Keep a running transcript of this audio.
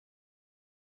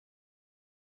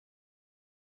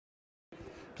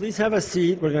Please have a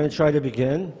seat. We're going to try to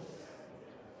begin.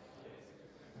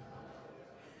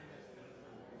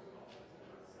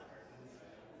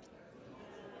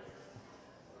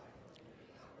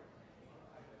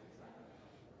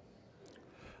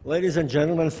 Ladies and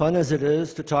gentlemen, fun as it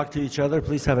is to talk to each other,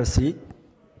 please have a seat.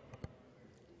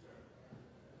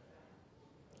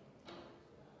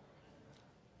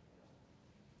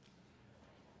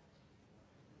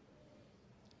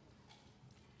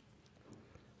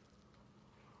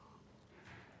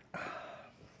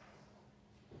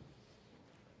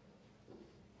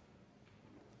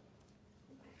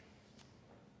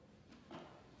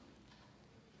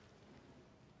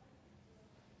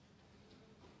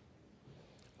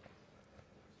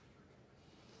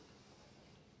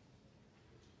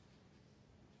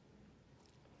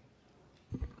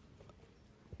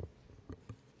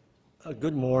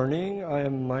 Good morning. I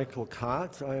am Michael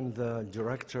Kott. I am the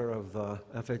director of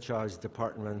FHI's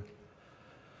Department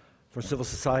for Civil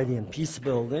Society and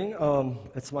Peacebuilding.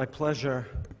 It's my pleasure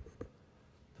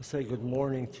to say good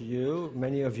morning to you.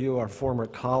 Many of you are former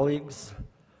colleagues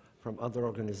from other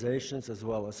organizations as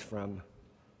well as from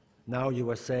now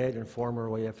USAID and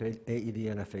formerly AED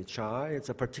and FHI. It's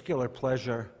a particular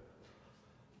pleasure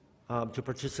to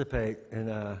participate in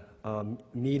a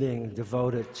meeting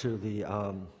devoted to the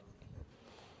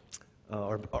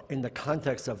or in the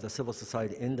context of the Civil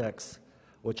Society Index,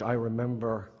 which I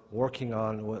remember working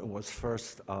on when it was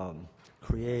first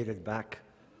created back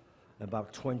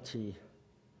about 22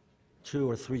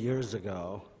 or 3 years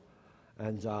ago,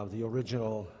 and the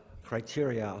original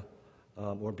criteria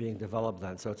were being developed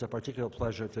then. So it's a particular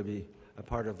pleasure to be a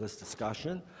part of this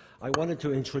discussion. I wanted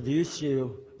to introduce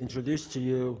to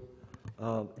you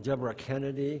Deborah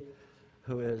Kennedy,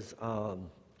 who is our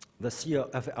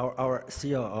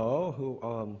COO,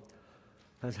 who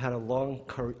has had a long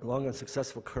and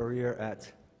successful career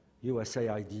at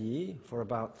USAID for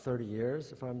about 30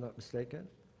 years, if I'm not mistaken.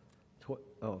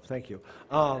 Oh, thank you.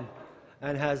 And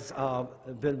has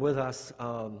been with us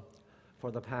for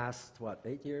the past,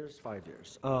 8 years? 5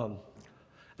 years.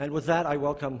 And with that, I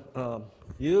welcome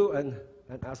you and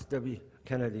ask Debbie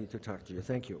Kennedy to talk to you.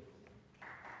 Thank you.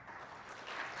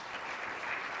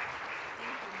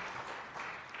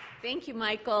 Thank you,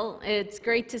 Michael. It's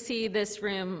great to see this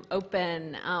room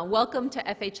open. Welcome to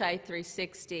FHI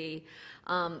 360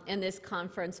 in this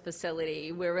conference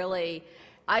facility.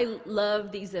 I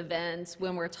love these events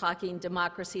when we're talking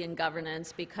democracy and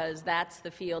governance because that's the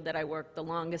field that I worked the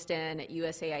longest in at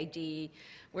USAID.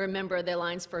 We're a member of the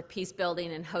Alliance for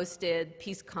Peacebuilding and hosted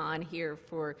PeaceCon here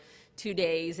for 2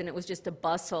 days, and it was just a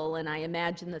bustle, and I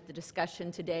imagine that the discussion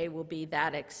today will be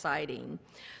that exciting.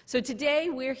 So today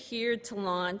we're here to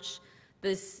launch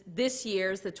this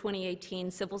year's, the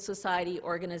 2018 Civil Society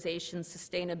Organization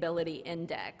Sustainability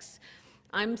Index.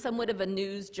 I'm somewhat of a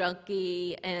news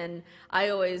junkie, and I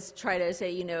always try to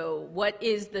say, what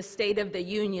is the state of the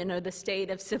union or the state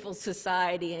of civil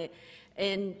society,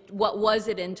 and what was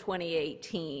it in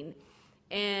 2018?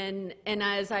 And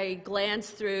as I glance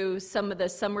through some of the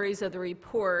summaries of the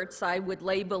reports, I would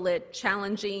label it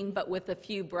challenging, but with a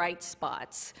few bright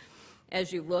spots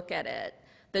as you look at it.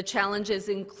 The challenges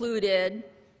included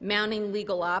mounting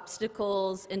legal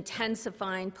obstacles,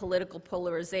 intensifying political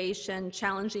polarization,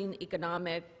 challenging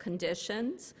economic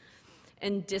conditions,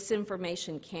 and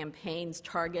disinformation campaigns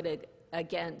targeted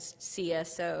against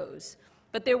CSOs.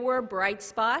 But there were bright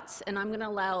spots, and I'm going to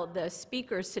allow the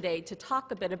speakers today to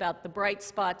talk a bit about the bright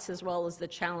spots as well as the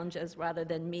challenges rather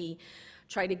than me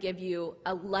try to give you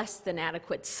a less than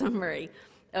adequate summary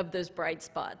of those bright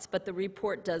spots. But the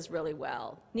report does really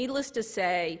well. Needless to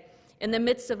say, in the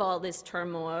midst of all this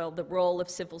turmoil, the role of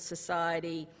civil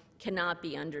society cannot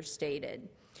be understated.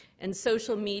 And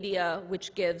social media,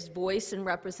 which gives voice and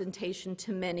representation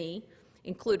to many,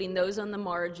 including those on the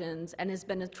margins, and has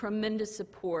been a tremendous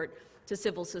support to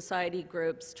civil society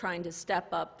groups trying to step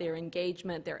up their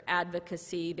engagement, their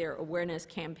advocacy, their awareness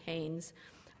campaigns,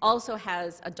 also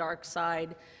has a dark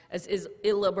side, as is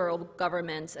illiberal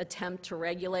governments attempt to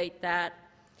regulate that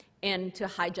and to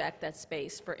hijack that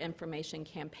space for information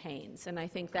campaigns. And I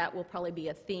think that will probably be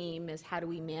a theme, is how do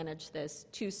we manage this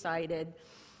two-sided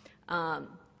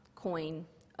coin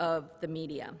of the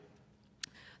media.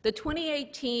 The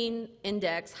 2018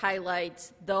 index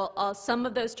highlights some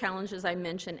of those challenges I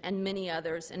mentioned and many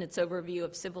others in its overview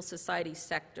of civil society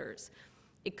sectors.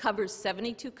 It covers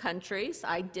 72 countries.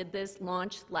 I did this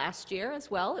launch last year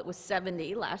as well. It was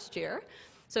 70 last year.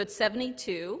 So it's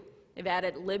 72. They've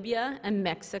added Libya and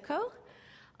Mexico.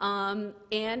 And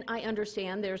I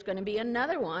understand there's going to be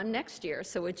another one next year,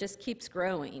 so it just keeps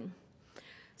growing.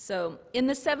 So in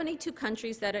the 72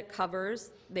 countries that it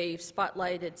covers, they've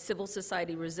spotlighted civil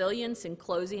society resilience in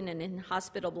closing and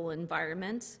inhospitable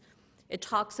environments. It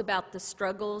talks about the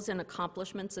struggles and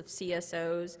accomplishments of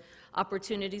CSOs,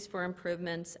 opportunities for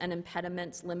improvements, and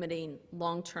impediments limiting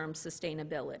long-term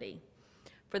sustainability.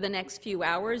 For the next few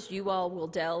hours, you all will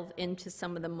delve into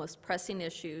some of the most pressing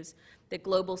issues that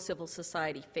global civil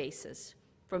society faces.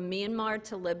 From Myanmar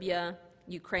to Libya,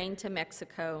 Ukraine to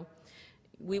Mexico,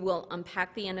 we will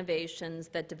unpack the innovations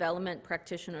that development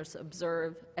practitioners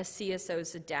observe as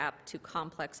CSOs adapt to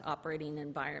complex operating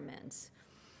environments.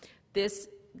 This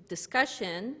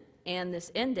discussion and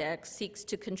this index seeks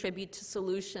to contribute to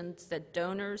solutions that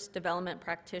donors, development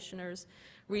practitioners,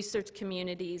 research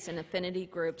communities, and affinity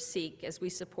groups seek as we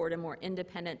support a more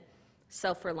independent,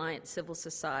 self-reliant civil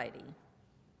society.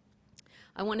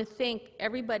 I want to thank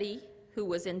everybody who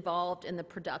was involved in the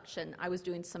production. I was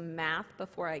doing some math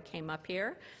before I came up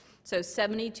here. So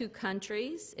 72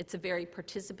 countries. It's a very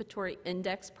participatory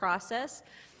index process.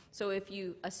 So if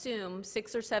you assume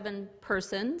 6 or 7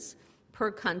 persons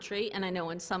per country, and I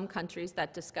know in some countries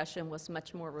that discussion was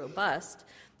much more robust,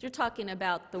 you're talking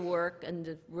about the work and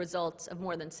the results of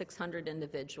more than 600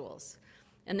 individuals.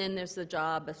 And then there's the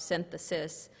job of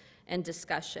synthesis and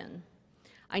discussion.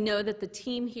 I know that the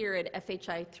team here at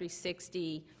FHI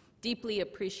 360 deeply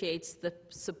appreciates the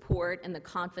support and the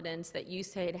confidence that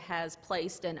USAID has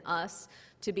placed in us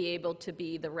to be able to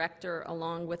be the rector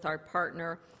along with our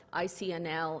partner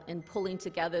ICNL in pulling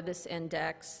together this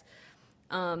index.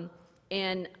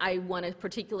 And I want to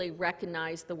particularly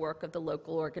recognize the work of the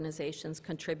local organizations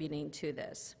contributing to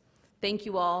this. Thank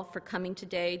you all for coming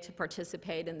today to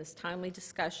participate in this timely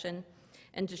discussion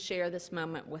and to share this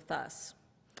moment with us.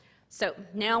 So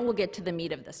now we'll get to the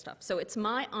meat of this stuff. So it's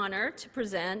my honor to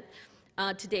present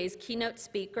today's keynote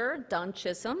speaker, Don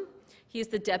Chisholm. He is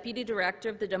the Deputy Director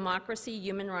of the Democracy,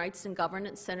 Human Rights, and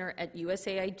Governance Center at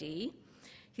USAID.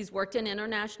 He's worked in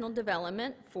international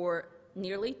development for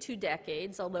nearly 2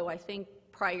 decades, although I think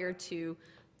prior to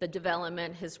the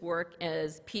development, his work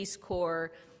as Peace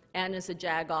Corps and as a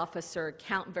JAG officer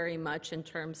count very much in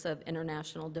terms of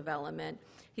international development.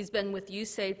 He's been with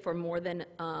USAID for more than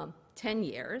 10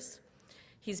 years.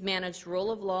 He's managed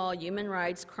rule of law, human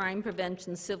rights, crime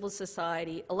prevention, civil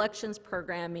society, elections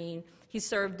programming. He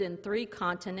served in 3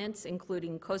 continents,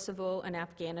 including Kosovo and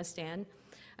Afghanistan.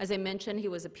 As I mentioned, he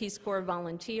was a Peace Corps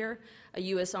volunteer, a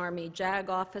U.S. Army JAG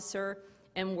officer,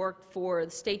 and worked for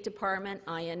the State Department,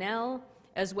 INL,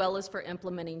 as well as for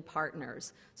implementing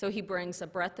partners. So he brings a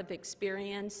breadth of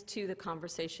experience to the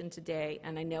conversation today,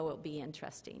 and I know it'll be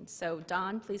interesting. So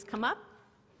Don, please come up.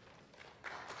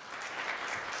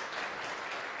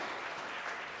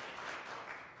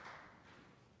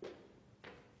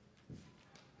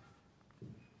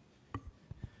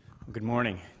 Good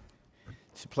morning.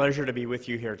 It's a pleasure to be with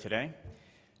you here today.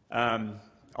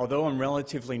 Although I'm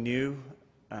relatively new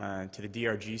to the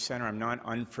DRG Center, I'm not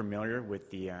unfamiliar with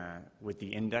the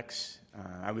index.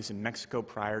 I was in Mexico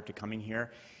prior to coming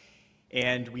here,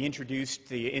 and we introduced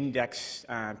the index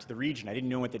to the region. I didn't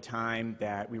know at the time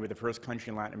that we were the first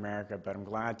country in Latin America, but I'm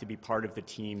glad to be part of the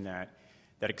team that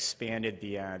expanded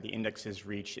the index's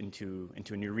reach into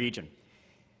a new region.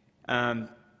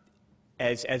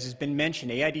 As has been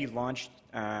mentioned, AID launched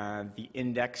the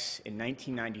index in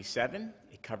 1997.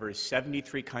 It covers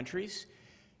 73 countries,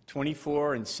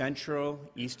 24 in Central,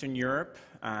 Eastern Europe,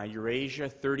 Eurasia,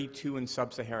 32 in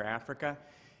Sub-Saharan Africa,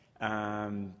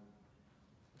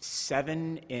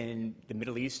 7 in the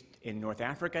Middle East in North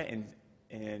Africa,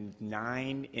 and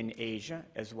 9 in Asia,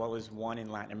 as well as 1 in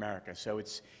Latin America. So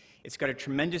it's got a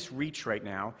tremendous reach right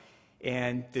now.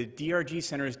 And the DRG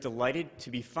Center is delighted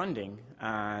to be funding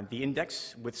the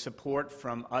index with support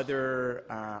from other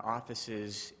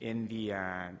offices in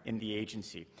the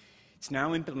agency. It's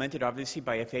now implemented, obviously,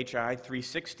 by FHI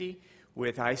 360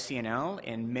 with ICNL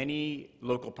and many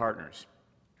local partners.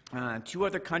 2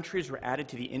 other countries were added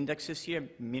to the index this year,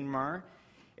 Myanmar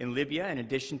and Libya, in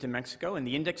addition to Mexico. And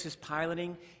the index is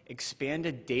piloting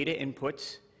expanded data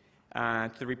inputs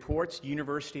to the reports,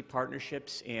 university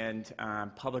partnerships, and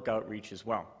public outreach as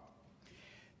well.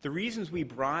 The reasons we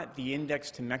brought the index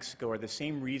to Mexico are the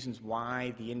same reasons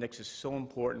why the index is so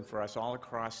important for us all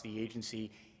across the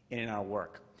agency and in our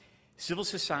work. Civil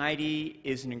society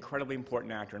is an incredibly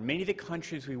important actor. In many of the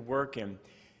countries we work in,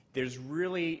 there's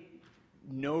really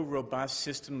no robust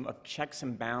system of checks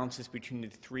and balances between the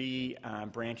 3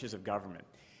 branches of government.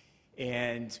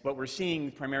 And what we're seeing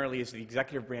primarily is the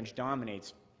executive branch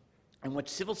dominates. And what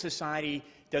civil society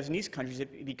does in these countries,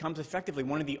 it becomes effectively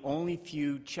one of the only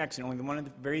few checks and only one of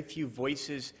the very few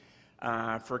voices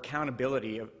for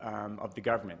accountability of the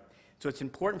government. So it's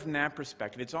important from that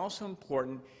perspective. It's also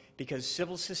important because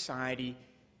civil society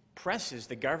presses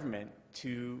the government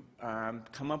to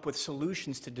come up with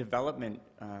solutions to development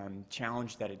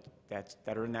challenge that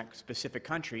are in that specific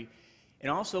country, and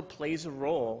also plays a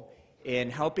role in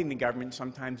helping the government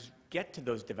sometimes get to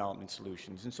those development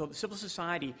solutions. And so civil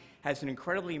society has an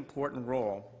incredibly important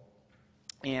role,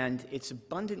 and it's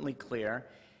abundantly clear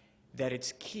that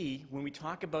it's key when we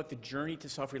talk about the journey to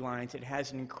self-reliance. It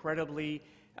has an incredibly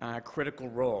critical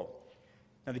role.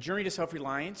 Now, the journey to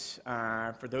self-reliance,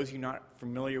 for those of you not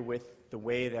familiar with the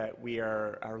way that we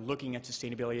are looking at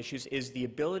sustainability issues, is the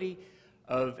ability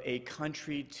of a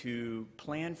country to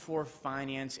plan for,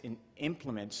 finance, and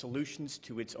implement solutions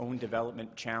to its own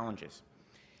development challenges.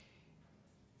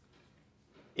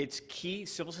 It's key,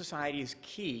 civil society is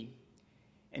key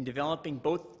in developing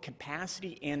both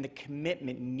capacity and the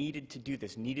commitment needed to do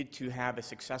this, needed to have a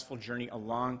successful journey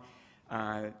along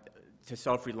to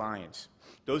self-reliance.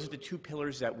 Those are the two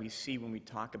pillars that we see when we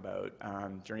talk about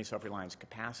journey to self-reliance: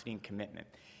 capacity and commitment.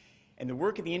 And the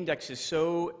work of the index is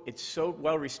so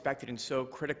well respected and so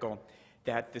critical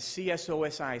that the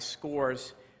CSOSI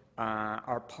scores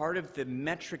are part of the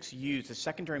metrics used, the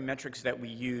secondary metrics that we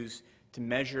use to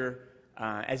measure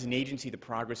as an agency the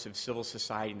progress of civil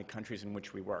society in the countries in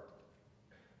which we work.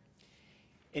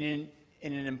 In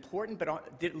an important but a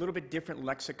little bit different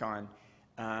lexicon,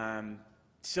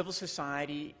 civil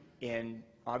society and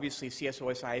obviously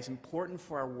CSOSI is important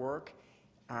for our work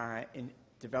in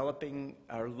developing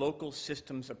our local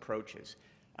systems approaches.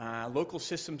 Local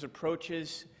systems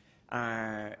approaches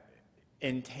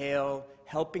entail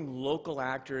helping local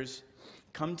actors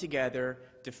come together,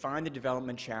 define the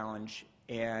development challenge,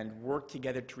 and work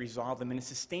together to resolve them in a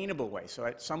sustainable way. So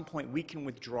at some point we can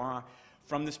withdraw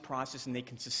from this process and they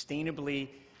can sustainably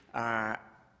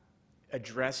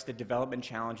address the development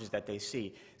challenges that they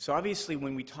see. So obviously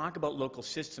when we talk about local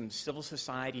systems, civil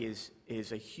society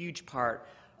is a huge part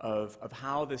of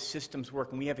how the systems work,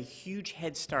 and we have a huge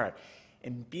head start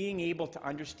in being able to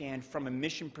understand from a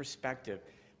mission perspective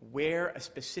where a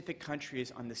specific country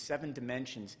is on the 7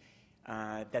 dimensions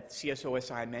that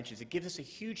CSOSI mentions. It gives us a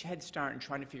huge head start in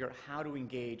trying to figure out how to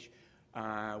engage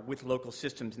with local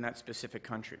systems in that specific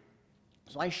country.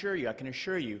 So I can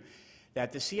assure you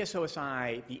that the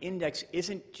CSOSI, the index,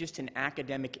 isn't just an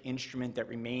academic instrument that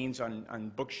remains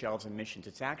on bookshelves and missions.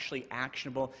 It's actually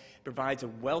actionable. It provides a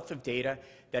wealth of data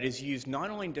that is used not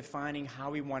only in defining how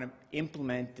we want to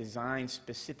implement, design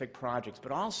specific projects,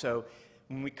 but also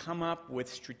when we come up with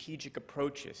strategic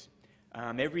approaches.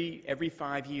 Every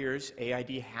 5 years,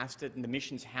 AID has to, and the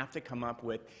missions have to come up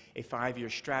with a 5-year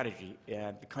strategy.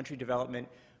 The country development,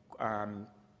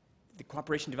 the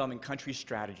cooperation development country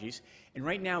strategies, and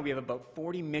right now we have about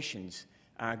 40 missions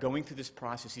going through this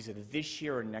process, either this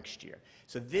year or next year.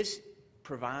 So this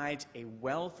provides a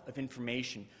wealth of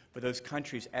information for those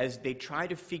countries as they try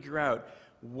to figure out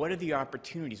what are the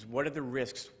opportunities, what are the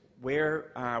risks,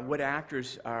 what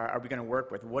actors are we going to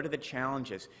work with, what are the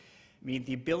challenges. I mean,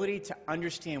 the ability to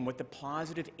understand what the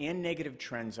positive and negative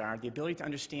trends are, the ability to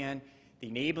understand the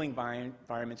enabling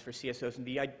environments for CSOs, and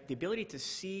the ability to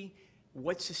see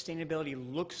what sustainability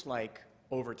looks like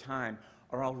over time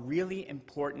are all really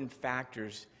important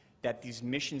factors that these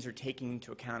missions are taking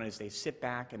into account as they sit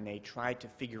back and they try to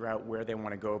figure out where they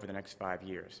want to go over the next 5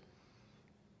 years.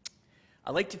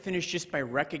 I'd like to finish just by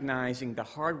recognizing the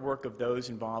hard work of those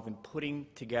involved in putting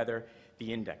together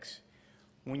the index.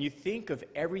 When you think of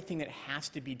everything that has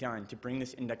to be done to bring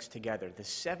this index together, the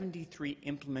 73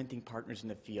 implementing partners in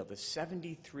the field, the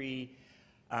 73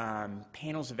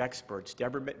 panels of experts.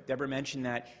 Deborah mentioned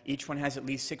that each one has at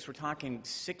least 6. We're talking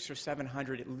 600 or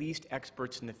 700 at least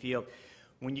experts in the field.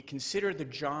 When you consider the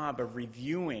job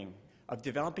of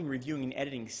developing, reviewing, and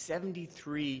editing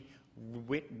 73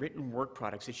 written work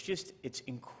products, it's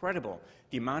incredible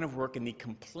the amount of work and the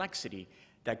complexity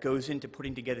that goes into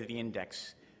putting together the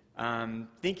index.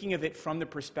 Thinking of it from the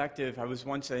perspective, I was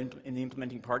once in the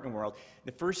implementing partner world,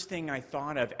 the first thing I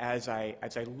thought of as I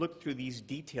looked through these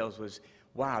details was,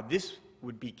 wow, this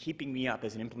would be keeping me up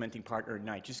as an implementing partner at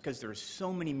night, just because there are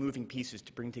so many moving pieces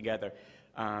to bring together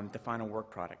the final work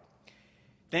product.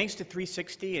 Thanks to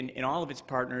 360 and all of its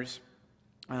partners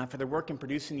for their work in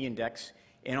producing the index,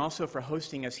 and also for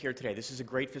hosting us here today. This is a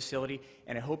great facility,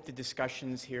 and I hope the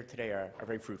discussions here today are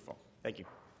very fruitful. Thank you.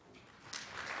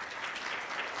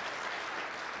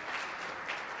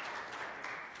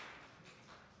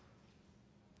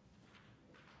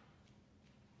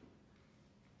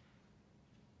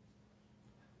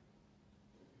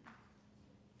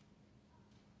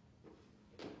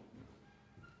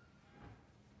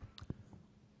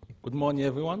 Good morning,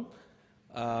 everyone.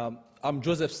 I'm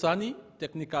Joseph Sani,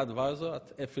 technical advisor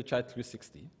at FHI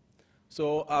 360.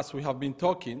 So as we have been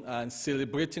talking and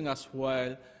celebrating as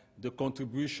well the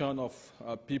contribution of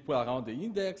people around the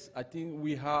index, I think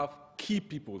we have key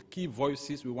people, key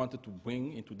voices we wanted to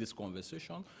bring into this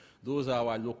conversation. Those are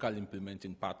our local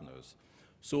implementing partners.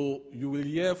 So you will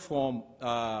hear from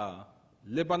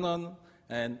Lebanon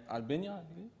and Albania, I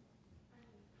believe?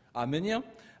 Armenia,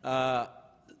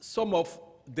 some of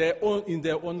their own, in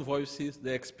their own voices,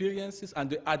 their experiences, and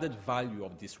the added value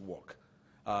of this work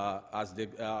as they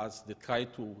try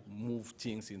to move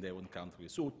things in their own country.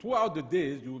 So throughout the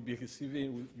days, you will be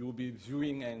receiving, you will be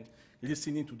viewing and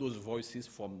listening to those voices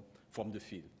from the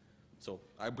field. So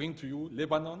I bring to you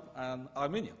Lebanon and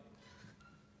Armenia.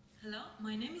 Hello,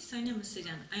 my name is Sonia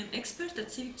Musiryan. I am expert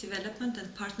at Civic Development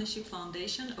and Partnership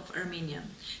Foundation of Armenia.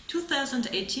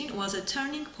 2018 was a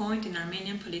turning point in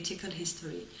Armenian political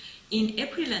history. In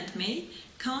April and May,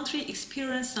 country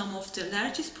experienced some of the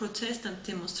largest protests and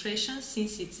demonstrations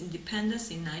since its independence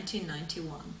in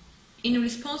 1991. In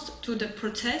response to the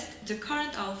protest, the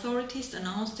current authorities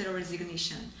announced their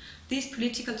resignation. This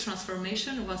political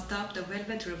transformation was dubbed the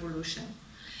Velvet Revolution.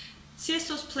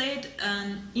 CSOs played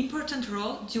an important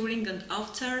role during and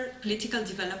after political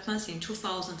developments in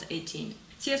 2018.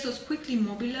 CSOs quickly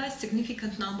mobilized a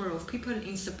significant number of people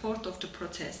in support of the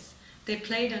protests. They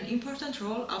played an important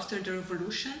role after the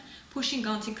revolution, pushing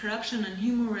anti-corruption and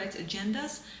human rights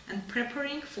agendas and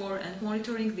preparing for and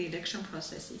monitoring the election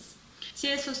processes.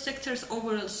 CSO sector's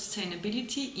overall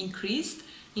sustainability increased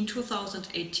in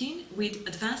 2018 with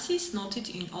advances noted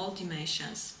in all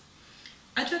dimensions.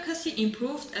 Advocacy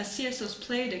improved as CSOs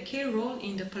played a key role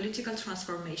in the political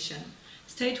transformation.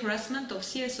 State harassment of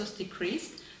CSOs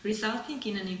decreased, resulting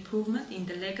in an improvement in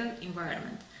the legal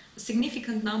environment. A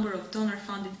significant number of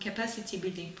donor-funded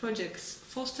capacity-building projects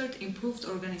fostered improved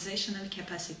organizational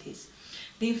capacities.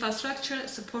 The infrastructure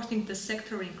supporting the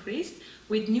sector increased,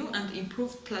 with new and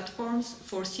improved platforms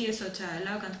for CSO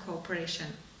dialogue and cooperation.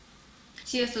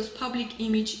 CSO's public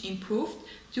image improved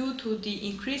due to the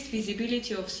increased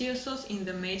visibility of CSOs in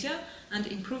the media and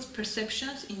improved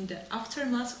perceptions in the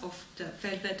aftermath of the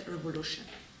Velvet Revolution.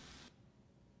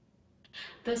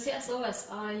 The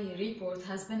CSOSI report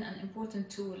has been an important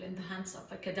tool in the hands of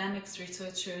academics,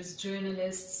 researchers,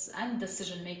 journalists, and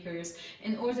decision makers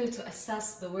in order to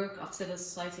assess the work of civil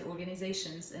society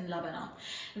organizations in Lebanon.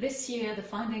 This year, the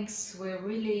findings were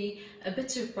really a bit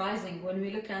surprising when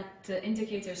we look at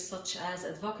indicators such as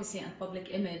advocacy and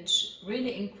public image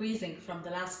really increasing from the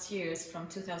last years, from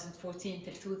 2014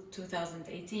 till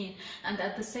 2018, and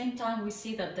at the same time we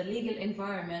see that the legal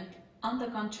environment, on the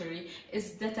contrary,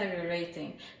 is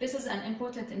deteriorating. This is an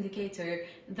important indicator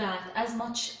that as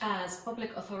much as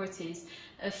public authorities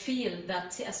feel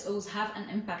that CSOs have an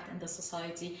impact in the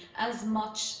society, as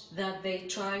much that they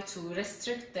try to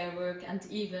restrict their work and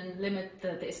even limit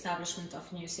the establishment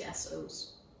of new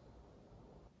CSOs.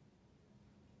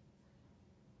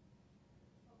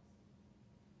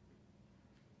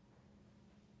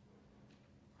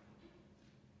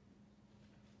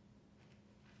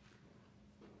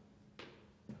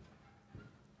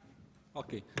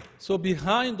 Okay, so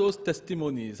behind those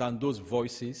testimonies and those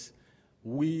voices,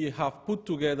 we have put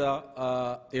together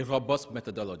a robust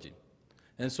methodology.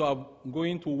 And so I'm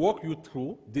going to walk you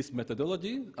through this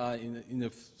methodology in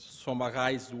a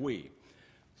summarized way.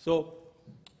 So,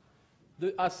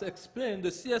 as explained, the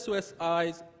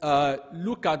CSOSIs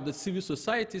look at the civil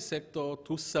society sector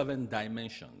through 7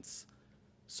 dimensions.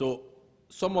 So,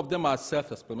 some of them are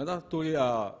self-explanatory.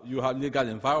 You have legal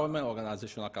environment,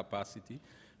 organizational capacity,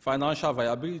 financial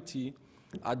viability,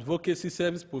 advocacy,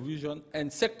 service provision, and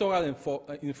sectoral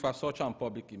infrastructure and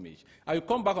public image. I will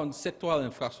come back on sectoral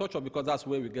infrastructure because that's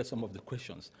where we get some of the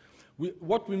questions.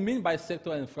 What we mean by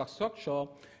sectoral infrastructure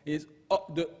is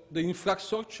the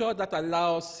infrastructure that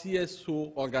allows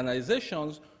CSO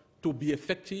organizations to be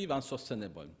effective and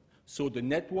sustainable. So the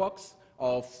networks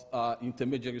of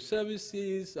intermediary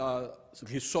services,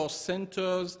 resource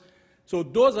centers. So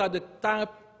those are the type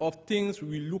of things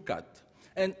we look at.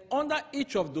 And under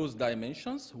each of those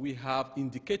dimensions, we have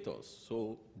indicators,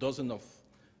 so dozens of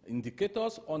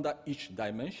indicators under each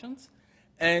dimension.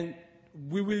 And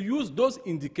we will use those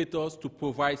indicators to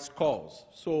provide scores.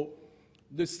 So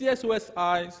the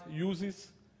CSOSI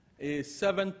uses a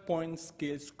 7-point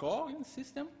scale scoring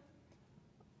system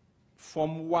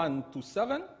from 1 to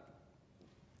 7.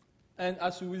 And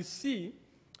as you will see,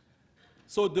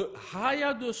 so the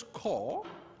higher the score,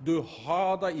 the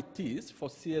harder it is for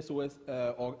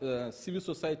CSOs, civil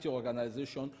society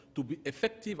organization to be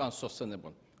effective and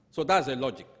sustainable. So that's the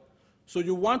logic. So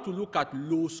you want to look at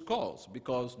low scores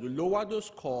because the lower the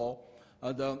score,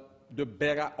 the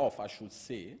better off, I should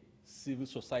say, civil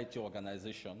society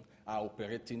organizations are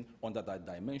operating under that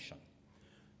dimension.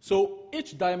 So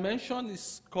each dimension is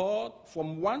scored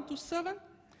from 1 to 7,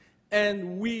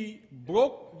 and we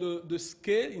broke the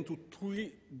scale into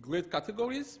 3 great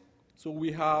categories. So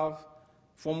we have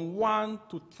from 1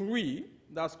 to 3,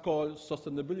 that's called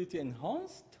sustainability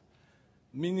enhanced,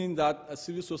 meaning that a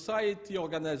civil society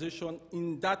organization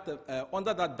in that,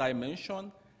 under that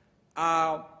dimension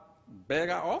are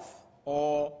better off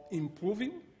or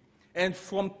improving. And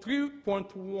from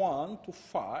 3.1 to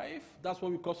 5, that's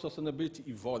what we call sustainability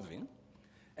evolving.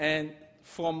 And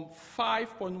from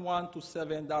 5.1 to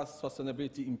 7, that's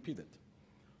sustainability impeded.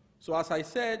 So as I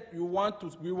said, we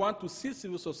want to see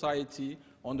civil society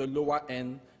on the lower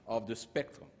end of the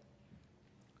spectrum.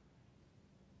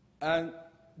 And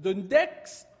the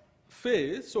next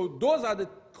phase, so those are the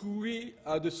 3,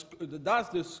 that's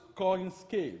the scoring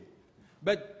scale.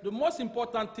 But the most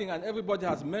important thing, and everybody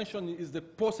has mentioned it, is the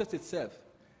process itself.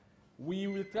 We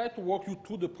will try to walk you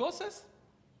through the process.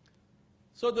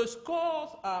 So the scores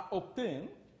are obtained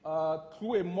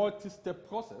through a multi-step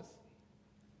process.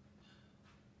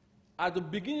 At the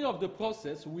beginning of the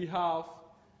process, we have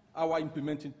our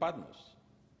implementing partners.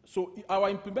 So our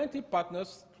implementing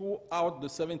partners throughout the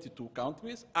 72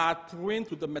 countries are trained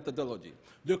to the methodology.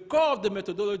 The core of the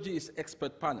methodology is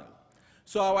expert panel.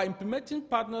 So our implementing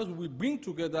partners will bring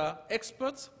together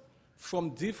experts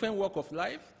from different walks of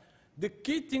life. The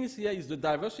key things here is the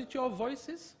diversity of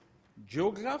voices,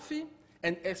 geography,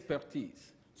 and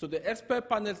expertise. So the expert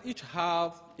panels each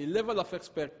have a level of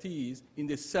expertise in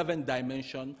the 7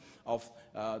 dimensions of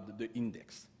the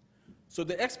index. So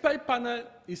the expert panel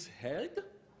is held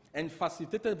and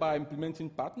facilitated by implementing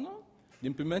partner. The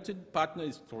implementing partner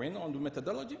is trained on the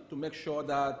methodology to make sure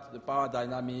that the power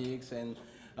dynamics and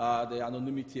the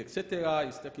anonymity, etc.,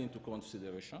 is taken into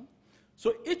consideration.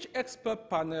 So each expert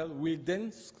panel will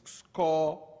then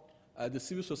score the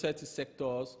civil society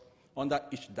sectors under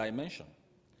each dimension.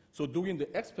 So during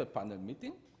the expert panel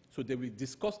meeting, so they will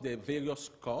discuss their various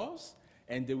scores,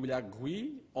 and they will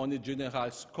agree on a general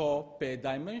score per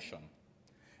dimension.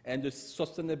 And the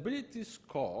sustainability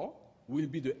score will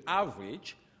be the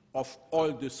average of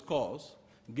all the scores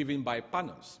given by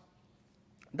panels.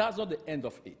 That's not the end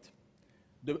of it.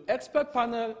 The expert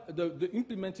panel, the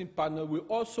implementing panel, will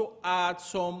also add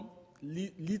some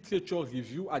literature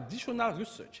review, additional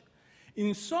research.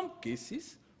 In some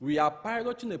cases, we are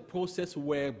piloting a process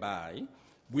whereby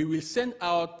we will send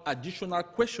out additional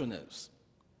questionnaires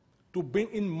to bring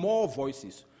in more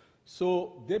voices.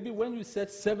 So, Debbie, when we said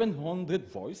 700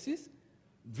 voices,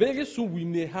 very soon we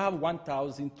may have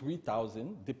 1,000,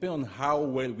 3,000, depending on how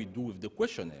well we do with the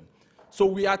questionnaire. So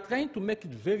we are trying to make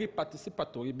it very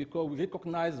participatory because we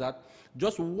recognize that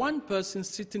just one person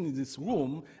sitting in this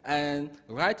room and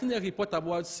writing a report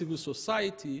about civil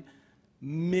society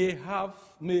may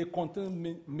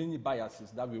contain many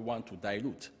biases that we want to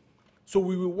dilute. So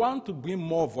we will want to bring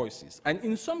more voices. And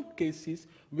in some cases,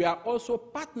 we are also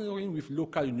partnering with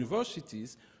local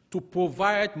universities to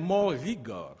provide more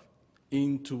rigor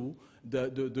into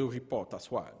the report as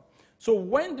well. So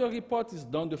when the report is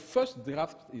done, the first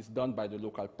draft is done by the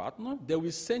local partner. They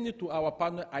will send it to our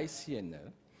partner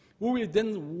ICNL, who will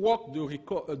then work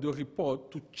the report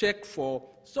to check for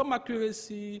some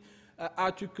accuracy,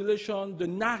 articulation, the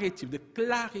narrative, the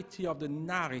clarity of the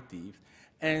narrative,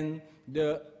 and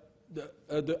the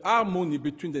harmony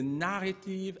between the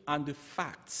narrative and the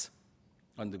facts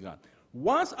on the ground.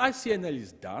 Once ICNL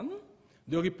is done,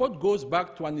 the report goes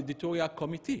back to an editorial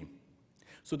committee.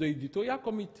 So the editorial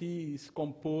committee is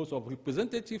composed of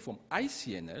representatives from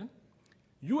ICNL,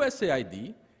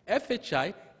 USAID,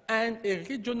 FHI, and a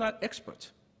regional expert.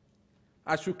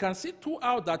 As you can see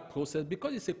throughout that process,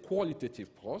 because it's a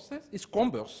qualitative process, it's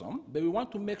cumbersome, but we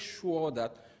want to make sure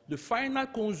that the final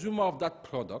consumer of that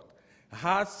product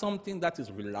has something that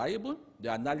is reliable,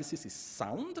 the analysis is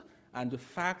sound, and the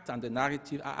facts and the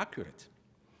narrative are accurate.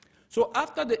 So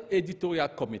after the editorial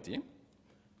committee,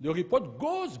 the report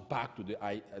goes back to the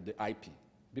IP,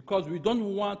 because we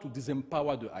don't want to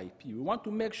disempower the IP. We want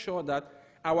to make sure that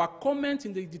our comments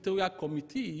in the editorial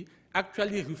committee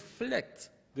actually reflect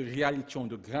the reality on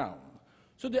the ground.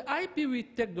 So the IP will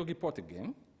take the report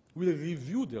again, will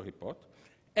review the report,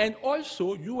 and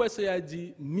also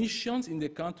USAID missions in the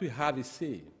country have a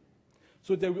say.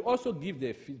 So they will also give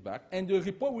their feedback, and the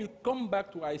report will come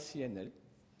back to ICNL,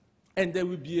 and there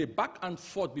will be a back and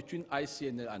forth between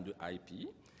ICNL and the IP.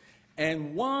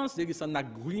 And once there is an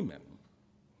agreement,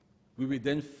 we will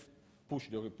then push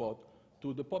the report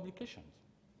to the publications.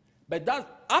 But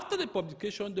after the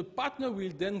publication, the partner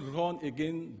will then run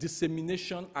again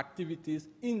dissemination activities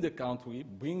in the country,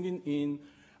 bringing in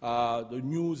the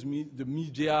news, the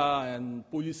media, and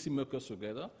policymakers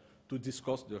together to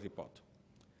discuss the report.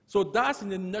 So that's,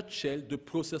 in a nutshell, the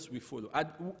process we follow.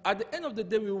 At the end of the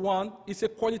day, it's a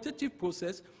qualitative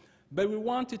process, but we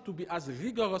want it to be as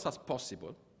rigorous as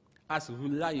possible, as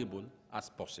reliable as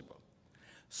possible.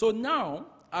 So now,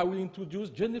 I will introduce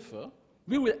Jennifer.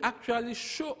 We will actually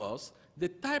show us the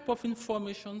type of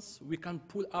information we can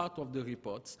pull out of the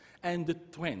reports and the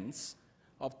trends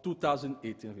of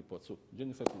 2018 report. So,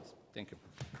 Jennifer, please. Thank you.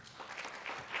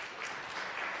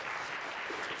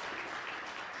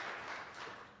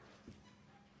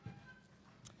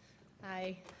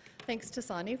 Hi. Thanks to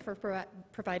Sani for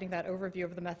providing that overview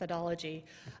of the methodology.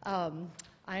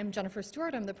 I'm Jennifer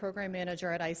Stewart. I'm the program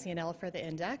manager at ICNL for the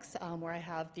index, where I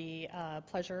have the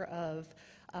pleasure of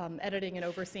editing and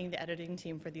overseeing the editing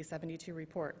team for these 72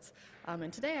 reports.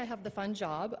 And today I have the fun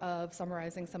job of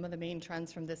summarizing some of the main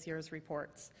trends from this year's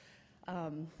reports.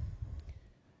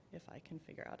 If I can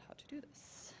figure out how to do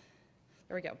this.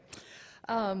 There we go.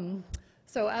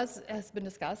 So as has been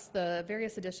discussed, the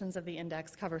various editions of the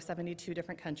index cover 72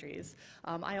 different countries.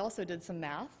 I also did some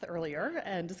math earlier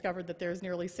and discovered that there's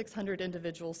nearly 600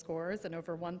 individual scores and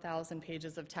over 1,000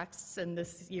 pages of texts in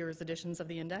this year's editions of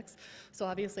the index. So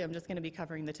obviously I'm just going to be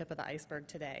covering the tip of the iceberg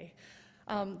today.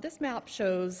 This map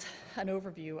shows an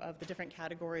overview of the different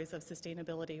categories of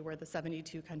sustainability where the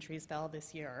 72 countries fell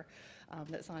this year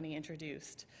that Sani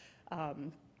introduced.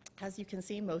 As you can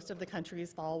see, most of the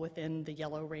countries fall within the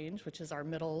yellow range, which is our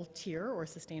middle tier or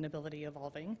sustainability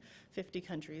evolving. 50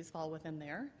 countries fall within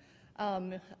there.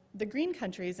 The green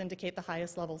countries indicate the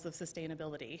highest levels of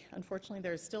sustainability. Unfortunately,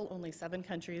 there's still only 7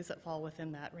 countries that fall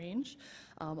within that range,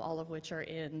 all of which are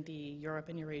in the Europe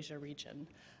and Eurasia region.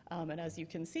 And as you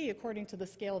can see, according to the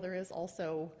scale, there is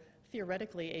also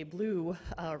theoretically a blue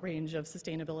range of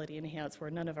sustainability enhanced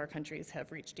where none of our countries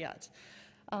have reached yet.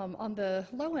 On the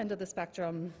low end of the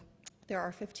spectrum, there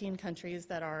are 15 countries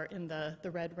that are in the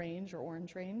red range or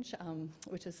orange range,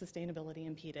 which is sustainability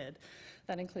impeded.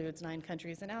 That includes 9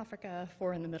 countries in Africa,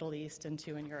 4 in the Middle East, and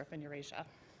 2 in Europe and Eurasia.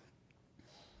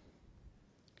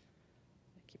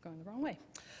 I keep going the wrong way.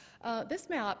 This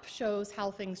map shows how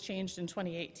things changed in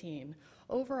 2018.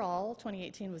 Overall,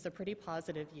 2018 was a pretty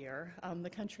positive year. The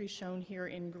countries shown here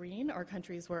in green are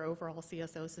countries where overall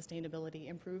CSO sustainability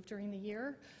improved during the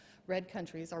year. Red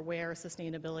countries are where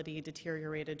sustainability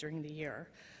deteriorated during the year.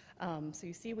 So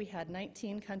you see we had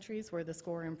 19 countries where the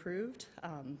score improved,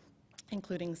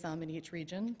 including some in each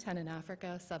region, 10 in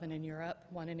Africa, 7 in Europe,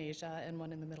 1 in Asia, and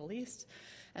 1 in the Middle East,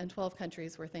 and 12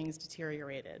 countries where things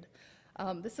deteriorated.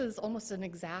 This is almost an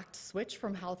exact switch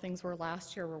from how things were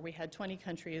last year, where we had 20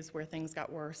 countries where things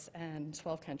got worse and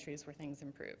 12 countries where things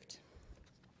improved.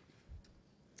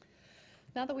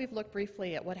 Now that we've looked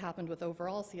briefly at what happened with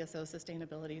overall CSO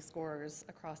sustainability scores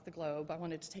across the globe, I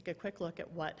wanted to take a quick look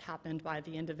at what happened by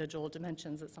the individual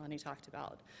dimensions that Sani talked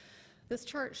about. This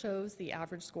chart shows the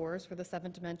average scores for the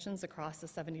 7 dimensions across the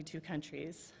 72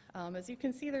 countries. As you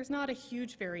can see, there's not a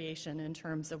huge variation in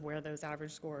terms of where those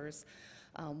average scores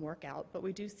work out, but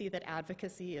we do see that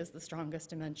advocacy is the strongest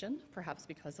dimension, perhaps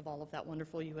because of all of that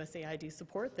wonderful USAID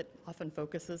support that often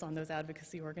focuses on those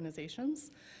advocacy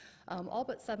organizations. All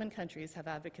but 7 countries have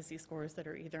advocacy scores that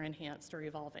are either enhanced or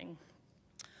evolving.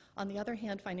 On the other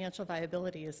hand, financial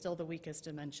viability is still the weakest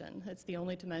dimension. It's the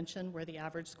only dimension where the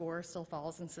average score still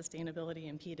falls in sustainability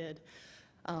impeded.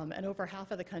 And over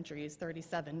half of the countries,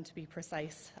 37 to be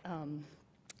precise,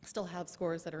 still have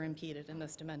scores that are impeded in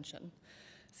this dimension.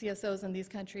 CSOs in these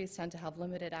countries tend to have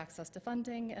limited access to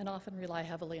funding and often rely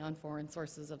heavily on foreign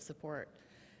sources of support.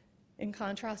 In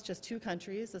contrast, just 2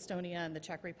 countries, Estonia and the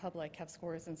Czech Republic, have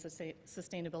scores in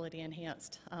sustainability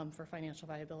enhanced for financial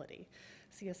viability.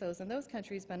 CSOs in those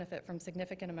countries benefit from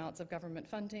significant amounts of government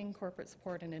funding, corporate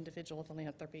support, and individual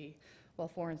philanthropy, while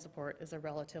foreign support is a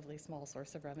relatively small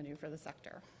source of revenue for the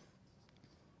sector.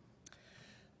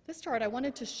 This chart, I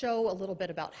wanted to show a little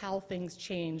bit about how things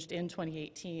changed in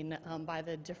 2018 by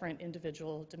the different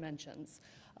individual dimensions.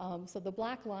 So the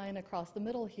black line across the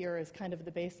middle here is kind of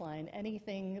the baseline.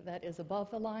 Anything that is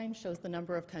above the line shows the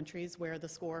number of countries where the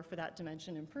score for that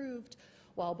dimension improved,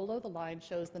 while below the line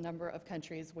shows the number of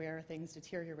countries where things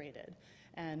deteriorated.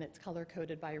 And it's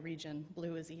color-coded by region.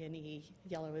 Blue is E&E,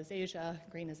 yellow is Asia,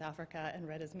 green is Africa, and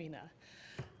red is MENA.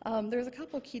 There's a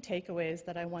couple key takeaways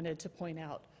that I wanted to point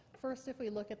out. First, if we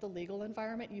look at the legal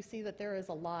environment, you see that there is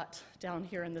a lot down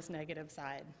here in this negative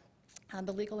side.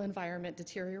 The legal environment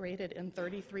deteriorated in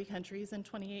 33 countries in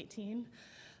 2018,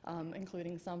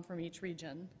 including some from each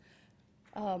region.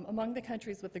 Among the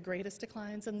countries with the greatest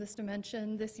declines in this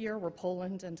dimension this year were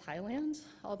Poland and Thailand.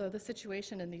 Although the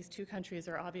situation in these 2 countries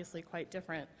are obviously quite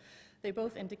different, They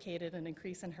both indicated an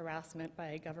increase in harassment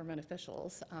by government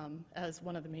officials as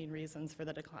one of the main reasons for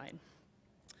the decline.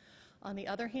 On the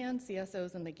other hand,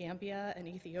 CSOs in the Gambia and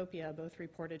Ethiopia both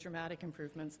reported dramatic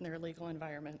improvements in their legal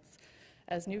environments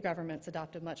as new governments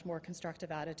adopted much more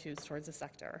constructive attitudes towards the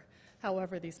sector.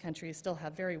 However, these countries still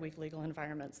have very weak legal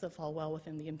environments that fall well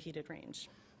within the impeded range.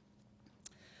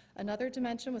 Another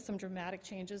dimension with some dramatic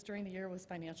changes during the year was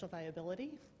financial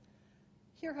viability.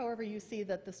 Here, however, you see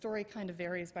that the story kind of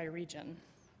varies by region.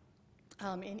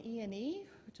 In E&E,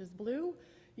 which is blue,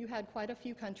 you had quite a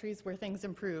few countries where things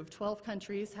improved. 12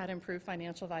 countries had improved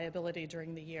financial viability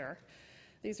during the year.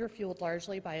 These were fueled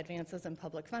largely by advances in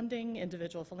public funding,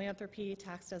 individual philanthropy,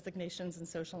 tax designations, and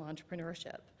social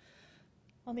entrepreneurship.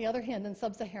 On the other hand, in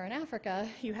sub-Saharan Africa,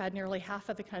 you had nearly half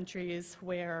of the countries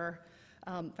where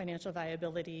financial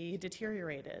viability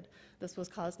deteriorated. This was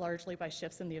caused largely by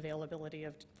shifts in the availability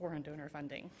of foreign donor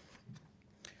funding.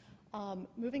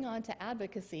 Moving on to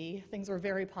advocacy, things were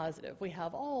very positive. We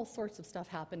have all sorts of stuff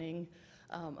happening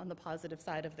on the positive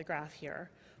side of the graph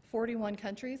here. 41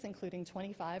 countries, including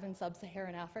 25 in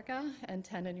sub-Saharan Africa and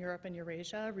 10 in Europe and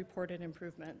Eurasia, reported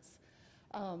improvements.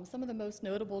 Some of the most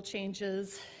notable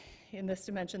changes in this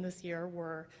dimension this year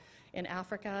were in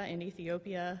Africa, in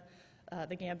Ethiopia,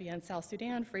 the Gambia and South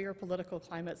Sudan. Freer political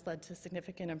climates led to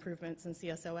significant improvements in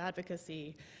CSO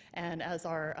advocacy. And as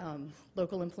our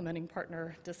local implementing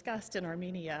partner discussed in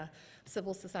Armenia,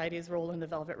 civil society's role in the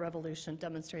Velvet Revolution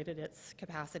demonstrated its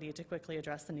capacity to quickly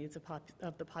address the needs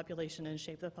of the population and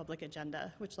shape the public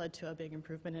agenda, which led to a big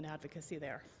improvement in advocacy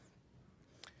there.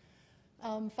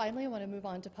 Finally, I want to move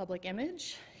on to public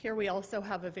image. Here we also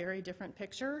have a very different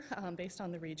picture based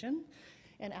on the region.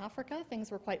 In Africa, things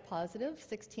were quite positive.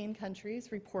 16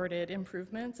 countries reported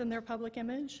improvements in their public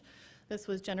image. This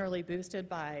was generally boosted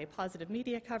by positive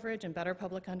media coverage and better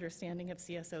public understanding of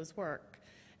CSO's work.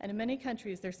 And in many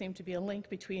countries, there seemed to be a link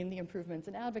between the improvements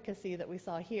in advocacy that we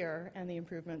saw here and the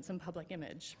improvements in public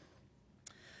image.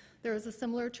 There was a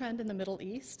similar trend in the Middle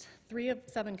East. 3 of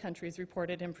 7 countries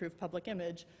reported improved public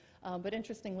image, but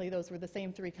interestingly, those were the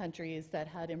same 3 countries that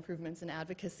had improvements in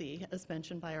advocacy, as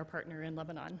mentioned by our partner in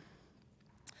Lebanon.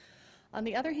 On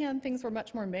the other hand, things were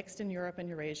much more mixed in Europe and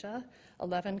Eurasia.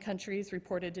 11 countries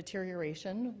reported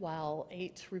deterioration, while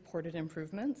 8 reported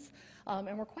improvements,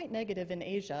 and were quite negative in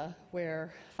Asia,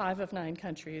 where 5 of 9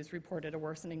 countries reported a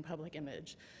worsening public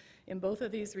image. In both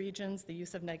of these regions, the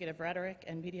use of negative rhetoric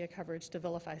and media coverage to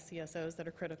vilify CSOs that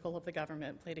are critical of the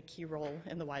government played a key role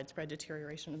in the widespread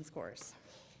deterioration in scores.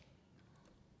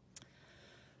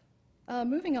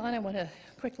 Moving on, I want to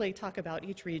quickly talk about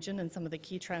each region and some of the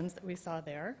key trends that we saw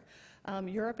there.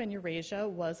 Europe and Eurasia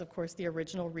was, of course, the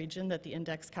original region that the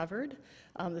index covered.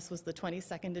 This was the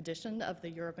 22nd edition of the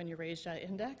Europe and Eurasia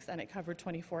Index, and it covered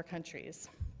 24 countries.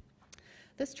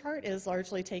 This chart is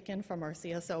largely taken from our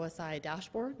CSOSI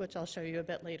dashboard, which I'll show you a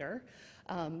bit later,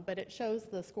 but it shows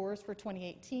the scores for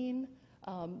 2018.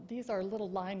 These are little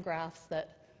line graphs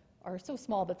that are so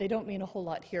small that they don't mean a whole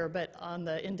lot here, but on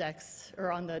the index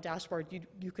or on the dashboard,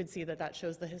 you could see that that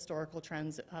shows the historical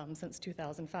trends since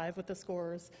 2005 with the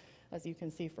scores. As you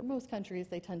can see, for most countries,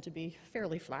 they tend to be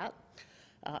fairly flat,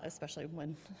 especially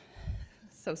when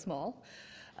so small.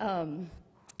 And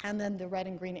then the red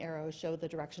and green arrows show the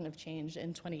direction of change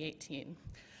in 2018.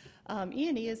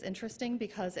 E&E is interesting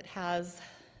because it has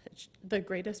the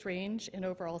greatest range in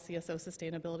overall CSO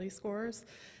sustainability scores.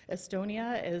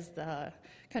 Estonia is the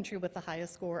country with the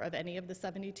highest score of any of the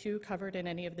 72 covered in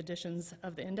any of the editions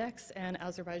of the index, and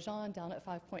Azerbaijan, down at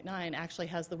 5.9, actually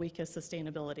has the weakest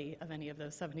sustainability of any of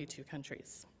those 72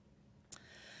 countries.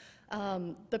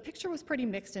 The picture was pretty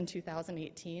mixed in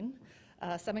 2018.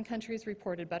 7 countries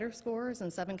reported better scores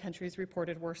and 7 countries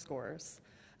reported worse scores.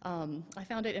 I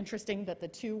found it interesting that the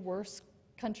 2 worst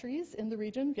countries in the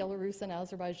region, Belarus and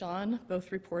Azerbaijan,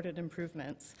 both reported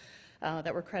improvements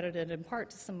that were credited in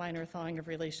part to some minor thawing of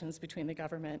relations between the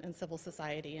government and civil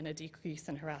society and a decrease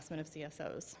in harassment of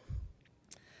CSOs.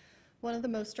 One of the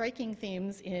most striking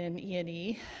themes in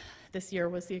E&E this year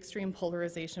was the extreme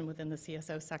polarization within the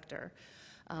CSO sector.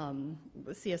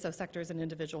 CSO sectors in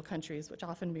individual countries, which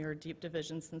often mirror deep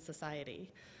divisions in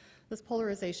society. This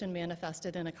polarization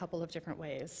manifested in a couple of different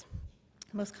ways.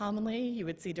 Most commonly, you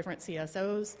would see different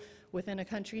CSOs within a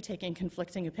country taking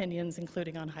conflicting opinions,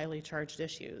 including on highly charged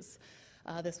issues.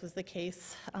 This was the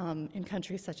case in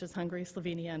countries such as Hungary,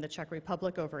 Slovenia, and the Czech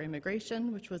Republic over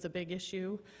immigration, which was a big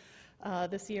issue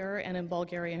this year, and in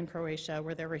Bulgaria and Croatia,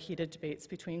 where there were heated debates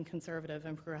between conservative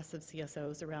and progressive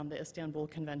CSOs around the Istanbul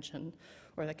Convention,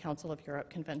 or the Council of Europe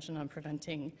Convention on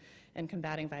Preventing and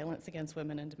Combating Violence Against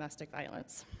Women and Domestic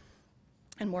Violence.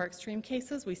 In more extreme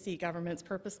cases, we see governments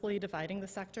purposefully dividing the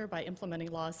sector by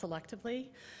implementing laws selectively,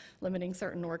 limiting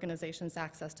certain organizations'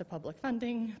 access to public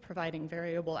funding, providing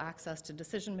variable access to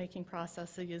decision-making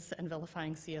processes, and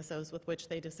vilifying CSOs with which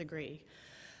they disagree.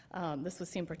 This was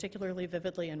seen particularly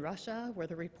vividly in Russia, where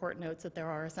the report notes that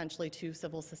there are essentially two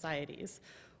civil societies,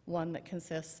 one that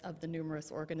consists of the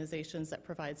numerous organizations that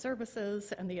provide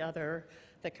services, and the other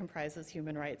that comprises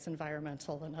human rights,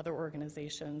 environmental, and other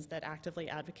organizations that actively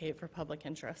advocate for public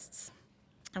interests.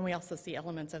 And we also see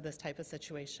elements of this type of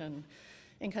situation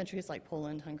in countries like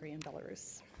Poland, Hungary, and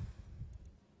Belarus.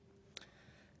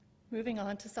 Moving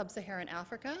on to sub-Saharan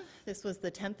Africa, this was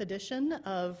the 10th edition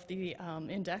of the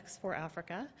Index for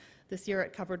Africa. This year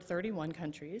it covered 31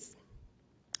 countries.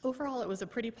 Overall, it was a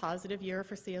pretty positive year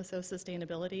for CSO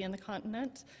sustainability in the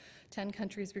continent. 10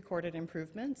 countries recorded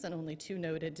improvements and only 2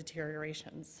 noted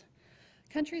deteriorations.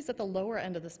 Countries at the lower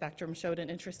end of the spectrum showed an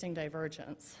interesting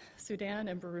divergence. Sudan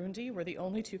and Burundi were the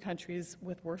only 2 countries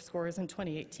with worse scores in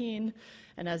 2018,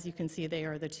 and as you can see, they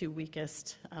are the 2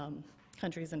 weakest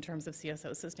countries in terms of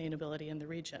CSO sustainability in the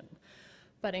region.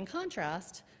 But in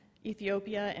contrast,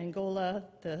 Ethiopia, Angola,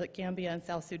 the Gambia, and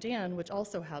South Sudan, which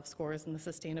also have scores in the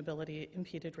sustainability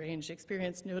impeded range,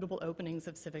 experienced notable openings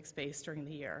of civic space during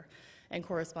the year and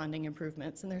corresponding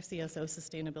improvements in their CSO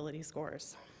sustainability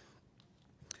scores.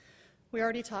 We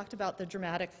already talked about the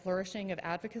dramatic flourishing of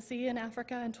advocacy in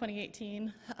Africa in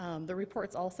 2018. The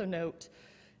reports also note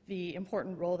the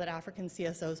important role that African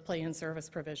CSOs play in service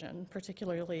provision,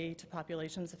 particularly to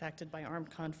populations affected by armed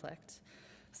conflict.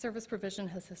 Service provision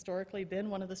has historically been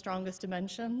one of the strongest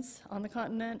dimensions on the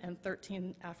continent, and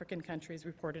 13 African countries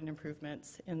reported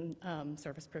improvements in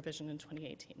service provision in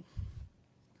 2018.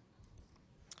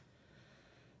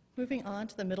 Moving on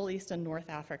to the Middle East and North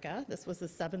Africa, this was the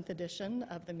 7th edition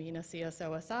of the MENA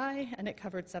CSOSI, and it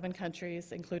covered 7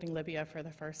 countries, including Libya, for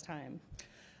the first time.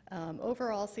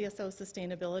 Overall, CSO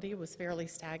sustainability was fairly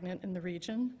stagnant in the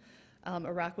region.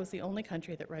 Iraq was the only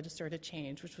country that registered a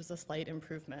change, which was a slight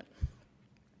improvement.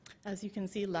 As you can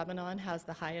see, Lebanon has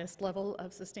the highest level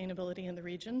of sustainability in the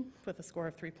region with a score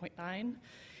of 3.9.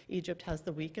 Egypt has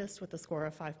the weakest with a score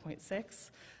of 5.6,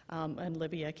 and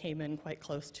Libya came in quite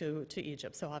close to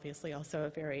Egypt, so obviously also a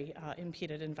very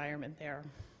impeded environment there.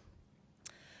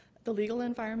 The legal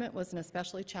environment was an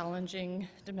especially challenging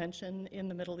dimension in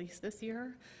the Middle East this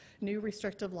year. New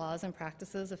restrictive laws and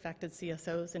practices affected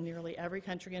CSOs in nearly every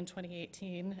country in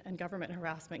 2018, and government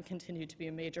harassment continued to be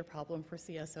a major problem for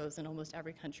CSOs in almost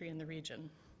every country in the region.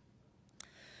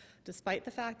 Despite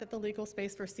the fact that the legal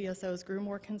space for CSOs grew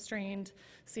more constrained,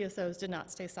 CSOs did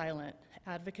not stay silent.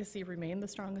 Advocacy remained the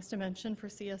strongest dimension for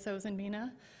CSOs in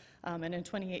MENA, and in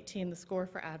 2018, the score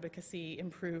for advocacy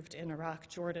improved in Iraq,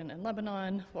 Jordan, and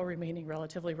Lebanon, while remaining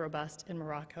relatively robust in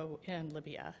Morocco and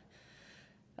Libya.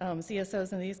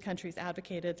 CSOs in these countries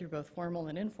advocated through both formal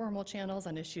and informal channels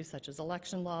on issues such as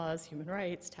election laws, human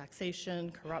rights,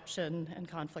 taxation, corruption, and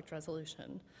conflict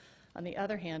resolution. On the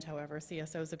other hand, however,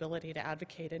 CSOs' ability to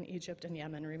advocate in Egypt and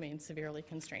Yemen remained severely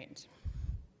constrained.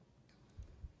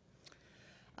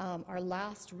 Our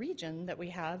last region that we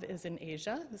have is in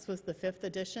Asia. This was the 5th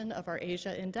edition of our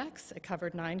Asia Index. It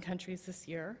covered 9 countries this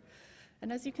year.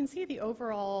 And as you can see, the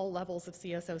overall levels of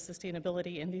CSO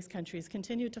sustainability in these countries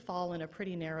continued to fall in a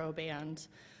pretty narrow band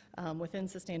within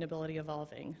sustainability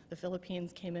evolving. The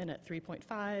Philippines came in at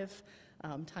 3.5.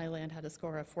 Thailand had a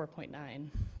score of 4.9.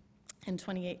 In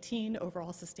 2018,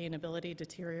 overall sustainability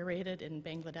deteriorated in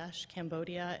Bangladesh,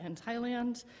 Cambodia, and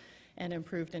Thailand, and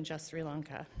improved in just Sri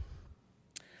Lanka.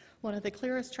 One of the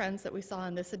clearest trends that we saw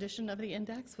in this edition of the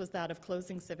index was that of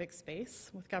closing civic space,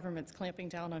 with governments clamping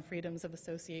down on freedoms of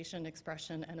association,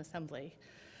 expression, and assembly.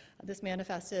 This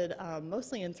manifested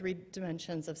mostly in 3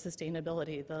 dimensions of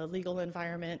sustainability: the legal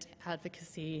environment,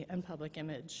 advocacy, and public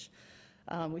image.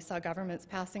 We saw governments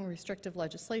passing restrictive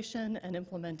legislation and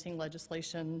implementing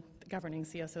legislation governing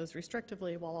CSOs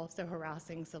restrictively while also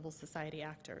harassing civil society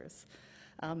actors.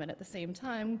 And at the same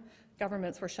time,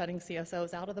 governments were shutting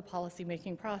CSOs out of the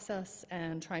policy-making process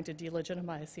and trying to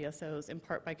delegitimize CSOs, in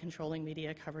part by controlling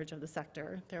media coverage of the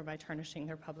sector, thereby tarnishing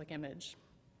their public image.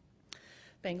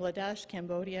 Bangladesh,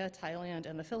 Cambodia, Thailand,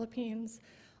 and the Philippines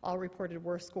all reported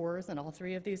worse scores in all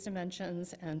 3 of these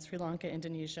dimensions, and Sri Lanka,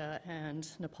 Indonesia, and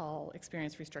Nepal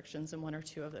experienced restrictions in 1 or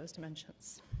 2 of those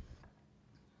dimensions.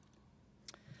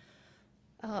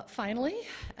 Finally,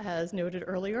 as noted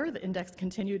earlier, the index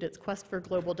continued its quest for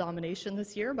global domination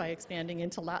this year by expanding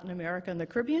into Latin America and the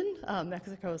Caribbean.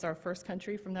 Mexico is our first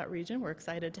country from that region. We're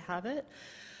excited to have it.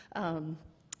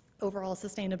 Overall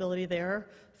sustainability there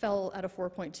fell at a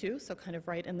 4.2, so kind of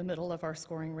right in the middle of our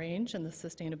scoring range in the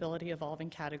sustainability evolving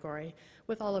category,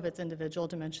 with all of its individual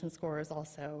dimension scores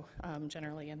also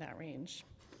generally in that range.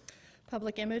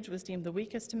 Public image was deemed the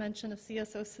weakest dimension of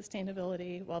CSO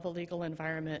sustainability, while the legal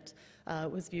environment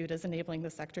was viewed as enabling the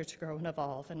sector to grow and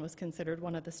evolve and was considered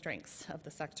one of the strengths of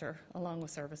the sector, along with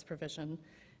service provision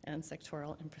and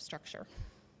sectoral infrastructure.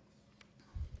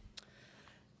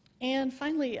 And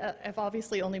finally, I've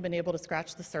obviously only been able to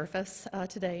scratch the surface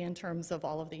today in terms of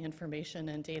all of the information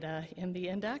and data in the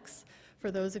index.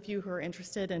 For those of you who are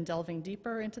interested in delving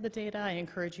deeper into the data, I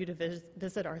encourage you to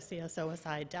visit our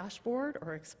CSOSI dashboard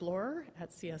or Explorer at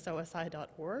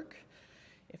csosi.org.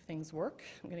 If things work,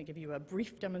 I'm going to give you a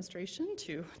brief demonstration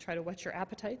to try to whet your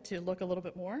appetite to look a little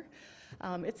bit more.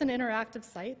 It's an interactive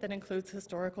site that includes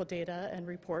historical data and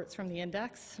reports from the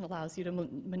index and allows you to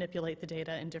manipulate the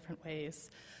data in different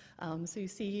ways. So you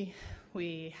see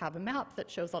we have a map that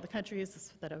shows all the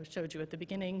countries that I showed you at the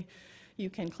beginning.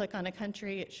 You can click on a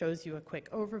country, it shows you a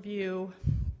quick overview.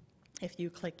 If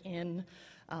you click in,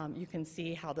 you can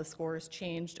see how the scores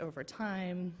changed over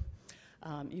time.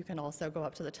 You can also go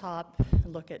up to the top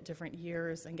and look at different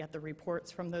years and get the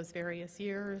reports from those various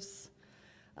years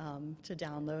to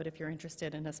download if you're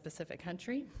interested in a specific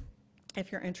country.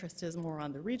 If your interest is more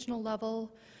on the regional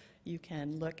level, you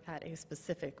can look at a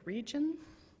specific region.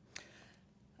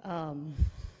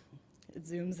 It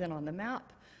zooms in on the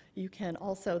map. You can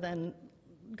also then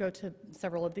go to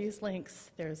several of these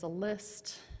links. There's a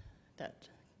list that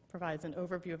provides an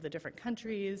overview of the different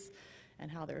countries and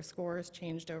how their scores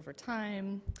changed over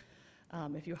time.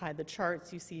 If you hide the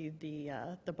charts, you see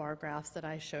the bar graphs that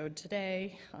I showed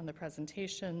today on the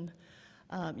presentation.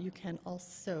 You can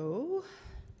also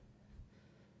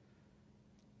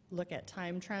look at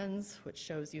time trends, which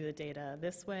shows you the data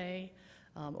this way.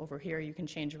 Over here, you can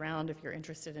change around if you're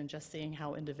interested in just seeing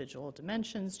how individual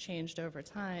dimensions changed over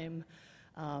time.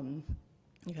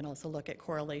 You can also look at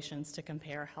correlations to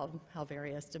compare how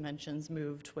various dimensions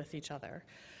moved with each other.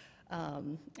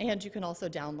 And you can also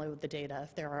download the data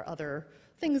if there are other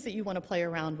things that you want to play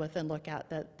around with and look at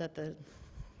that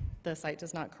the site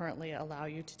does not currently allow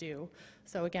you to do.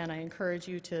 So again, I encourage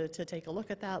you to take a look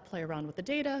at that, play around with the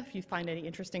data. If you find any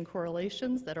interesting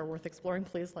correlations that are worth exploring,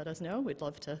 please let us know. We'd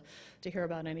love to hear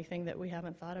about anything that we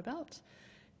haven't thought about.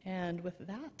 And with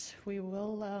that, we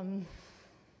will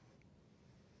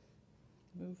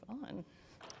move on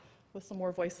with some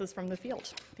more voices from the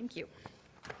field. Thank you.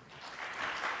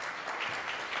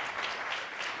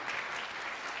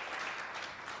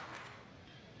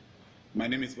 My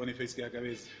name is Boniface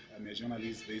Gagabes. I'm a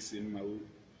journalist based in Mau,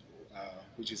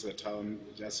 which is a town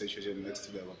just situated next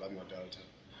to the Wabango Delta.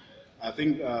 I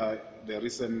think the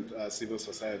recent civil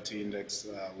society index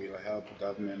will help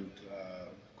government,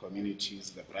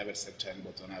 communities, the private sector in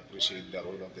Botswana appreciate the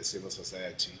role of the civil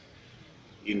society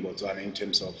in Botswana in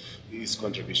terms of its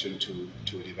contribution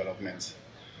to development.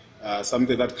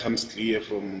 Something that comes clear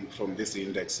from this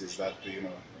index is that,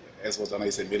 as Botswana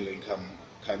is a middle-income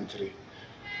country,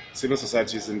 civil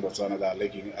societies in Botswana that are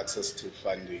lacking access to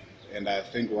funding. And I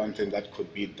think one thing that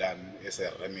could be done as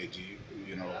a remedy,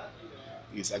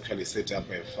 is actually set up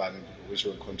a fund which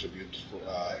will contribute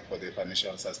for the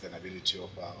financial sustainability of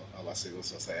our civil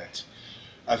society.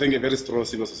 I think a very strong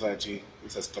civil society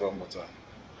is a strong Botswana.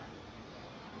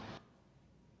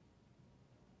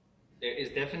 There is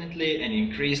definitely an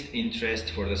increased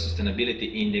interest for the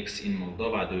sustainability index in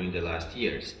Moldova during the last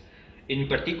years. In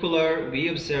particular, we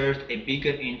observed a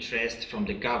bigger interest from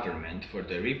the government for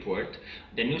the report.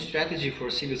 The new strategy for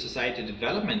civil society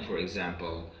development, for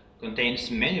example,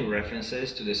 contains many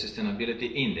references to the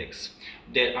sustainability index.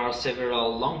 There are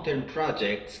several long-term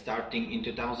projects starting in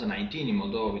 2019 in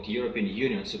Moldova with European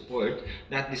Union support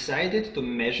that decided to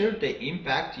measure the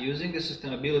impact using the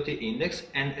sustainability index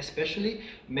and especially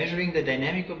measuring the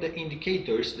dynamic of the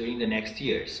indicators during the next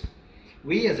years.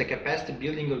 We, as a capacity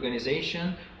building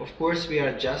organization, of course, we are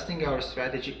adjusting our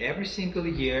strategy every single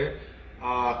year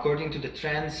according to the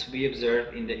trends we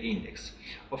observe in the index.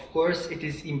 Of course, it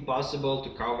is impossible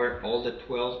to cover all the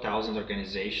 12,000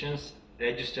 organizations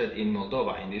registered in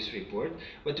Moldova in this report,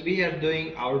 but we are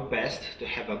doing our best to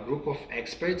have a group of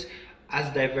experts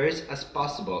as diverse as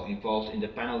possible involved in the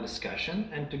panel discussion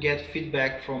and to get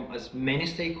feedback from as many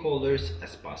stakeholders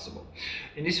as possible.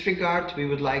 In this regard, we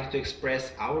would like to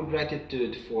express our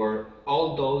gratitude for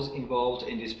all those involved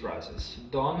in this process: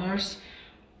 donors,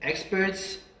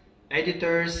 experts,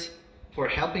 editors, for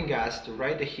helping us to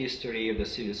write the history of the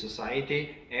civil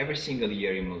society every single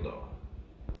year in Moldova.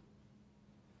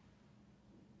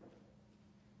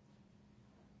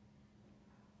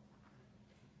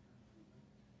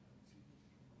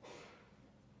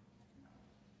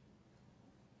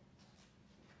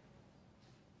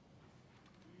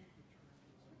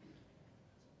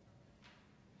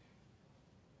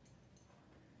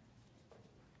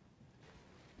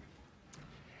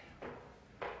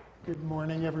 Good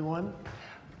morning, everyone.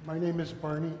 My name is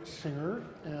Barney Singer,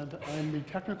 and I'm the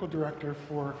Technical Director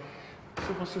for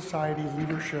Civil Society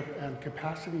Leadership and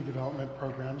Capacity Development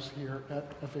Programs here at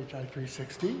FHI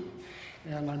 360.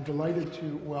 And I'm delighted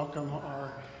to welcome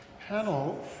our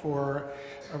panel for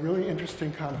a really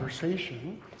interesting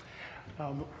conversation.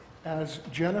 As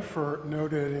Jennifer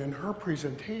noted in her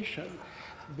presentation,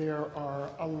 there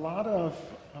are a lot of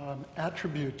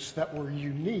attributes that were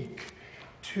unique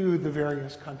to the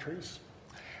various countries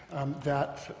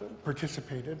that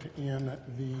participated in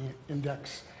the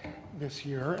index this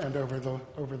year and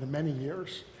over the many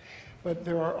years. But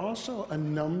there are also a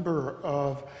number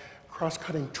of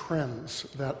cross-cutting trends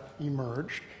that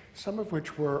emerged, some of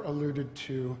which were alluded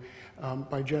to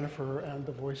by Jennifer and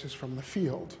the voices from the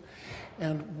field.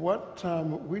 And what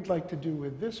we'd like to do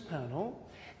with this panel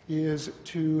is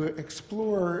to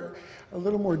explore a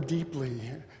little more deeply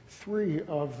three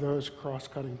of those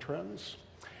cross-cutting trends.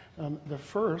 The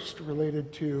first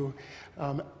related to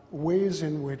ways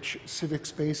in which civic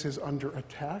space is under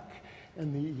attack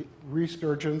and the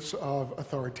resurgence of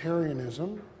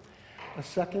authoritarianism. A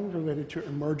second related to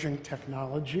emerging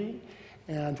technology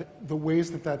and the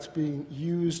ways that that's being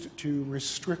used to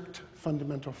restrict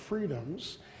fundamental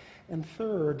freedoms. And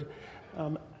third,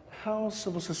 how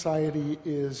civil society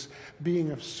is being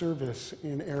of service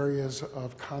in areas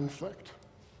of conflict.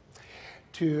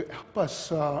 To help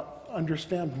us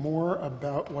understand more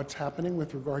about what's happening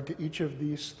with regard to each of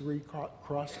these three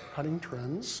cross-cutting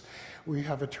trends, we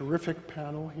have a terrific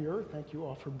panel here. Thank you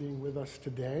all for being with us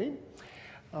today.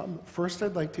 First,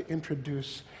 I'd like to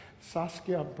introduce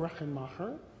Saskia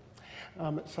Brechenmacher.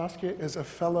 Saskia is a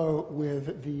fellow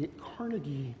with the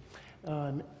Carnegie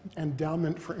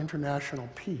Endowment for International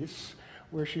Peace,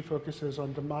 where she focuses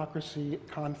on democracy,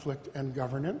 conflict, and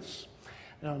governance.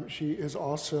 She is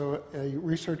also a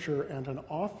researcher and an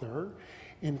author,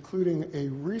 including a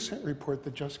recent report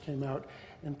that just came out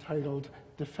entitled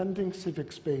Defending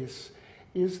Civic Space,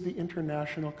 Is the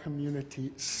International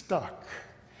Community Stuck?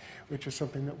 Which is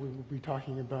something that we will be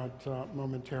talking about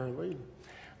momentarily.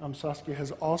 Saskia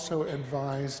has also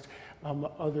advised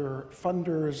other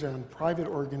funders and private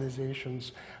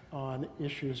organizations on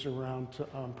issues around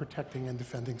protecting and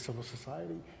defending civil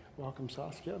society. Welcome,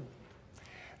 Saskia.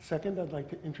 Second, I'd like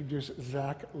to introduce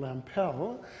Zach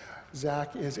Lampel.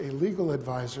 Zach is a legal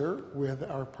advisor with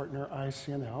our partner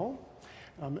ICNL.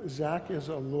 Zach is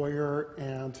a lawyer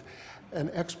and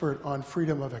an expert on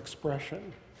freedom of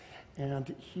expression.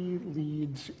 And he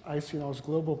leads ICNL's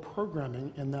global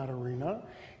programming in that arena,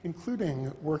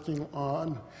 including working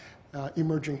on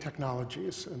emerging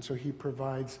technologies. And so he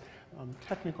provides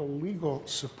technical legal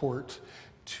support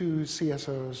to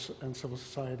CSOs and civil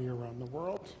society around the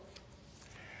world.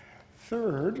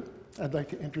 Third, I'd like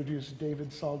to introduce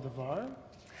David Saldivar.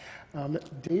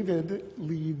 David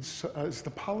is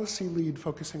the policy lead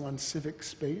focusing on civic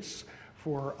space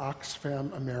for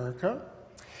Oxfam America.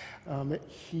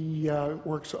 He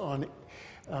works on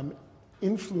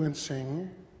influencing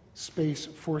space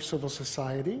for civil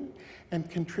society and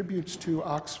contributes to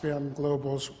Oxfam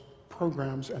Global's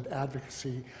programs and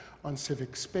advocacy on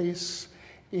civic space,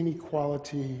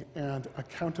 inequality, and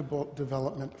accountable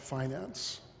development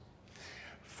finance.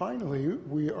 Finally,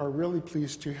 we are really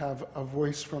pleased to have a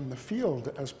voice from the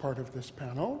field as part of this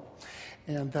panel,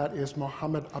 and that is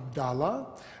Mohammed Abdallah,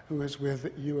 who is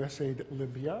with USAID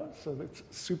Libya. So it's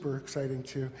super exciting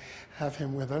to have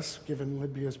him with us, given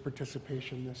Libya's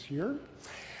participation this year.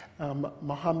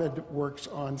 Mohammed works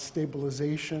on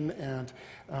stabilization and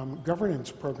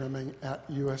governance programming at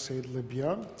USAID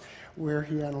Libya, where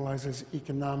he analyzes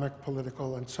economic,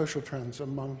 political, and social trends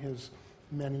among his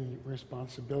many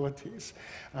responsibilities.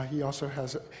 He also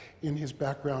has, in his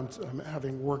background,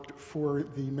 having worked for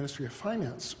the Ministry of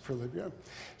Finance for Libya.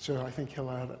 So I think he'll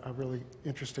add a really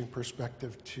interesting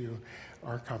perspective to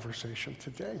our conversation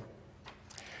today.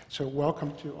 So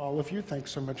welcome to all of you.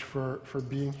 Thanks so much for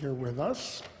being here with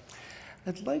us.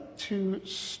 I'd like to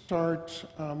start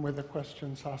with a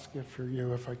question, Saskia, for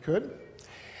you, if I could.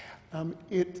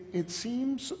 It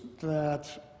seems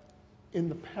that in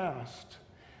the past,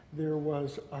 there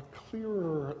was a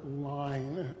clearer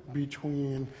line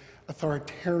between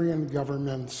authoritarian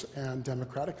governments and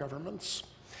democratic governments.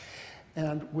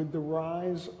 And with the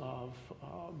rise of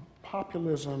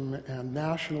populism and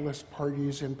nationalist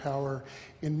parties in power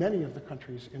in many of the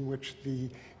countries in which the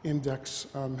index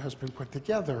has been put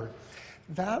together,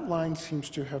 that line seems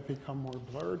to have become more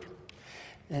blurred.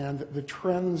 And the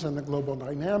trends and the global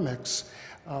dynamics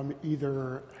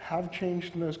either have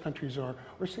changed in those countries or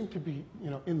seem to be,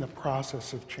 in the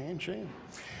process of changing.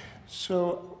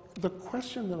 So the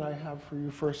question that I have for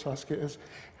you first, Saskia, is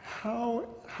how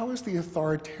is the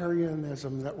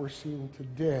authoritarianism that we're seeing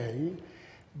today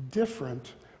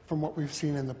different from what we've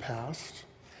seen in the past?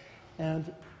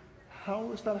 And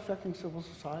how is that affecting civil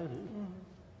society?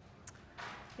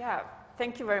 Yeah,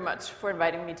 thank you very much for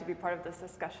inviting me to be part of this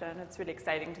discussion. It's really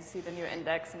exciting to see the new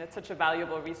index, and it's such a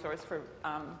valuable resource for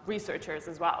researchers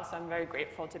as well, so I'm very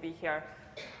grateful to be here.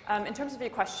 In terms of your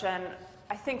question,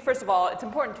 I think, first of all, it's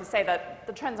important to say that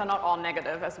the trends are not all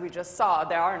negative, as we just saw.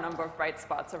 There are a number of bright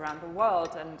spots around the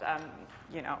world, and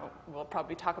you know, we'll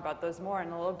probably talk about those more in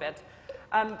a little bit.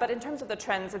 But in terms of the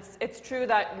trends, it's true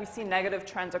that we see negative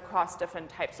trends across different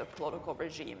types of political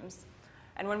regimes.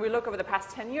 And when we look over the past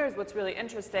 10 years, what's really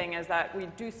interesting is that we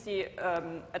do see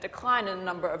a decline in the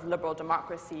number of liberal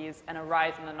democracies and a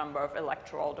rise in the number of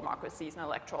electoral democracies and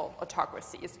electoral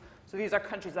autocracies. So these are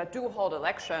countries that do hold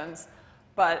elections,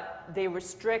 but they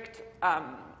restrict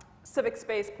civic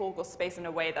space, political space in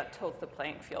a way that tilts the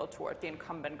playing field toward the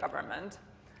incumbent government.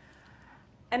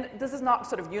 And this is not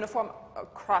sort of uniform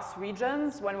across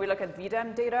regions. When we look at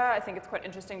VDEM data, I think it's quite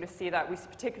interesting to see that we see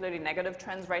particularly negative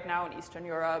trends right now in Eastern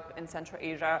Europe, in Central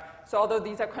Asia. So although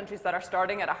these are countries that are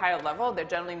starting at a higher level, they're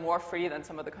generally more free than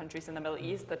some of the countries in the Middle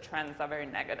East. The trends are very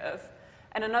negative.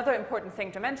 And another important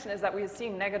thing to mention is that we are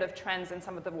seeing negative trends in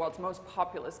some of the world's most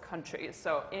populous countries.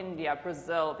 So India,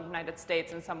 Brazil, the United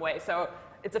States in some way. So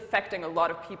it's affecting a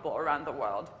lot of people around the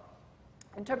world.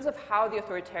 In terms of how the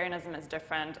authoritarianism is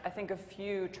different, I think a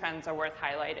few trends are worth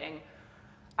highlighting.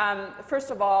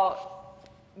 First of all,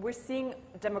 we're seeing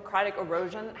democratic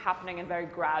erosion happening in very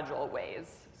gradual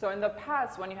ways. So in the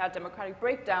past, when you had democratic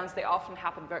breakdowns, they often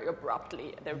happened very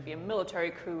abruptly. There would be a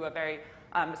military coup, a very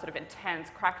sort of intense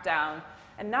crackdown.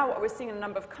 And now what we're seeing in a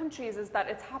number of countries is that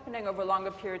it's happening over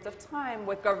longer periods of time,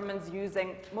 with governments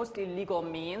using mostly legal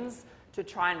means to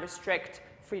try and restrict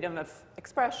freedom of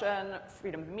expression,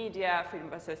 freedom of media, freedom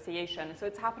of association. So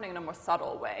it's happening in a more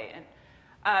subtle way.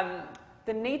 And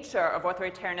the nature of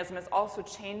authoritarianism is also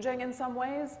changing in some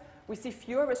ways. We see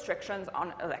fewer restrictions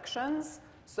on elections.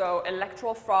 So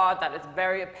electoral fraud, that is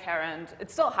very apparent.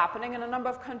 It's still happening in a number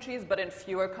of countries, but in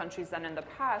fewer countries than in the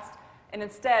past. And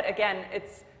instead, again,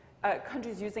 it's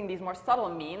countries using these more subtle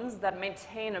means that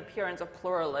maintain an appearance of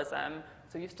pluralism.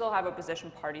 So you still have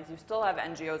opposition parties, you still have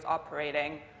NGOs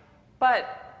operating,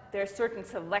 but there are certain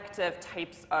selective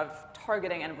types of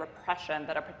targeting and repression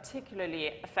that are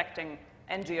particularly affecting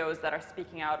NGOs that are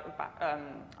speaking out about,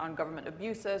 on government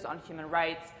abuses, on human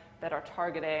rights, that are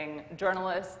targeting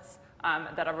journalists,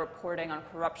 that are reporting on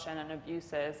corruption and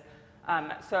abuses.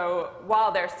 So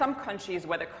while there are some countries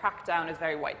where the crackdown is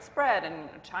very widespread, and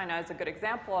China is a good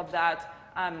example of that,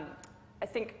 I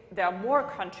think there are more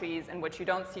countries in which you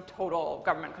don't see total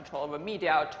government control over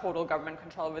media or total government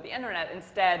control over the internet.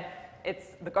 Instead, it's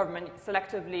the government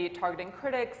selectively targeting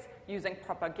critics, using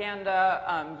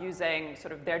propaganda, using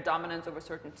sort of their dominance over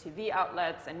certain TV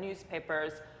outlets and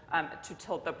newspapers to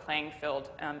tilt the playing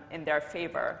field in their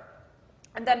favor.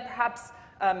 And then perhaps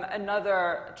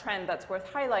another trend that's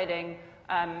worth highlighting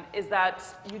is that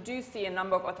you do see a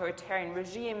number of authoritarian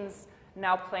regimes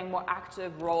now playing more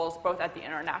active roles both at the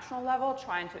international level,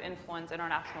 trying to influence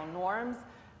international norms,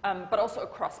 but also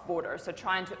across borders, so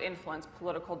trying to influence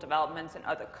political developments in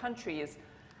other countries.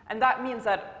 And that means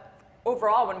that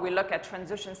overall, when we look at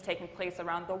transitions taking place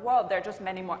around the world, there are just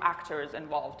many more actors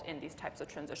involved in these types of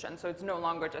transitions. So it's no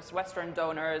longer just Western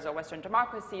donors or Western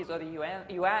democracies or the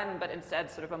UN, but instead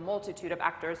sort of a multitude of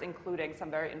actors, including some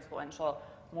very influential,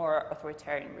 more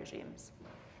authoritarian regimes.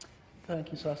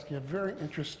 Thank you, Saskia. Very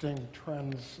interesting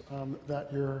trends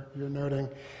that you're noting,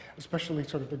 especially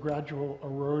sort of the gradual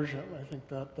erosion. I think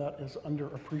that that is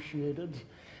underappreciated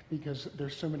because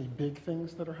there's so many big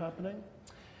things that are happening.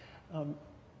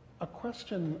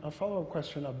 A follow-up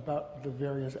question about the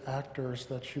various actors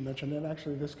that you mentioned, and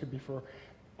actually this could be for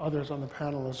others on the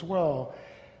panel as well.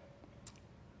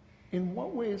 In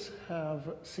what ways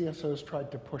have CSOs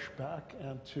tried to push back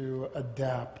and to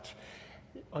adapt?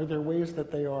 Are there ways that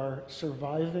they are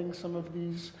surviving some of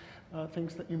these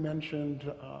things that you mentioned?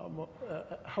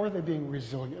 How are they being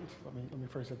resilient? Let me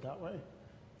phrase it that way.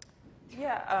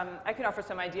 Yeah, I can offer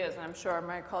some ideas, and I'm sure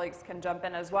my colleagues can jump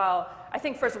in as well. I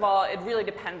think, first of all, it really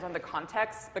depends on the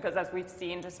context, because as we've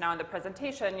seen just now in the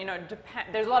presentation, you know,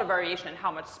 there's a lot of variation in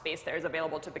how much space there is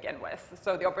available to begin with.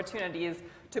 So the opportunities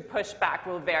to push back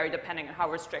will vary depending on how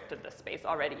restricted the space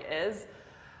already is.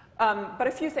 But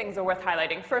a few things are worth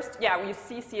highlighting. First, yeah, we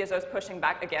see CSOs pushing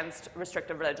back against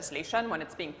restrictive legislation when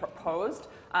it's being proposed.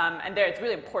 And there it's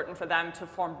really important for them to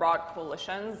form broad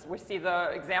coalitions. We see the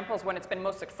examples when it's been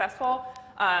most successful.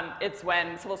 It's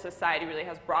when civil society really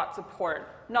has brought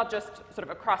support, not just sort of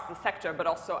across the sector, but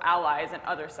also allies in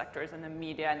other sectors, in the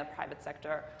media and the private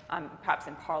sector, perhaps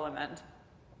in parliament.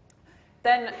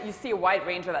 Then you see a wide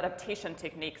range of adaptation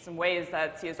techniques and ways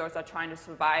that CSOs are trying to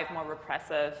survive more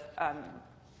repressive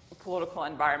political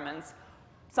environments.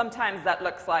 Sometimes that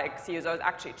looks like CSOs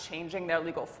actually changing their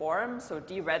legal form, so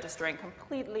deregistering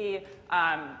completely,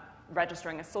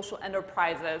 registering as social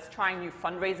enterprises, trying new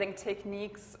fundraising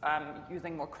techniques,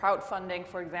 using more crowdfunding,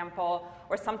 for example,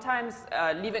 or sometimes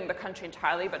leaving the country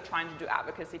entirely but trying to do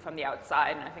advocacy from the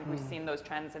outside. And I think we've seen those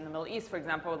trends in the Middle East, for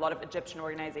example. A lot of Egyptian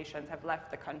organizations have left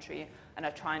the country and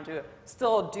are trying to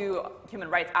still do human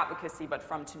rights advocacy, but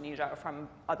from Tunisia or from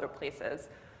other places.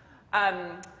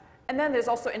 And then there's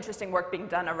also interesting work being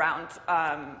done around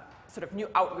sort of new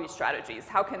outreach strategies.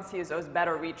 How can CSOs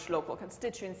better reach local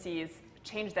constituencies,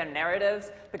 change their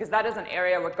narratives? Because that is an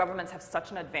area where governments have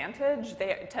such an advantage.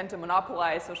 They tend to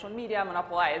monopolize social media,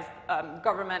 monopolize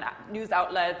government news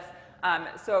outlets.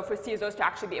 So for CSOs to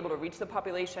actually be able to reach the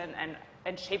population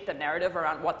and shape the narrative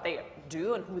around what they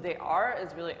do and who they are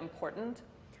is really important.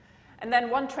 And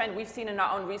then one trend we've seen in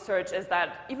our own research is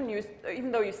that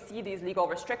even though you see these legal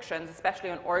restrictions, especially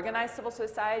on organized civil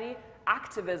society,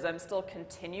 activism still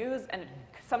continues, and it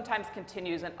sometimes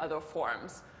continues in other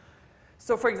forms.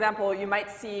 So for example, you might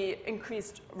see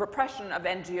increased repression of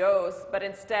NGOs, but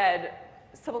instead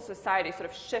civil society sort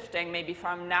of shifting maybe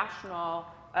from national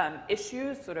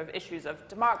issues, sort of issues of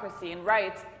democracy and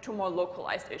rights, to more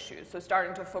localized issues. So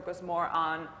starting to focus more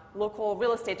on local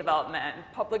real estate development,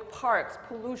 public parks,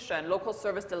 pollution, local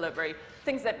service delivery,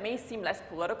 things that may seem less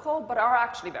political, but are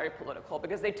actually very political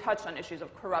because they touch on issues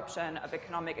of corruption, of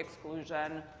economic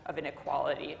exclusion, of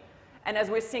inequality. And as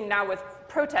we're seeing now with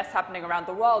protests happening around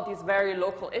the world, these very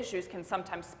local issues can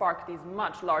sometimes spark these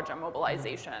much larger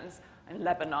mobilizations in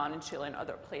Lebanon and Chile and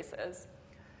other places.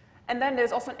 And then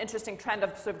there's also an interesting trend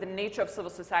of sort of the nature of civil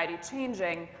society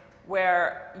changing,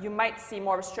 where you might see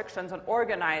more restrictions on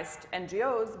organized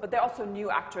NGOs, but there are also new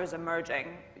actors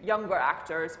emerging, younger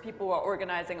actors, people who are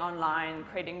organizing online,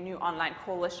 creating new online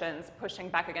coalitions, pushing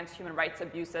back against human rights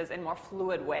abuses in more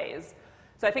fluid ways.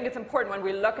 So I think it's important when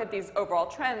we look at these overall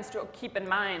trends to keep in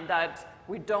mind that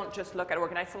we don't just look at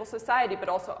organized civil society, but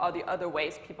also all the other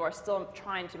ways people are still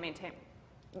trying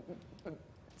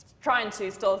to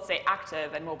still stay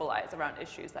active and mobilize around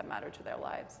issues that matter to their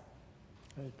lives.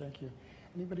 Okay, thank you.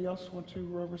 Anybody else want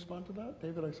to respond to that?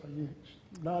 David, I saw you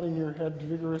nodding your head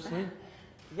vigorously.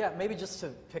 Yeah, maybe just to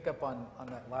pick up on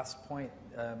that last point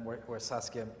where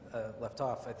Saskia left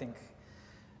off, I think,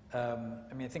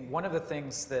 I think one of the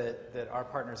things that our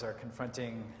partners are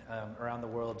confronting around the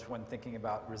world when thinking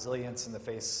about resilience in the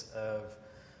face of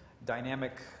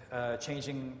dynamic,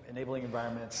 changing, enabling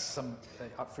environments, some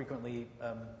frequently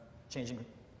changing,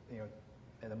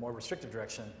 in a more restrictive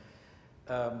direction,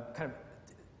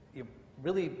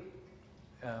 really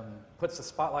puts the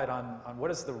spotlight on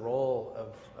what is the role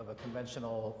of a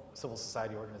conventional civil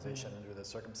society organization under the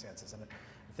circumstances. And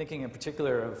thinking in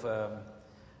particular of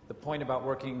the point about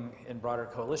working in broader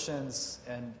coalitions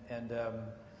and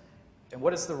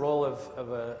what is the role of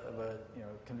a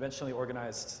conventionally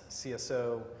organized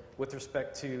CSO with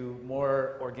respect to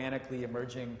more organically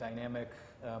emerging dynamic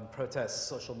protests,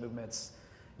 social movements,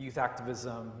 youth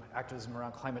activism, activism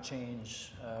around climate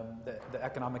change, the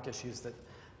economic issues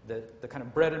the kind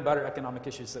of bread and butter economic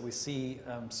issues that we see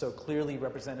so clearly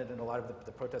represented in a lot of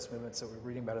the protest movements that we're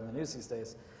reading about in the news these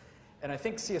days. And I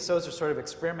think CSOs are sort of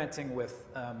experimenting with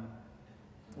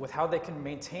how they can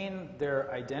maintain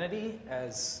their identity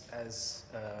as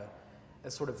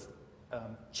sort of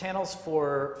channels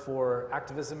for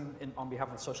activism on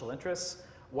behalf of social interests,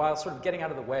 while sort of getting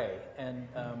out of the way and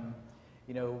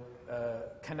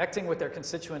connecting with their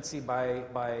constituency by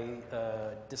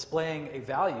displaying a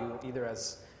value either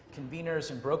as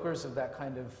conveners and brokers of that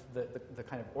kind of the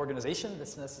kind of organization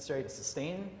that's necessary to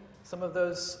sustain some of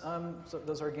those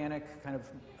organic kind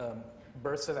of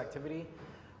bursts of activity,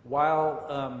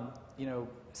 while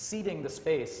ceding the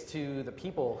space to the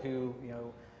people who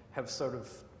have sort of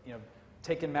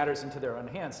taken matters into their own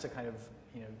hands to kind of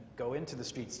go into the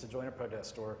streets to join a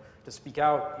protest or to speak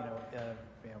out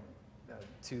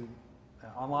to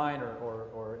online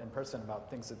or in person about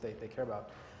things that they care about.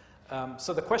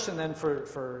 So the question then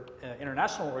for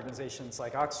international organizations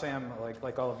like Oxfam,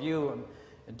 like all of you,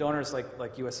 and donors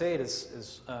like USAID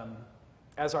is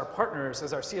as our partners,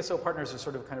 as our CSO partners are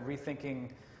sort of kind of rethinking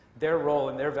their role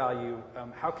and their value,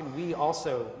 how can we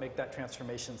also make that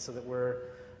transformation so that we're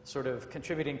sort of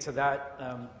contributing to that,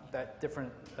 that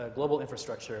different global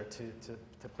infrastructure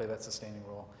to play that sustaining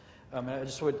role? And I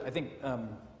just would, I think,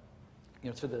 you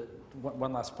know, to the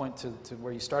one last point to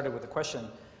where you started with the question,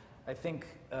 I think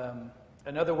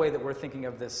another way that we're thinking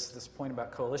of this point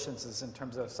about coalitions is in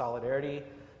terms of solidarity.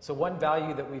 So one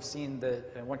value that we've seen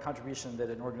that, and one contribution that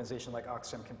an organization like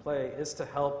Oxfam can play is to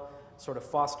help sort of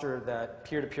foster that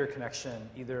peer-to-peer connection,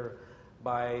 either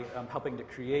by helping to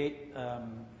create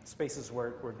spaces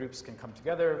where groups can come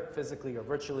together physically or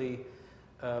virtually,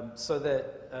 so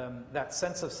that that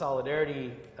sense of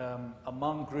solidarity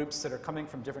among groups that are coming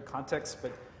from different contexts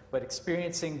but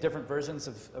experiencing different versions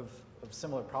of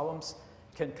similar problems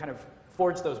can kind of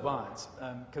forge those bonds.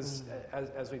 Because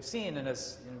as we've seen, and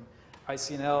as you know,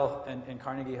 ICNL and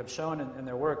Carnegie have shown in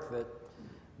their work, that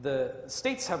the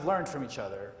states have learned from each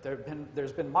other.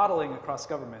 There's been modeling across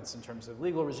governments in terms of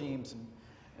legal regimes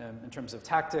and in terms of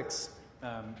tactics,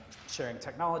 sharing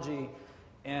technology,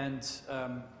 and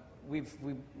we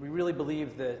really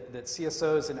believe that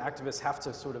CSOs and activists have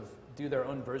to sort of do their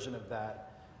own version of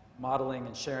that modeling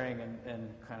and sharing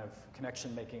and kind of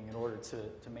connection making in order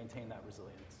to maintain that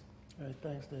resilience. All right,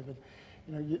 thanks, David.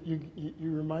 You know,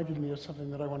 you reminded me of something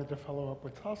that I wanted to follow up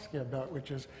with Saskia about, which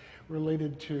is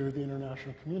related to the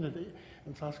international community.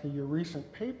 And Saskia, your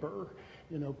recent paper,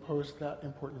 you know, posed that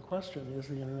important question: is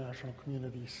the international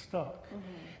community stuck?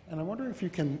 Mm-hmm. And I wonder if you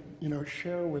can, you know,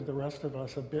 share with the rest of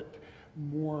us a bit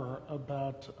more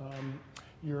about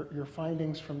your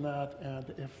findings from that,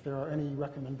 and if there are any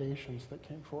recommendations that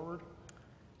came forward.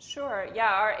 Sure,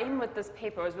 yeah, our aim with this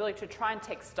paper was really to try and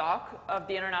take stock of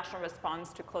the international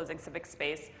response to closing civic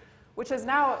space, which has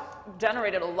now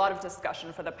generated a lot of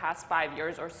discussion for the past 5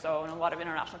 years or so, and a lot of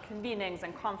international convenings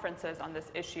and conferences on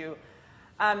this issue.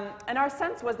 And our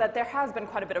sense was that there has been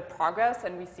quite a bit of progress,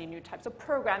 and we see new types of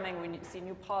programming, we see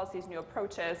new policies, new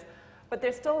approaches, but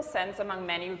there's still a sense among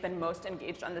many who've been most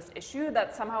engaged on this issue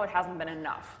that somehow it hasn't been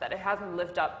enough, that it hasn't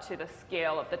lived up to the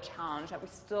scale of the challenge, that we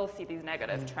still see these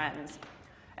negative trends.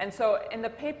 And so in the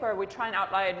paper, we try and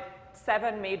outline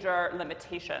 7 major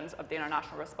limitations of the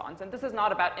international response. And this is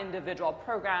not about individual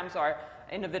programs or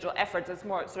individual efforts. It's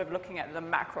more sort of looking at the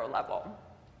macro level.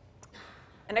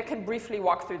 And I can briefly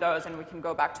walk through those, and we can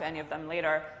go back to any of them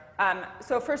later.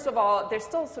 So first of all, there's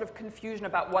still sort of confusion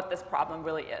about what this problem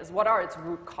really is. What are its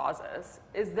root causes?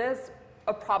 Is this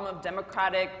a problem of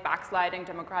democratic backsliding,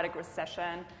 democratic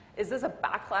recession? Is this a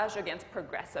backlash against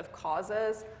progressive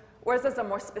causes? Or is this a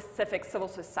more specific civil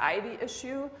society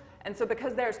issue? And so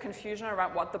because there's confusion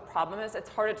around what the problem is, it's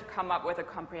harder to come up with a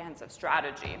comprehensive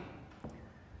strategy.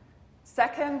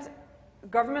 Second,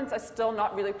 governments are still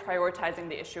not really prioritizing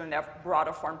the issue in their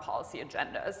broader foreign policy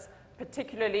agendas,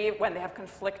 particularly when they have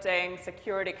conflicting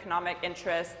security, economic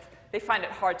interests. They find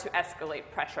it hard to escalate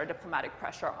pressure, diplomatic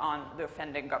pressure on the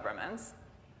offending governments.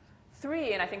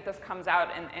 3, and I think this comes out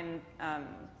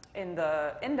in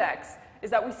the index, is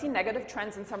that we see negative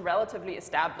trends in some relatively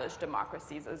established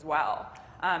democracies as well.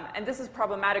 And this is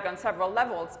problematic on several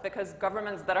levels, because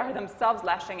governments that are themselves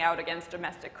lashing out against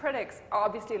domestic critics are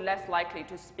obviously less likely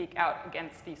to speak out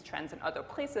against these trends in other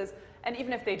places. And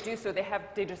even if they do so,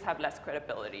 they just have less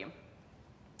credibility.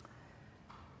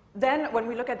 Then when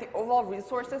we look at the overall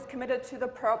resources committed to the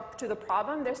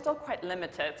problem, they're still quite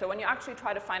limited. So when you actually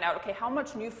try to find out, okay, how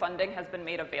much new funding has been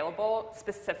made available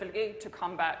specifically to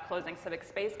combat closing civic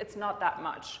space, it's not that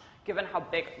much, given how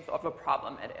big of a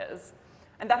problem it is.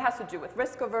 And that has to do with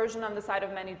risk aversion on the side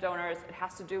of many donors. It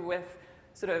has to do with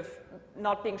sort of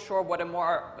not being sure what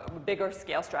a bigger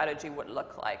scale strategy would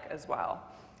look like as well.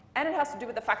 And it has to do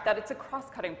with the fact that it's a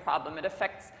cross-cutting problem. It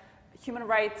affects human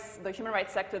rights, the human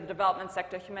rights sector, the development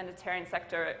sector, humanitarian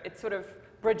sector. It sort of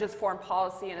bridges foreign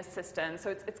policy and assistance. So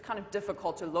it's kind of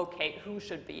difficult to locate who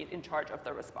should be in charge of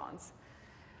the response.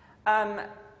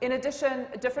 In addition,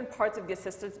 different parts of the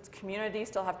assistance community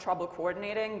still have trouble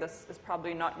coordinating. This is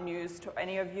probably not news to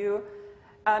any of you.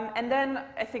 And then,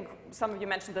 I think some of you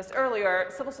mentioned this earlier,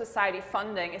 civil society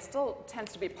funding still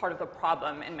tends to be part of the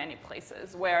problem in many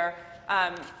places, where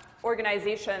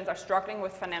organizations are struggling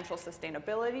with financial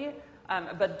sustainability,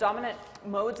 but dominant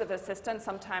modes of assistance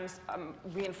sometimes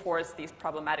reinforce these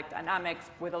problematic dynamics,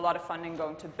 with a lot of funding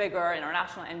going to bigger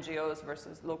international NGOs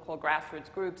versus local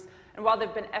grassroots groups. And while there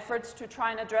have been efforts to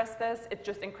try and address this, it's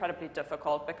just incredibly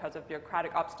difficult because of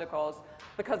bureaucratic obstacles,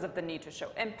 because of the need to show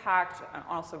impact, and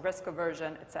also risk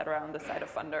aversion, et cetera, on the side of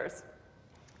funders.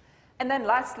 And then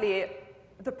lastly,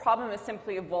 the problem is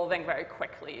simply evolving very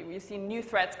quickly. You see new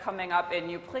threats coming up in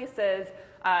new places.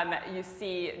 You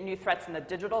see new threats in the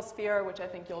digital sphere, which I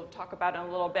think you'll talk about in a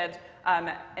little bit,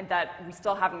 and that we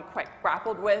still haven't quite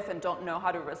grappled with and don't know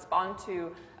how to respond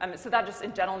to. So that just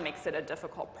in general makes it a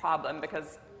difficult problem,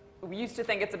 because we used to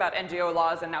think it's about NGO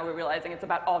laws, and now we're realizing it's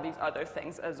about all these other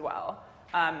things as well.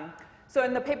 So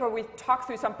in the paper, we talk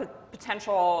through some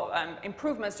potential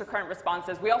improvements to current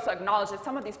responses. We also acknowledge that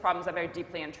some of these problems are very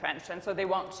deeply entrenched, and so they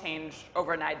won't change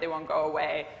overnight. They won't go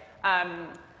away.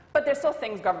 But there's still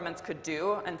things governments could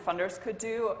do and funders could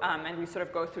do, and we sort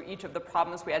of go through each of the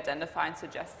problems we identify and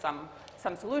suggest some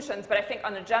solutions. But I think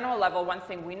on a general level, one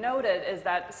thing we noted is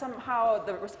that somehow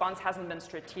the response hasn't been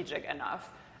strategic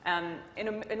enough.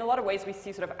 In a lot of ways, we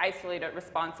see sort of isolated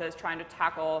responses trying to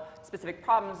tackle specific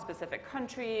problems, specific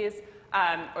countries,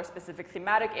 or specific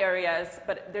thematic areas,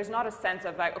 but there's not a sense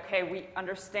of like, okay, we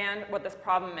understand what this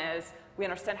problem is, we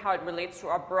understand how it relates to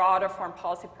our broader foreign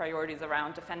policy priorities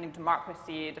around defending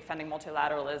democracy, defending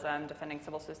multilateralism, defending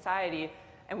civil society,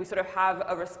 and we sort of have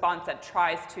a response that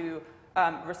tries to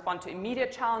respond to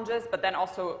immediate challenges, but then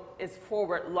also is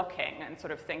forward-looking and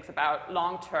sort of thinks about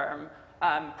long-term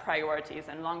priorities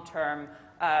and long-term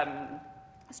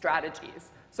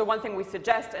strategies. So one thing we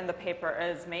suggest in the paper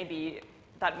is maybe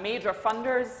that major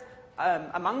funders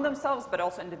among themselves, but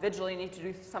also individually, need to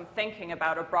do some thinking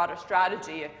about a broader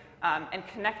strategy and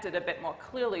connect it a bit more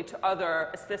clearly to other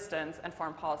assistance and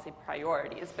foreign policy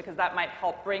priorities, because that might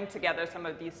help bring together some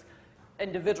of these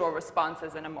individual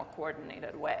responses in a more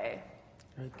coordinated way.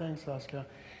 Great, thanks, Saskia.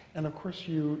 And of course,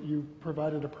 you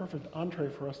provided a perfect entree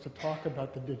for us to talk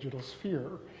about the digital sphere.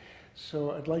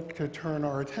 So I'd like to turn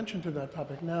our attention to that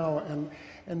topic now.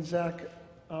 And Zach,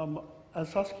 as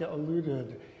Saskia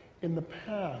alluded, in the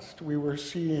past, we were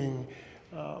seeing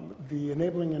the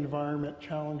enabling environment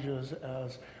challenges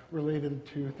as related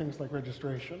to things like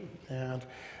registration and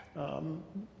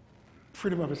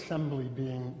freedom of assembly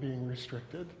being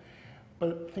restricted.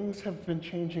 But things have been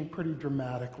changing pretty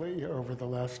dramatically over the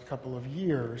last couple of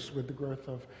years with the growth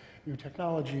of new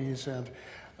technologies and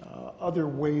other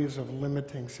ways of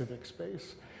limiting civic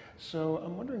space. So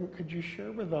I'm wondering, could you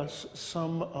share with us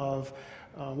some of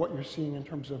what you're seeing in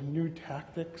terms of new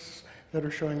tactics that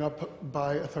are showing up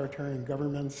by authoritarian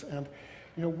governments, and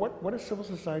what does civil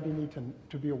society need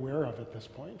to be aware of at this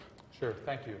point? Sure,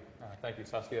 thank you. Thank you,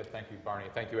 Saskia. Thank you, Barney.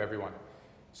 Thank you, everyone.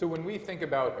 So when we think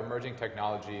about emerging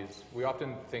technologies, we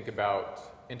often think about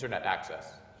internet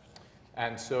access.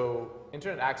 And so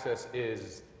internet access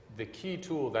is the key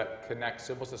tool that connects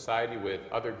civil society with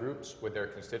other groups, with their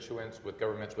constituents, with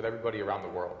governments, with everybody around the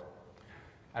world.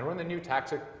 And one of the new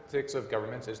tactics of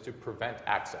governments is to prevent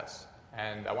access.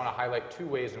 And I want to highlight two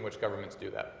ways in which governments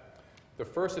do that. The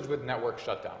first is with network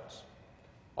shutdowns.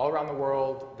 All around the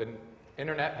world, the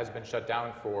internet has been shut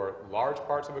down for large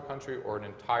parts of a country or an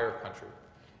entire country.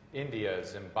 India,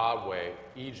 Zimbabwe,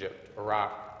 Egypt,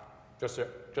 Iraq, just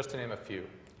to name a few.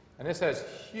 And this has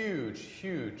huge,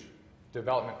 huge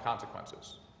development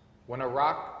consequences. When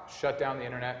Iraq shut down the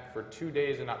internet for 2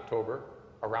 days in October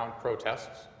around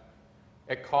protests,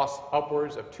 it cost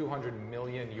upwards of $200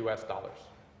 million US.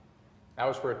 That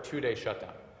was for a 2-day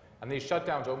shutdown. And these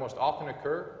shutdowns almost often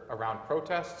occur around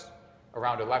protests,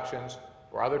 around elections,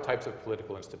 or other types of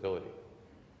political instability.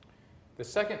 The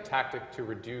second tactic to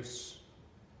reduce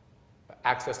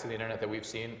access to the internet that we've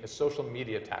seen is social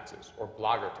media taxes, or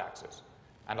blogger taxes.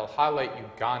 And I'll highlight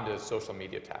Uganda's social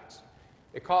media tax.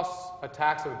 It costs a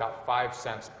tax of about 5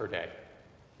 cents per day.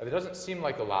 It doesn't seem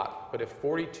like a lot, but if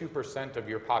 42% of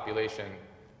your population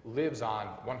lives on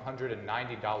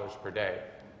 $190 per day,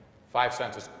 5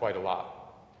 cents is quite a lot.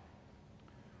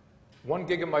 1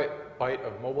 gigabyte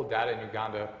of mobile data in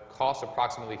Uganda costs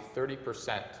approximately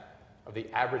 30% of the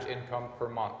average income per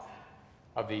month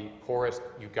of the poorest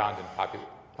Ugandan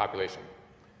population.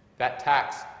 That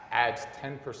tax adds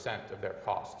 10% of their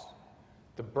costs.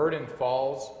 The burden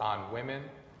falls on women,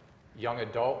 young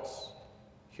adults,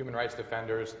 human rights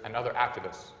defenders, and other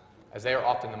activists, as they are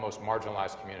often the most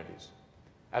marginalized communities.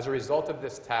 As a result of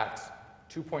this tax,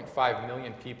 2.5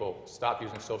 million people stop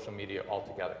using social media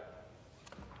altogether.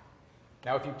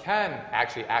 Now, if you can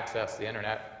actually access the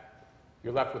internet,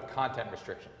 you're left with content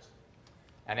restrictions.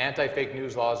 And anti-fake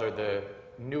news laws are the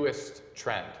newest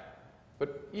trend.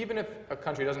 But even if a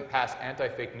country doesn't pass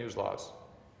anti-fake news laws,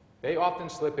 they often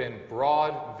slip in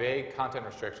broad, vague content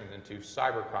restrictions into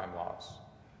cybercrime laws,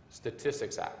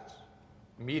 statistics acts,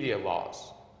 media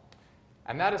laws.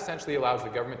 And that essentially allows the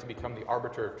government to become the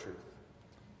arbiter of truth.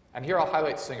 And here I'll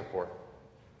highlight Singapore.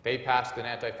 They passed an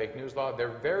anti-fake news law. Their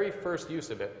very first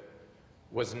use of it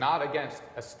was not against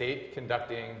a state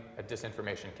conducting a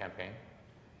disinformation campaign.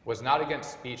 was not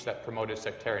against speech that promoted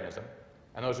sectarianism,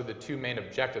 and those are the two main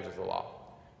objectives of the law.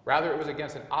 Rather, it was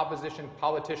against an opposition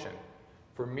politician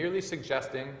for merely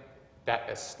suggesting that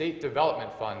a state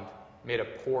development fund made a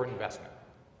poor investment.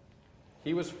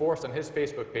 He was forced on his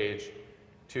Facebook page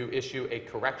to issue a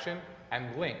correction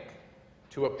and link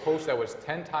to a post that was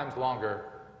 10 times longer,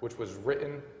 which was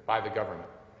written by the government.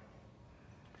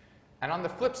 And on the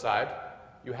flip side,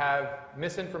 you have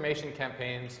misinformation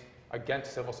campaigns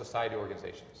against civil society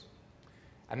organizations.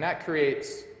 And that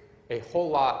creates a whole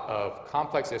lot of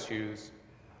complex issues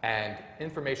and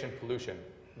information pollution,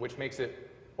 which makes it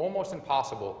almost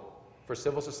impossible for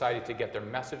civil society to get their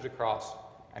message across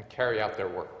and carry out their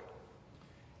work.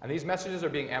 And these messages are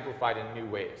being amplified in new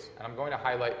ways. And I'm going to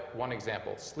highlight one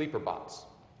example, sleeper bots.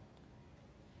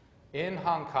 In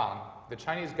Hong Kong, the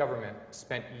Chinese government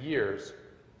spent years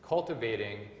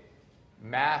cultivating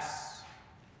mass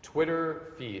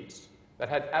Twitter feeds that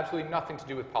had absolutely nothing to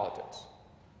do with politics.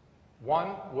 One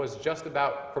was just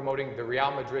about promoting the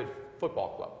Real Madrid football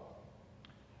club.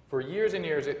 For years and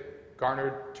years, it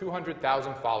garnered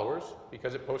 200,000 followers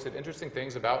because it posted interesting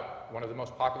things about one of the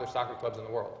most popular soccer clubs in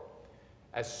the world.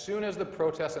 As soon as the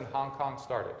protests in Hong Kong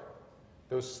started,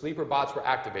 those sleeper bots were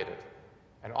activated.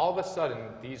 And all of a sudden,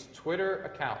 these Twitter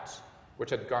accounts, which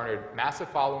had garnered massive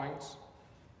followings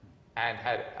and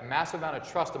had a massive amount of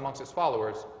trust amongst its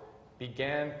followers,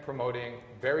 began promoting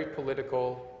very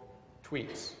political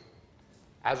tweets.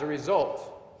 As a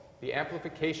result, the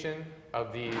amplification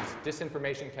of these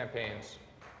disinformation campaigns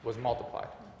was multiplied.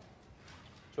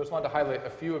 So I just wanted to highlight a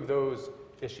few of those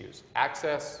issues.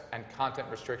 Access and content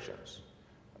restrictions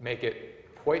make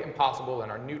it quite impossible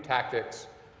and are new tactics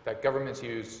that governments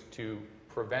use to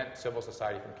prevent civil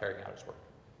society from carrying out its work.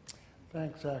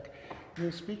 Thanks, Zach.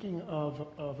 Speaking of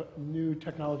new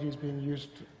technologies being used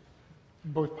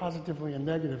both positively and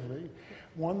negatively,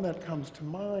 one that comes to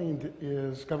mind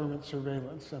is government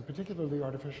surveillance, and particularly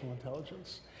artificial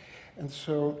intelligence. And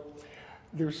so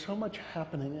there's so much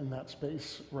happening in that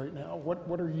space right now.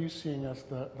 What are you seeing as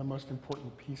the most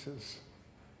important pieces?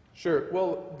 Sure.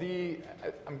 Well,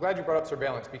 I'm glad you brought up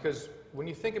surveillance, because when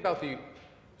you think about the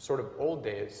sort of old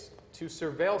days, to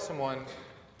surveil someone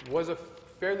was a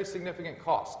fairly significant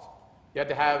cost. You had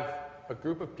to have a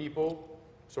group of people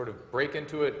sort of break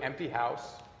into an empty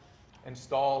house,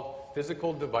 install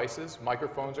physical devices,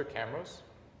 microphones or cameras,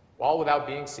 all without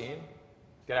being seen,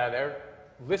 get out of there,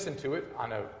 listen to it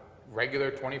on a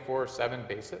regular 24/7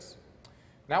 basis.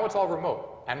 Now it's all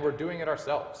remote, and we're doing it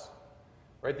ourselves.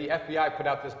 Right? The FBI put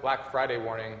out this Black Friday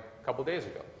warning a couple days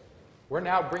ago. We're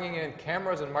now bringing in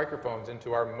cameras and microphones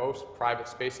into our most private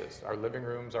spaces, our living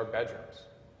rooms, our bedrooms.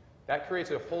 That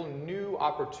creates a whole new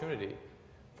opportunity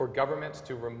for governments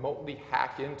to remotely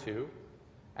hack into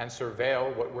and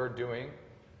surveil what we're doing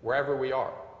wherever we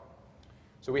are.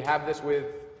 So we have this with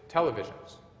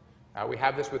televisions. We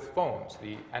have this with phones,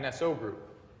 the NSO group,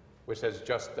 which has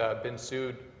just been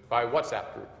sued by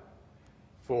WhatsApp group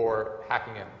for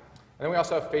hacking in. And then we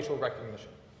also have facial recognition.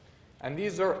 And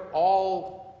these are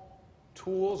all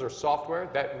tools or software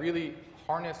that really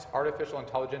harness artificial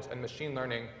intelligence and machine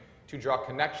learning to draw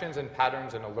connections and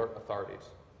patterns and alert authorities.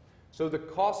 So the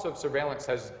cost of surveillance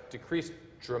has decreased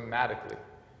dramatically.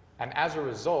 And as a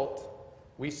result,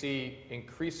 we see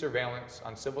increased surveillance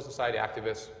on civil society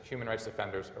activists, human rights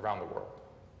defenders around the world.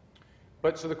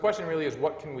 But so the question really is,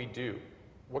 what can we do?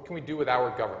 What can we do with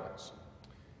our governments?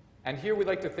 And here we'd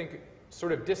like to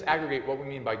sort of disaggregate what we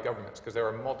mean by governments, because there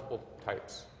are multiple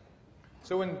types.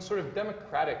 So in sort of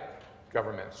democratic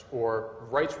governments or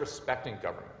rights-respecting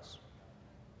governments,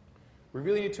 we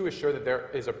really need to assure that there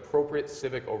is appropriate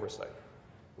civic oversight.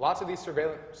 Lots of these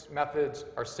surveillance methods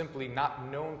are simply not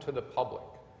known to the public.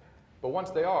 But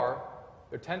once they are,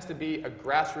 there tends to be a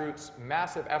grassroots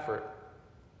massive effort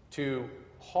to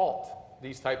halt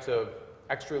these types of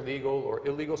extra-legal or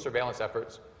illegal surveillance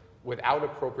efforts without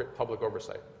appropriate public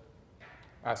oversight.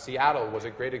 Seattle was a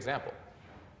great example.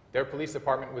 Their police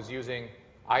department was using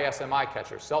ISMI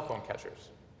catchers, cell phone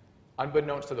catchers,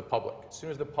 unbeknownst to the public. As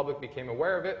soon as the public became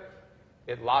aware of it,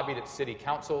 it lobbied its city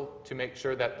council to make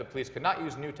sure that the police could not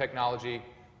use new technology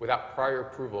without prior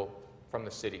approval from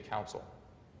the city council.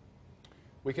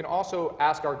 We can also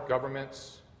ask our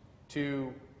governments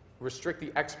to restrict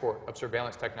the export of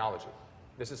surveillance technology.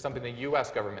 This is something the US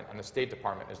government and the State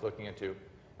Department is looking into,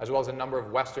 as well as a number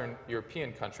of Western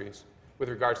European countries with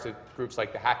regards to groups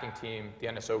like the Hacking Team, the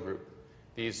NSO Group,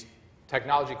 these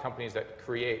technology companies that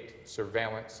create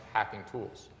surveillance hacking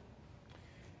tools.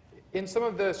 In some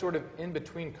of the sort of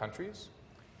in-between countries,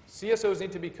 CSOs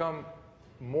need to become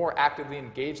more actively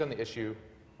engaged on the issue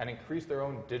and increase their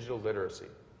own digital literacy.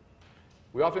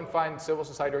 We often find civil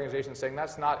society organizations saying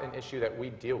that's not an issue that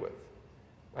we deal with.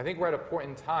 I think we're at a point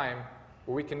in time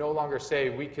where we can no longer say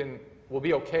we'll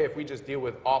be okay if we just deal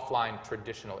with offline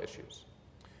traditional issues.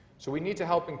 So we need to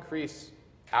help increase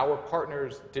our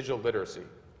partners' digital literacy.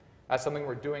 That's something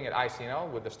we're doing at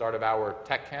ICNL with the start of our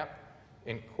tech camp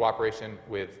in cooperation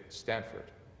with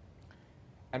Stanford.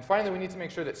 And finally, we need to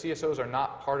make sure that CSOs are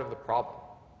not part of the problem.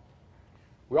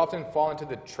 We often fall into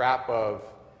the trap of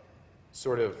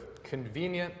sort of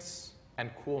convenience and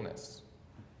coolness.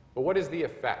 But what is the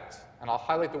effect? And I'll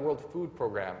highlight the World Food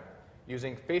Program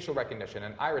using facial recognition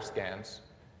and iris scans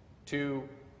to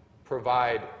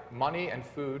provide money and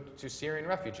food to Syrian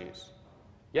refugees.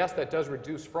 Yes, that does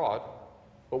reduce fraud,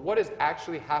 but what is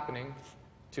actually happening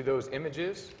to those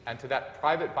images and to that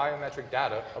private biometric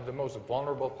data of the most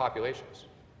vulnerable populations?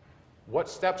 What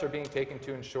steps are being taken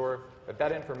to ensure that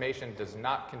that information does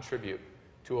not contribute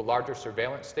to a larger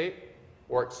surveillance state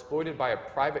or exploited by a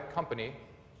private company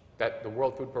that the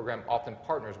World Food Program often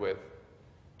partners with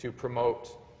to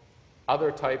promote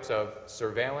other types of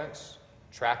surveillance,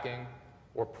 tracking,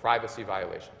 or privacy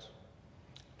violations?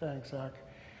 Thanks, Zach.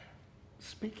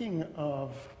 Speaking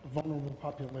of vulnerable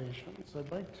populations,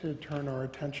 I'd like to turn our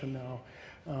attention now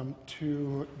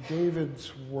to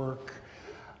David's work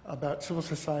about civil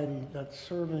society that's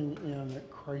serving in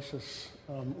crisis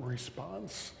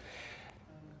response.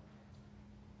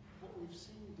 What we've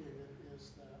seen, David,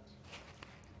 is that,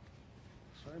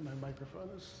 sorry, my microphone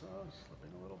is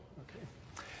slipping a little. Okay,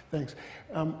 thanks.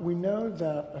 We know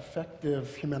that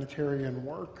effective humanitarian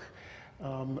work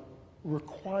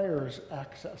requires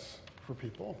access for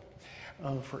people.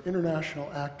 For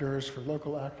international actors, for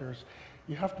local actors,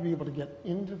 you have to be able to get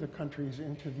into the countries,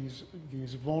 into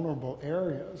these vulnerable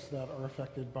areas that are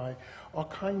affected by all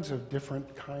kinds of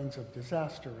different kinds of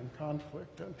disaster and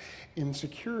conflict and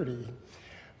insecurity.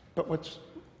 But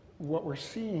what we're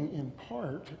seeing in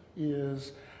part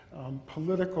is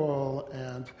political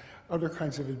and other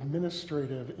kinds of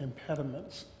administrative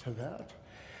impediments to that.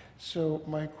 So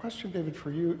my question, David,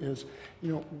 for you is,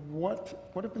 what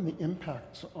have been the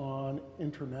impacts on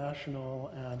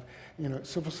international and,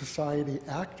 civil society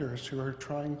actors who are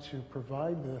trying to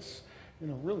provide this,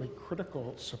 really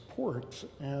critical support?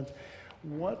 And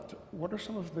what are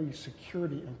some of the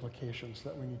security implications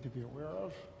that we need to be aware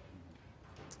of?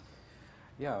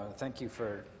 Yeah, thank you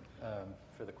for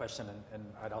the question, and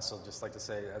I'd also just like to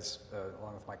say, as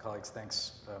along with my colleagues,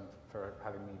 thanks for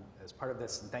having me as part of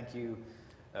this, and thank you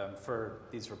for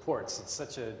these reports. It's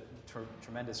such a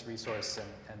tremendous resource,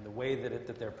 and the way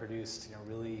that they're produced,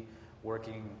 really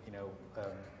working,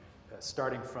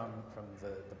 starting from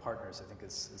the partners, I think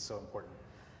is so important.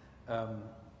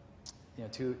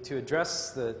 To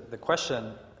address the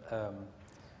question,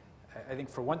 I think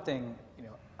for one thing,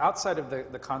 outside of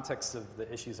the context of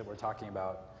the issues that we're talking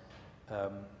about,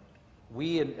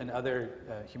 we and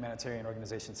other humanitarian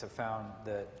organizations have found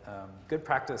that good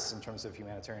practice in terms of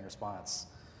humanitarian response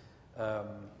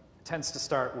tends to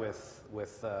start with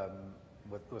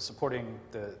supporting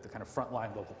the kind of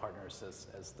frontline local partners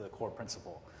as the core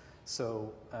principle.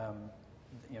 So,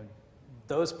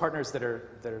 those partners that are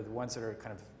the ones that are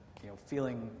kind of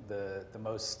feeling the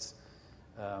most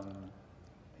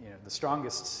the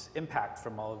strongest impact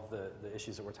from all of the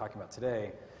issues that we're talking about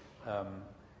today,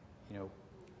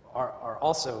 are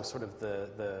also sort of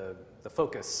the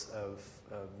focus of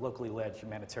locally led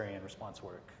humanitarian response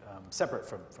work, separate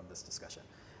from this discussion.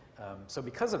 So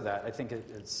because of that, I think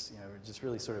it's just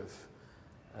really sort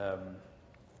of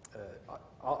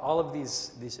all of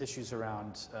these issues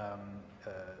around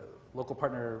local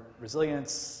partner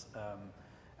resilience,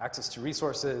 access to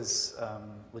resources,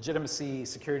 legitimacy,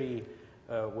 security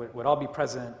would all be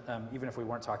present, even if we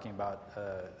weren't talking about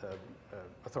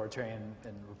authoritarian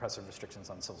and repressive restrictions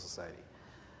on civil society.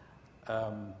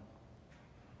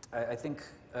 I think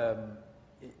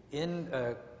in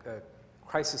a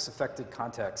crisis-affected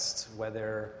context,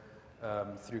 whether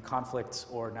through conflict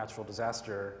or natural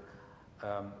disaster,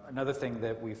 another thing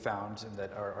that we found and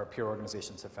that our peer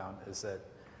organizations have found is that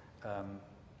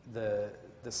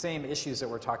the same issues that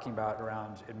we're talking about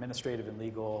around administrative and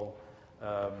legal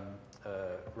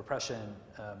repression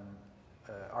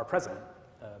are present,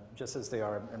 just as they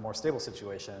are in more stable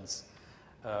situations.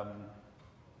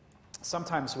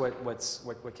 Sometimes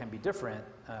what can be different,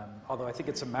 although I think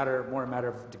it's more a matter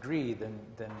of degree than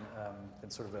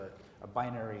sort of a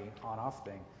binary on-off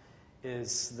thing,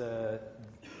 is the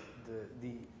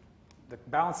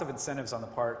balance of incentives on the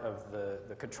part of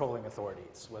the controlling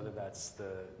authorities, whether that's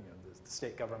the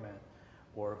state government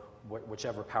or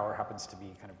whichever power happens to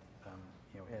be kind of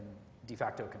in de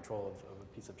facto control of a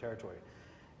piece of territory.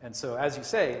 And so, as you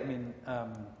say, I mean,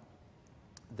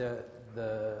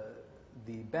 the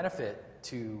benefit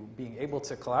to being able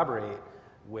to collaborate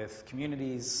with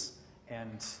communities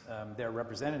and their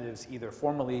representatives, either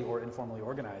formally or informally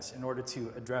organized, in order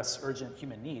to address urgent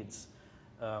human needs.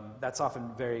 That's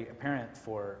often very apparent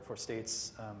for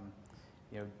states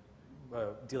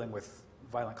dealing with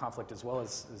violent conflict as well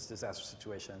as disaster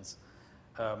situations,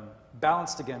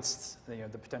 balanced against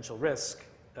the potential risk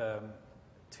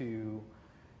to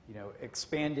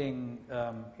expanding,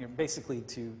 basically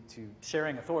to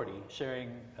sharing authority,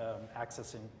 sharing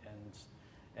access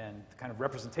and kind of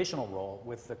representational role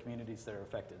with the communities that are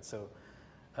affected. So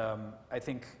I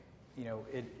think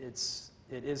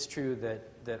it is true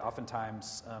that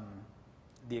oftentimes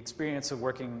the experience of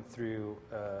working through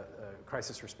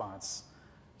crisis response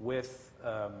with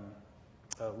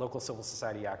local civil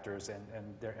society actors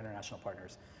and their international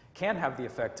partners can have the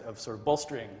effect of sort of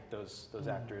bolstering those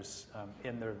actors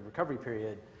in the recovery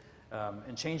period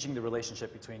and changing the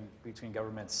relationship between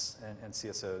governments and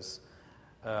CSOs.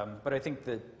 But I think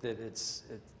that it's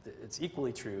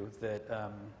equally true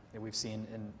that we've seen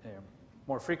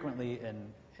more frequently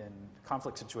in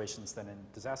conflict situations than in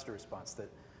disaster response that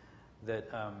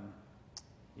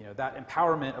that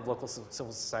empowerment of local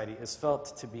civil society is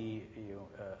felt to be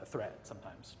a threat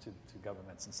sometimes to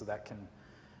governments, and so that can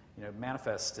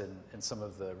manifest in some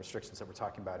of the restrictions that we're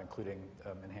talking about, including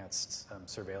enhanced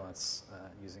surveillance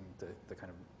using the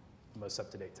kind of most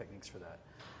up-to-date techniques for that.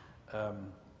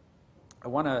 I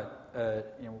want to,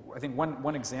 I think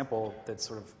one example that's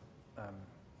sort of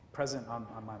present on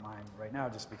my mind right now,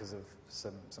 just because of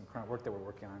some current work that we're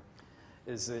working on,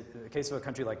 is the case of a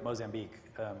country like Mozambique,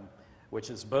 which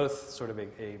is both sort of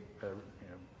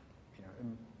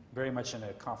very much in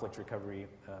a conflict recovery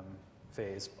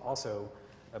phase, also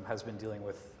has been dealing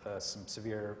with some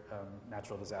severe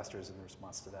natural disasters in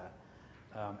response to that,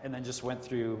 and then just went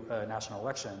through national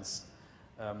elections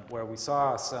where we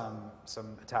saw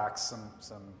some attacks,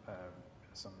 some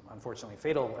unfortunately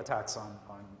fatal attacks on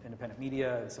independent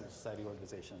media and civil society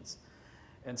organizations.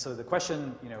 And so the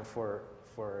question,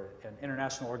 for an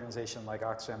international organization like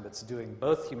Oxfam that's doing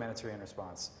both humanitarian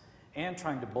response and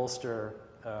trying to bolster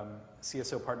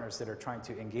CSO partners that are trying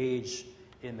to engage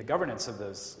in the governance of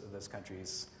those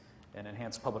countries and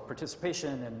enhance public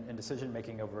participation and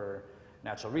decision-making over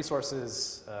natural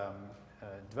resources,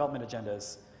 development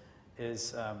agendas,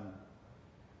 is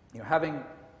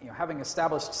having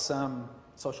established some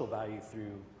social value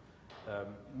through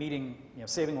meeting,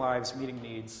 saving lives, meeting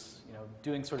needs,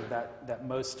 doing sort of that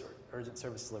most urgent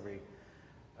service delivery.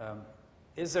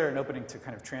 Is there an opening to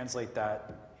kind of translate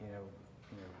that,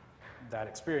 that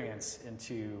experience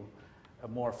into a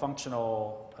more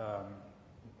functional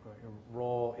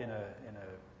role in a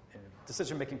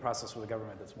decision-making process with a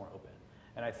government that's more open?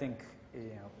 And I think,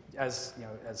 as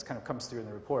kind of comes through in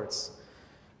the reports,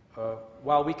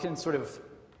 while we can sort of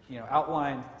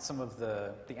outline some of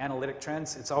the analytic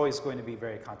trends, it's always going to be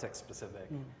very context-specific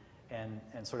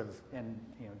and sort of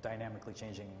dynamically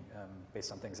changing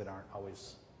based on things that aren't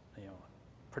always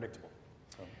predictable.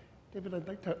 So. David,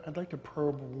 I'd like to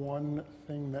probe one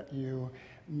thing that you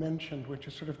mentioned, which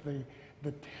is sort of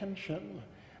the tension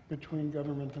between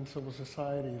government and civil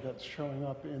society that's showing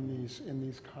up in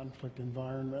these conflict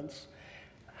environments.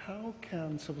 How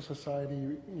can civil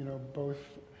society, both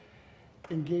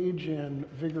engage in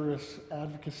vigorous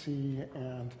advocacy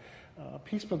and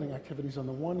peacebuilding activities on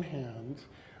the one hand,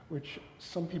 which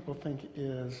some people think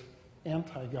is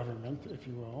anti-government, if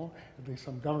you will, at least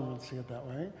some governments see it that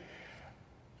way,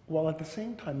 while at the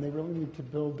same time they really need to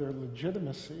build their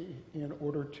legitimacy in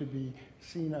order to be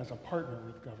seen as a partner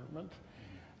with government.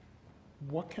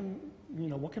 What can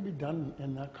be done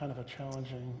in that kind of a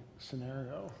challenging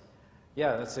scenario?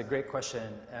 Yeah, that's a great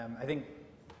question. I think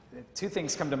two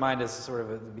things come to mind as sort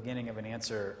of at the beginning of an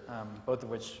answer, both of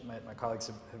which my colleagues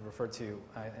have referred to.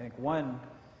 I think one,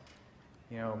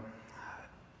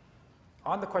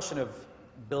 on the question of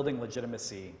building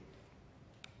legitimacy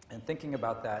and thinking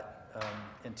about that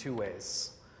in two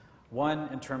ways. One,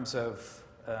 in terms of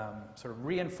sort of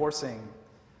reinforcing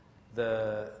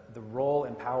the role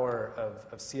and power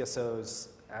of CSOs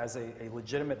as a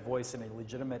legitimate voice and a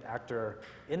legitimate actor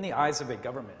in the eyes of a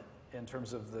government in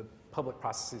terms of the public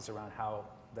processes around how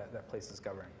that place is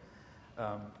governed.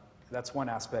 That's one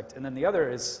aspect. And then the other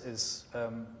is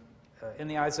in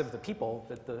the eyes of the people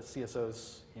that the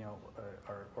CSOs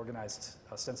are organized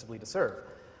ostensibly to serve.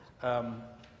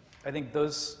 I think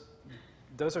those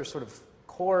are sort of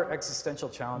core existential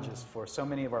challenges for so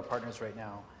many of our partners right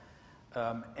now.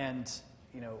 And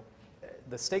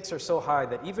the stakes are so high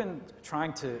that even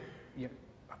trying to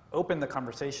open the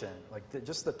conversation, like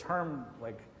just the term,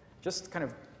 like just kind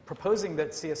of proposing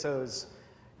that CSOs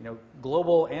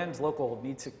global and local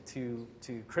need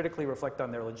to critically reflect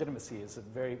on their legitimacy is a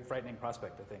very frightening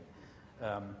prospect, I think.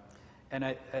 And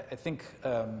I think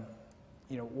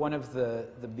one of the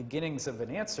beginnings of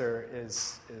an answer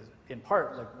is in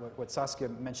part like what Saskia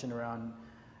mentioned around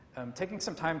taking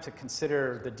some time to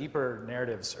consider the deeper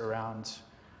narratives around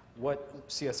what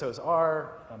CSOs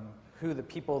are, who the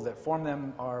people that form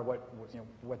them are,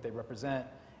 what they represent,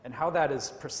 and how that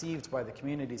is perceived by the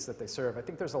communities that they serve. I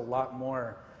think there's a lot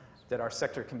more that our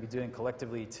sector can be doing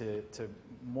collectively to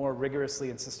more rigorously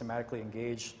and systematically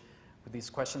engage with these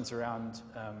questions around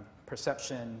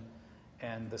perception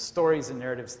and the stories and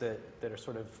narratives that are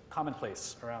sort of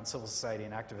commonplace around civil society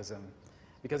and activism.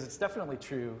 Because it's definitely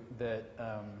true that,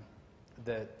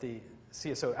 that the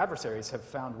CSO adversaries have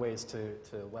found ways to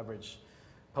leverage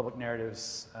public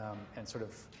narratives and sort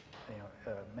of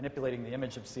manipulating the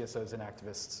image of CSOs and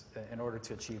activists in order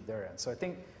to achieve their ends. So I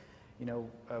think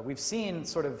we've seen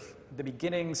sort of the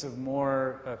beginnings of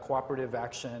more cooperative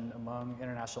action among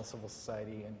international civil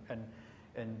society and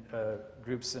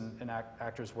groups and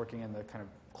actors working in the kind of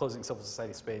closing civil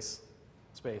society space,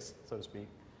 so to speak,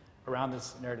 around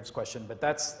this narratives question. But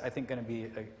that's, I think, going to be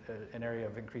an area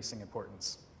of increasing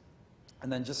importance.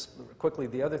 And then just quickly,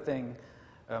 the other thing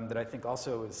that I think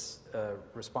also is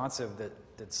responsive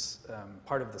that's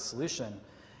part of the solution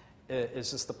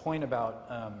is just the point about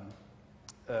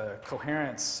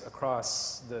coherence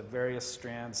across the various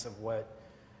strands of what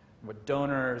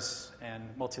donors and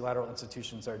multilateral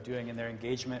institutions are doing in their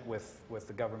engagement with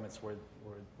the governments where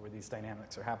these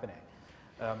dynamics are happening.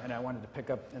 And I wanted to pick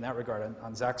up in that regard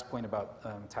on Zach's point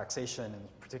about taxation, in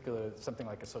particular something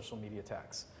like a social media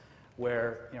tax,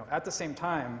 where at the same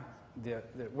time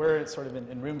we're sort of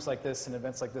in rooms like this and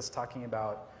events like this talking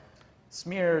about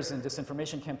smears and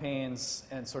disinformation campaigns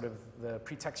and sort of the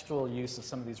pretextual use of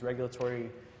some of these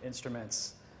regulatory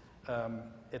instruments.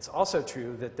 It's also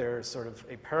true that there's sort of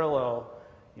a parallel,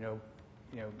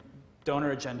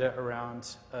 donor agenda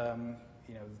around,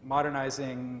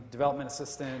 modernizing development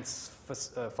assistance,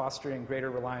 fostering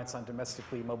greater reliance on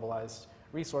domestically mobilized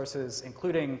resources,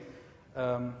 including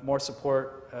more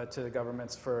support to the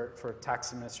governments for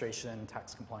tax administration,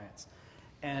 tax compliance.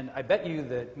 And I bet you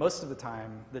that most of the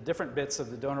time, the different bits of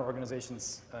the donor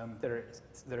organizations that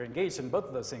are engaged in both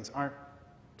of those things aren't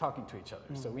talking to each other.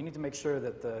 So we need to make sure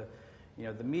that the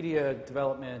media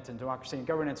development and democracy and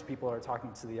governance people are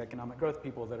talking to the economic growth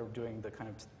people that are doing the kind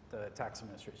of the tax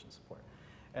administration support.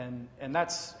 And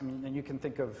that's, and you can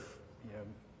think of,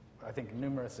 I think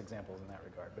numerous examples in that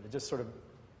regard, but it just sort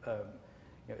of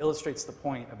illustrates the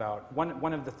point about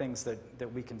one of the things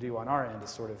that we can do on our end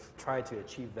is sort of try to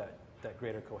achieve that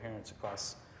greater coherence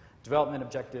across development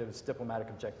objectives, diplomatic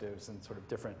objectives, and sort of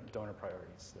different donor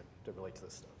priorities that relate to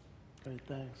this stuff. Great,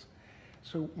 thanks.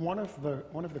 So one of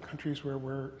the countries where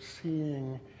we're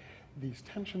seeing these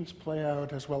tensions play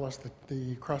out, as well as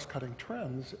the cross-cutting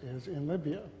trends, is in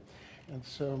Libya. And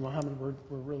so, Mohammed, we're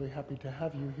really happy to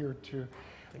have you here to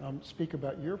speak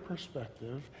about your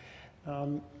perspective.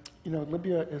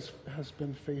 Libya has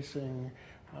been facing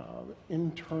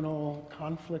internal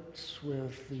conflicts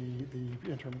with the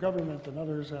interim government and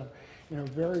others, and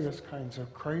various kinds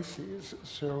of crises.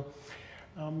 So,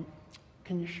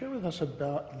 can you share with us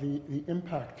about the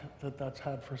impact that that's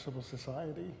had for civil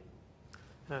society?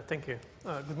 Thank you.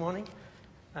 Good morning,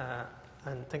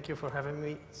 and thank you for having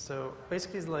me. So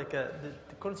basically, it's like the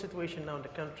current situation now in the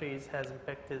country has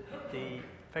affected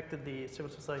the civil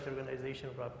society organization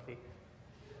rapidly,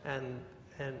 and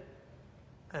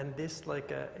this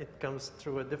it comes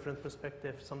through a different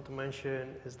perspective. Some to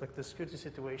mention is like the security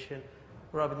situation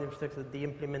rapidly affected the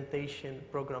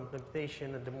program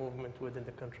implementation, and the movement within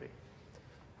the country.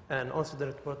 And also the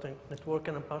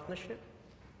networking and partnership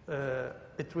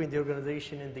between the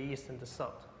organization in the East and the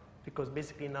South. Because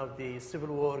basically now the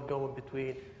civil war going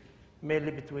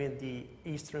mainly between the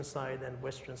eastern side and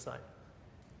western side.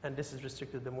 And this has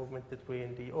restricted the movement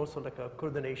between also like a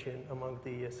coordination among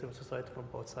the civil society from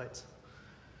both sides.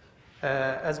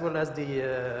 As well as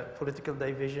the political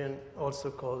division also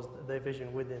caused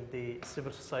division within the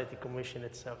Civil Society Commission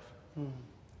itself.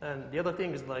 And the other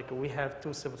thing is we have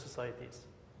two civil societies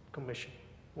commission,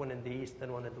 one in the East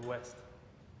and one in the West.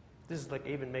 This is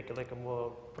even make it a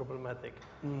more problematic.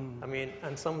 I mean,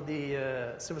 and some of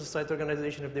the civil society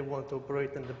organizations, if they want to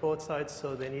operate in the both sides,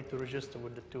 so they need to register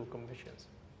with the two commissions.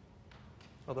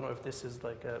 I don't know if this is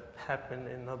happen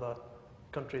in other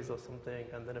countries or something,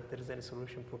 and then if there is any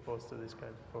solution proposed to this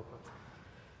kind of programs.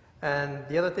 And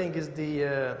the other thing is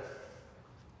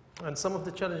and some of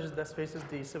the challenges that faces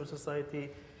the civil society,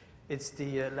 it's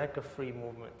the lack of free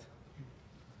movement.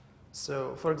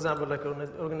 So, for example, like an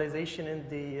organization in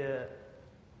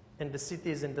in the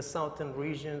cities in the southern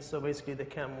region, so basically they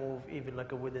can't move even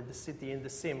like within the city in the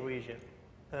same region.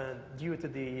 And due to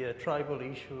the tribal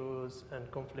issues and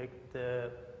conflict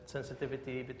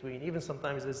sensitivity between, even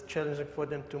sometimes it's challenging for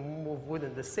them to move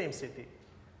within the same city,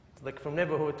 like from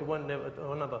neighborhood to one neighborhood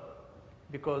to another.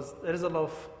 Because there is a lot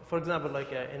of, for example,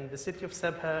 like in the city of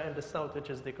Sabha in the south,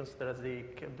 which is they consider as the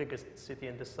biggest city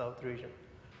in the south region.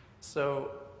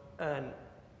 So, and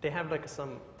they have like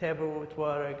some Tabu,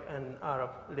 Tuareg, and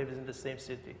Arab lives in the same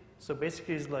city. So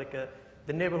basically it's like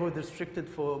the neighborhood restricted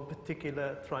for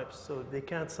particular tribes, so they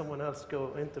can't someone else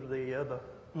go into the other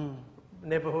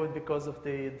neighborhood because of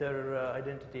their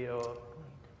identity or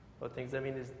things. I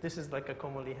mean, this is like a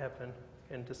commonly happen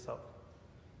in the south.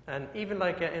 And even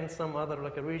like in some other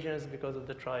like regions because of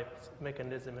the tribes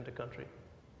mechanism in the country.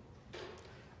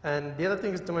 And the other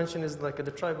thing is to mention is like the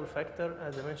tribal factor.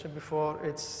 As I mentioned before,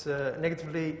 it's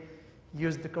negatively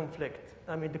used the conflict.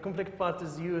 I mean, the conflict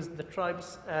parties use the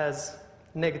tribes as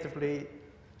negatively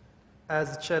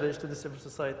as a challenge to the civil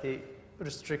society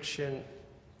restriction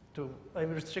to,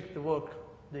 restrict the work,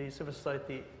 the civil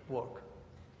society work.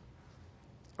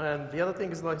 And the other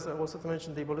thing is like also to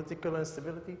mention the political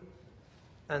instability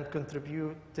and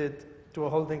contributed to a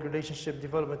holding relationship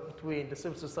development between the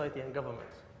civil society and government.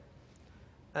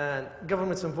 And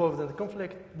governments involved in the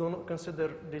conflict do not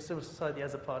consider the civil society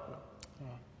as a partner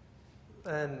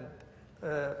and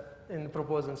in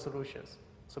proposing solutions.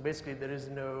 So basically there is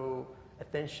no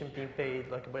attention being paid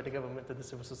like by the government to the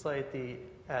civil society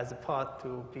as a part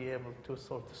to be able to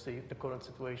sort of see the current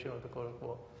situation or the current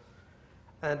war.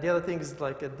 And the other thing is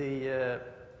like the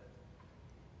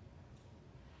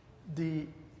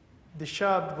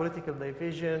sharp political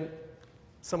division,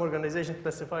 some organizations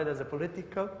classified as a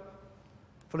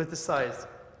politicized,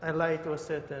 allied to a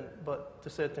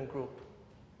certain group,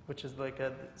 which is like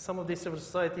some of the civil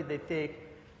society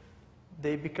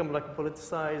they become like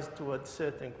politicized towards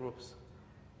certain groups,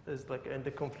 is like in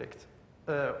the conflict,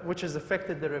 which has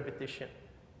affected their reputation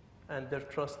and their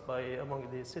trust among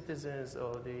the citizens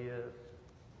or the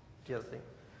other thing.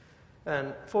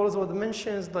 And for what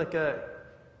mentions, like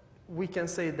we can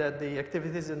say that the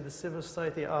activities in the civil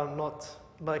society are not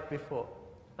like before.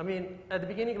 I mean, at the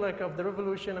beginning, like of the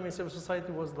revolution, I mean, civil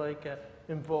society was like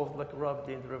involved like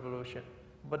rapidly in the revolution.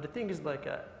 But the thing is like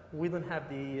we don't have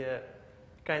the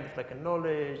kind of like a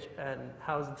knowledge and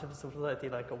how the civil society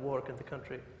like work in the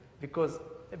country. Because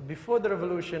before the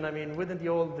revolution, I mean, within the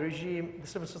old regime, the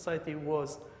civil society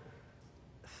was,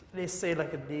 let's say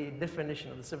like the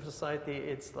definition of the civil society,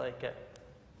 it's like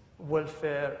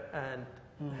welfare and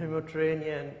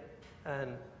humanitarian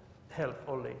and health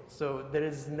only. So there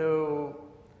is no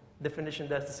definition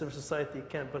that the civil society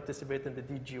can participate in the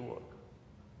DG work.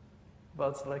 But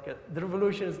it's like the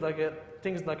revolution is like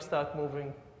things like start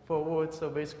moving forward. So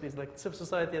basically it's like civil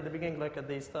society at the beginning, like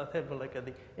they start having like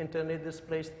the internally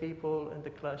displaced people and the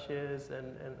clashes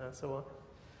and so on.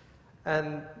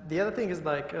 And the other thing is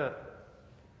like,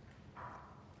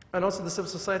 and also the civil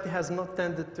society has not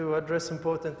tended to address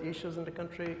important issues in the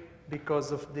country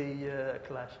because of the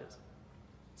clashes.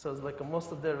 So it's like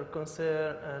most of their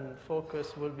concern and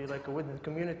focus will be like within the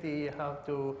community, how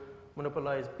to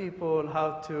monopolize people,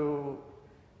 how to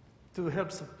help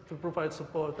to provide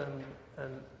support and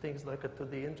things like to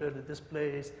the internally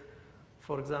displaced.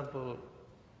 For example,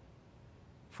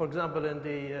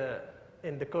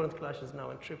 in the current clashes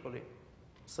now in Tripoli.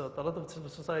 So a lot of civil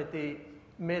society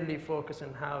mainly focus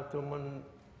on how to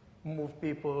move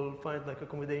people, find like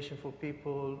accommodation for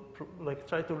people, like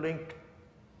try to link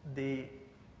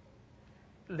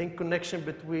connection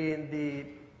between the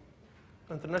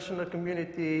international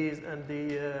communities and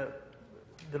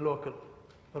the local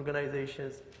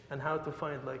organizations, and how to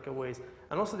find like ways.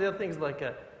 And also the other things like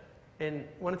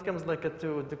when it comes like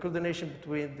to the coordination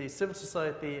between the civil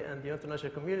society and the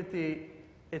international community,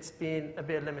 it's been a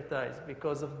bit limited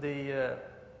because of the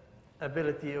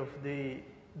ability of the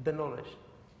knowledge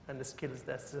and the skills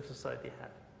that civil society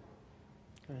have.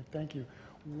 Okay, thank you.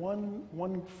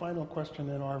 One final question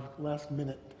in our last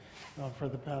minute for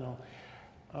the panel.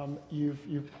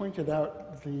 You've pointed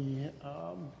out the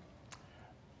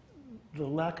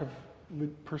lack of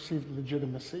perceived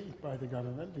legitimacy by the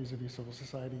government vis-a-vis civil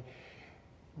society.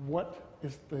 What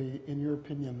is in your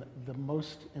opinion, the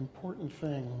most important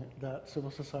thing that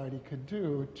civil society could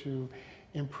do to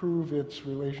improve its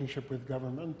relationship with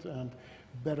government and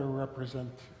better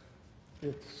represent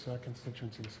its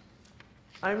constituencies?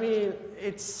 I mean,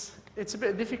 it's a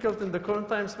bit difficult in the current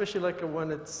time, especially like when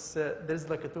there's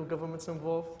like two governments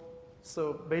involved.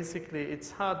 So basically,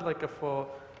 it's hard like for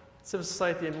civil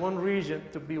society in one region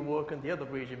to be work in the other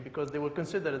region because they will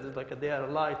consider it as like they are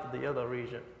allied to the other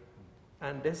region.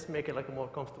 and this make it like more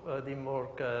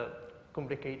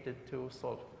complicated to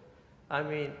solve. I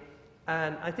mean,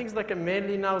 and I think it's like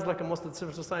mainly now it's like most of the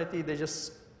civil society, they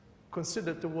just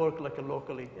consider to work like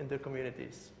locally in their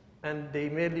communities. And they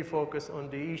mainly focus on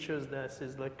the issues that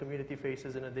is like community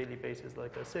faces on a daily basis,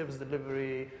 like service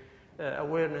delivery,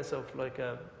 awareness of like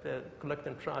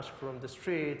collecting trash from the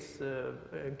streets,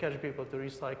 encourage people to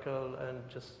recycle, and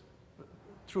just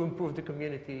to improve the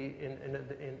community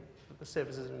in the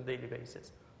services on a daily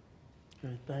basis.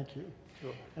 Okay, thank you.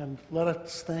 Sure. And let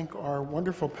us thank our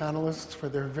wonderful panelists for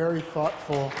their very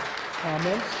thoughtful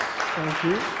comments. Thank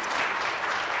you.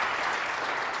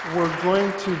 We're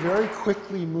going to very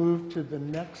quickly move to the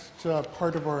next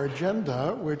part of our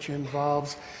agenda, which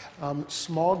involves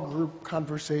small group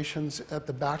conversations at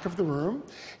the back of the room.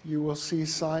 You will see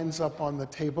signs up on the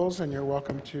tables, and you're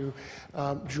welcome to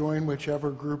join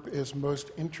whichever group is most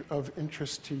of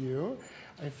interest to you.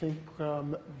 I think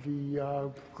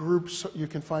the groups you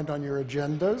can find on your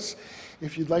agendas.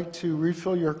 If you'd like to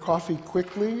refill your coffee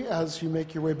quickly as you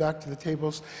make your way back to the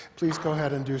tables, please go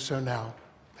ahead and do so now.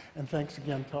 And thanks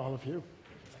again to all of you.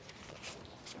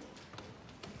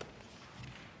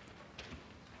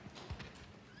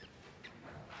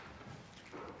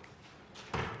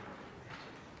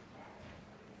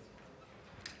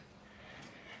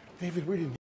 David, we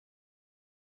didn't.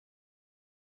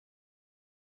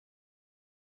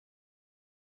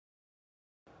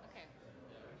 Okay.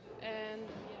 And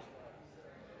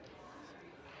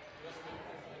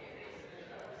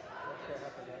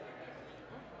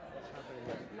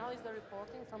now is the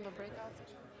reporting from the breakout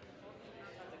session.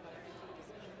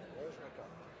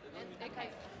 Okay.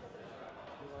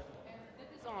 It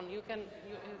is on. You can,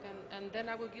 and then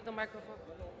I will give the microphone.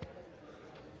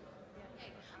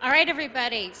 All right,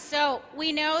 everybody. So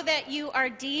we know that you are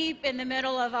deep in the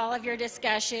middle of all of your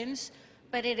discussions,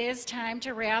 but it is time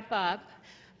to wrap up.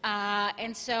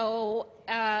 And so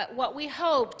what we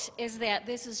hoped is that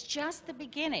this is just the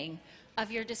beginning of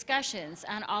your discussions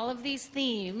on all of these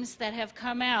themes that have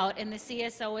come out in the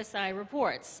CSOSI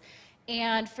reports.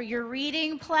 And for your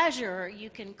reading pleasure, you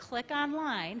can click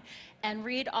online and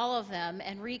read all of them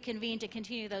and reconvene to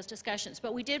continue those discussions.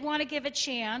 But we did want to give a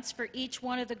chance for each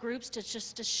one of the groups to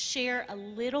just share a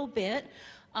little bit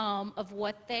of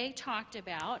what they talked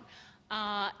about.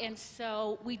 And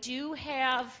so we do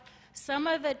have some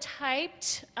of the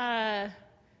typed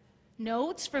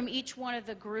notes from each one of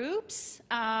the groups,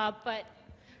 but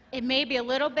it may be a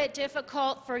little bit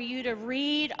difficult for you to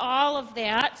read all of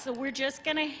that, so we're just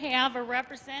going to have a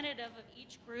representative of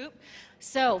each group.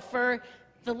 So for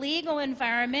the legal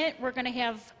environment, we're going to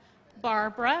have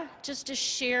Barbara just to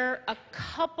share a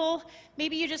couple.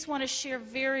 Maybe you just want to share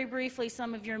very briefly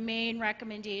some of your main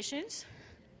recommendations.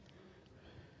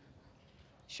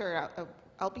 Sure,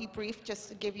 I'll be brief just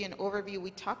to give you an overview.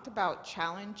 We talked about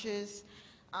challenges,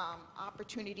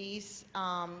 opportunities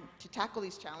to tackle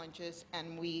these challenges,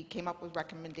 and we came up with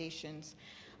recommendations.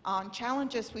 On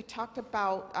challenges, we talked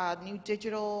about new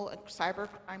digital and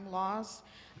cybercrime laws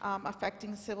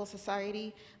affecting civil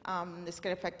society. This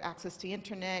could affect access to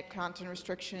internet, content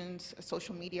restrictions,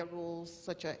 social media rules,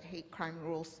 such as hate crime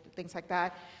rules, things like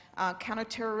that.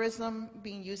 Counterterrorism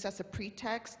being used as a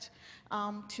pretext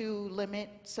to limit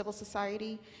civil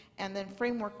society. And then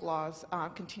framework laws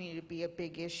continue to be a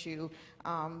big issue,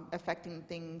 affecting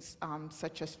things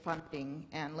such as funding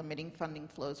and limiting funding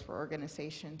flows for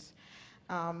organizations.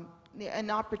 And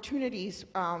opportunities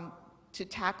to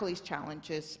tackle these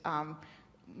challenges,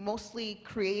 mostly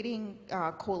creating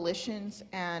coalitions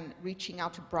and reaching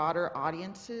out to broader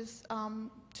audiences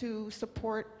to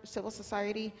support civil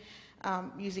society,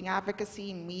 using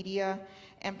advocacy, media,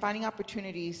 and finding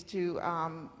opportunities to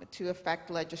affect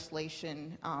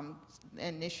legislation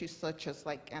and issues such as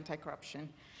like anti-corruption.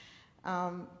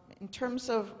 In terms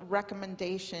of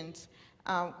recommendations,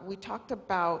 we talked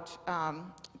about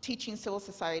teaching civil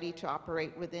society to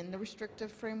operate within the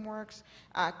restrictive frameworks,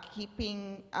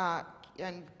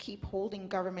 keep holding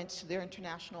governments to their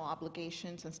international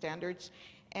obligations and standards,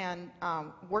 and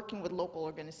working with local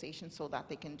organizations so that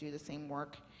they can do the same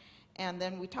work. And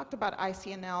then we talked about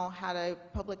ICNL had a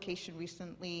publication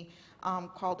recently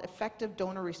called Effective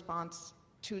Donor Response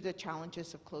to the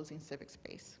Challenges of Closing Civic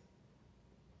Space.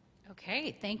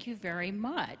 Okay, thank you very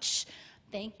much.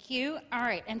 Thank you. All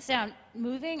right, and so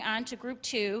moving on to group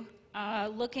two,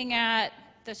 looking at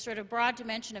the sort of broad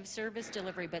dimension of service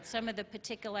delivery, but some of the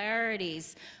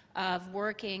particularities of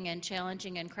working in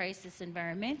challenging and crisis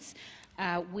environments,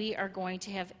 we are going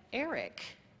to have Eric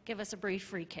give us a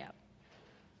brief recap.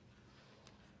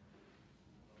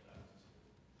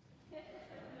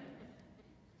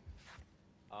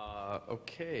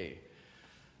 Okay.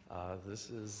 I'll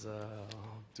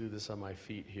do this on my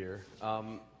feet here.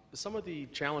 Some of the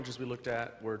challenges we looked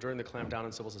at were during the clampdown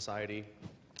in civil society,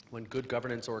 when good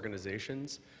governance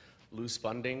organizations lose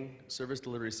funding, service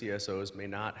delivery CSOs may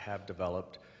not have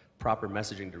developed proper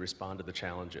messaging to respond to the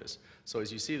challenges. So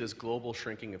as you see this global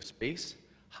shrinking of space,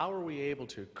 how are we able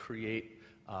to create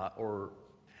or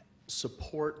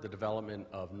support the development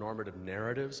of normative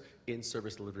narratives in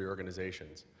service delivery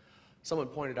organizations? Someone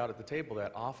pointed out at the table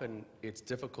that often it's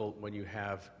difficult when you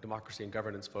have democracy and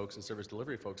governance folks and service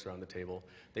delivery folks around the table.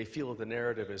 They feel that the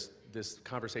narrative is, this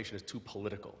conversation is too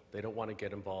political. They don't want to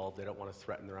get involved. They don't want to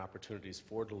threaten their opportunities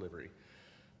for delivery.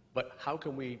 But how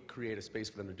can we create a space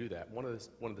for them to do that? One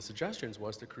of the suggestions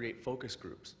was to create focus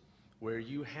groups where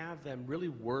you have them really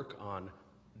work on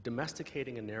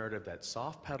domesticating a narrative that's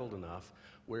soft-pedaled enough,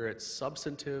 where it's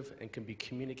substantive and can be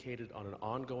communicated on an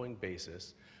ongoing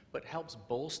basis, but helps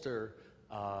bolster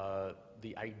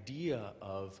the idea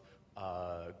of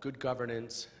good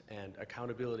governance and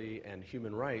accountability and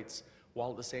human rights,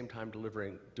 while at the same time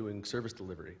doing service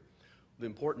delivery. The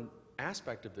important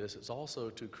aspect of this is also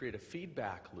to create a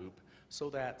feedback loop so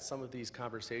that some of these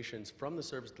conversations from the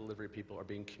service delivery people are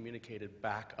being communicated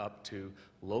back up to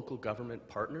local government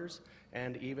partners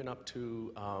and even up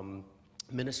to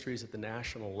ministries at the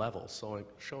national level, so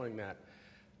showing that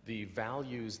the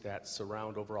values that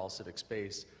surround overall civic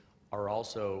space are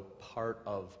also part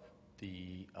of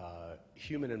the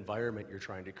human environment you're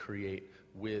trying to create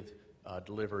with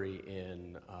delivery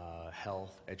in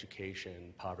health,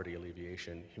 education, poverty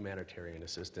alleviation, humanitarian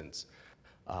assistance.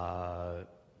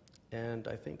 And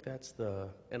I think that's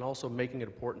and also making it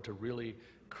important to really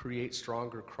create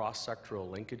stronger cross-sectoral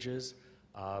linkages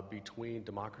between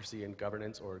democracy and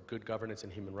governance, or good governance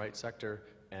and human rights sector,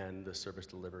 and the service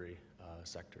delivery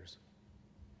sectors.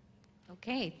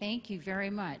 Okay, thank you very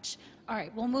much. All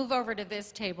right, we'll move over to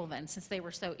this table then, since they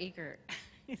were so eager.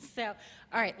 So,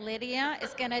 all right, Lydia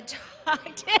is going to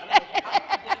talk to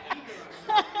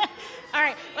all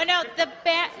right, well, no,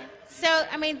 so,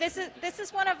 I mean, this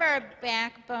is one of our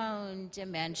backbone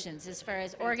dimensions as far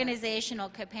as organizational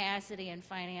capacity and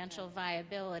financial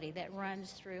viability that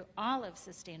runs through all of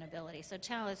sustainability. So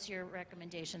tell us your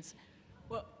recommendations.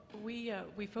 Well, we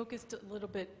focused a little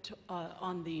bit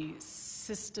on the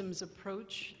systems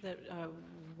approach that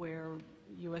where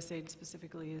USAID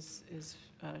specifically is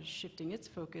shifting its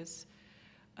focus,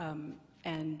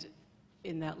 and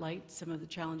in that light, some of the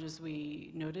challenges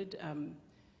we noted,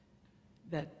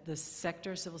 that the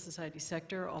sector, civil society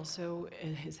sector, also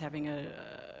is having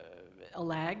a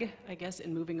lag, I guess,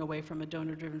 in moving away from a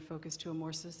donor-driven focus to a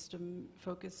more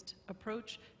system-focused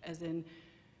approach, as in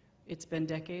it's been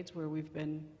decades where we've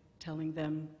been telling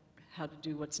them how to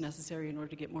do what's necessary in order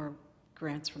to get more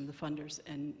grants from the funders,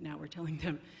 and now we're telling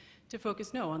them to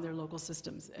focus, on their local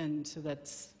systems. And so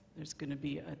there's going to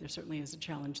be, there certainly is a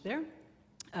challenge there.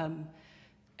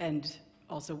 And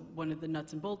also one of the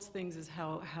nuts and bolts things is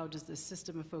how does this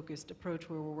system-focused approach,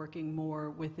 where we're working more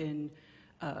within,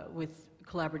 with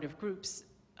collaborative groups,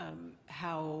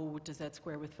 how does that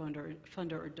square with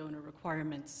funder or donor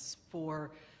requirements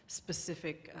for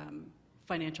specific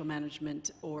financial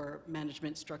management or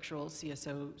management structural,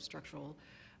 CSO structural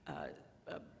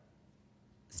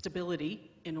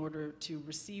stability in order to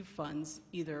receive funds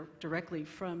either directly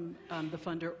from the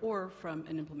funder or from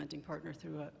an implementing partner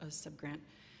through a subgrant.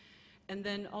 And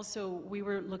then also we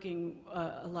were looking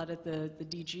a lot at the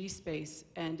DG space,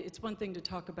 and it's one thing to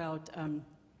talk about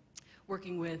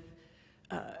working with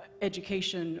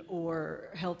education or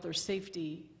health or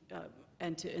safety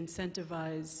and to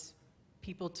incentivize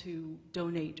people to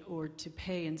donate or to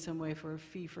pay in some way for a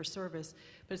fee for service,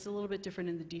 but it's a little bit different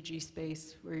in the DG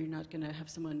space, where you're not going to have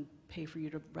someone pay for you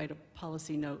to write a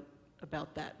policy note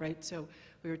about that, right? So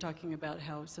we were talking about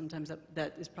how sometimes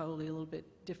that is probably a little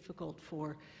bit difficult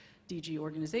for DG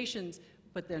organizations,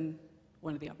 but then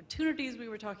one of the opportunities we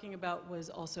were talking about was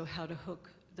also how to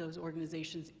hook those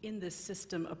organizations in this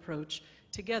system approach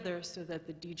together so that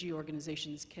the DG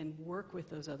organizations can work with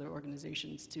those other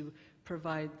organizations to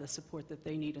provide the support that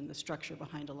they need and the structure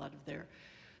behind a lot of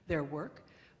their work.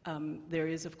 There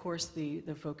is, of course, the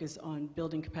focus on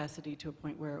building capacity to a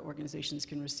point where organizations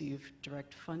can receive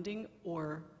direct funding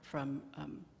or from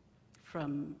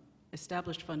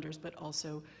established funders, but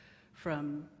also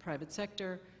from private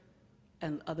sector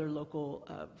and other local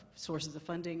sources of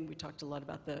funding. We talked a lot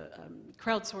about the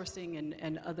crowdsourcing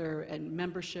and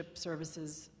membership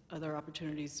services, other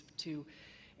opportunities to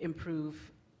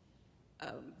improve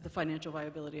the financial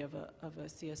viability of a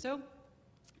CSO.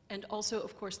 And also,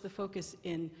 of course, the focus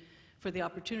for the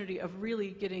opportunity of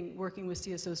really working with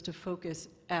CSOs to focus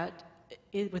at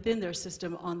within their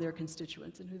system on their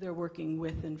constituents and who they're working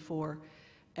with and for,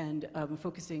 and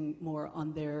focusing more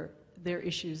on their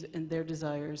issues and their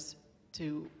desires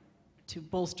to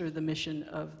bolster the mission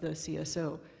of the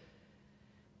CSO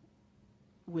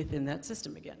within that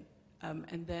system again.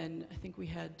 And then I think we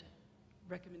had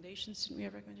recommendations. Didn't we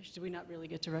have recommendations? Did we not really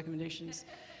get to recommendations?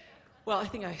 Well, I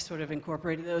think I sort of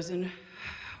incorporated those in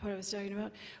what I was talking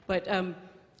about. But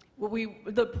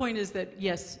the point is that,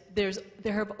 yes, there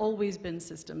have always been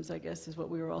systems, I guess, is what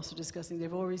we were also discussing.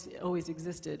 They've always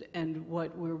existed. And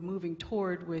what we're moving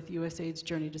toward with USAID's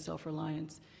Journey to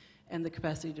Self-Reliance and the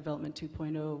Capacity Development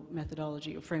 2.0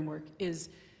 methodology or framework is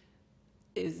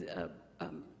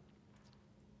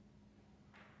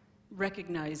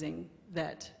recognizing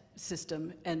that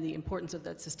system and the importance of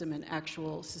that system and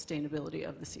actual sustainability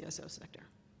of the CSO sector.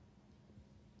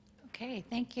 Okay,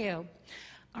 thank you.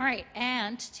 All right,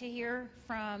 and to hear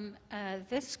from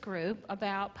this group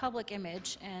about public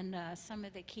image and some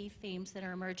of the key themes that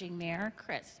are emerging there,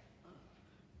 Chris.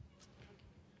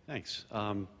 Thanks.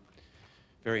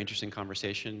 Very interesting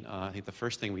conversation. I think the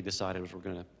first thing we decided was we're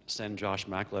going to send Josh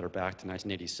McLetter back to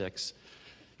 1986.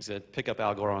 He said, pick up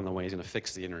Al Gore on the way, he's going to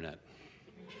fix the internet.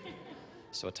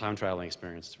 So a time traveling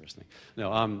experience is the first thing.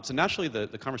 No, so naturally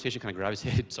the conversation kind of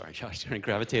gravitated, sorry Josh,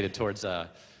 gravitated towards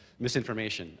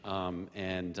misinformation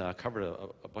and covered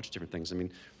a bunch of different things. I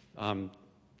mean,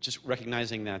 just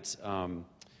recognizing that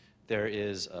there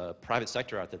is a private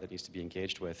sector out there that needs to be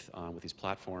engaged with these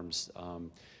platforms.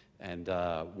 And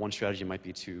one strategy might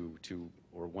be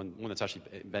or one that's actually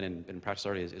been in practice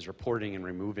already is reporting and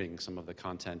removing some of the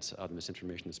content of the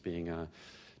misinformation that's being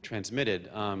transmitted.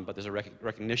 But there's a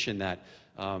recognition that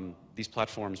these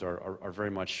platforms are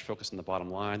very much focused on the bottom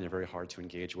line. They're very hard to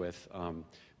engage with.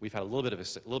 We've had a little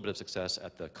bit of success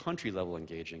at the country level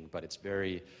engaging, but it's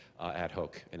very ad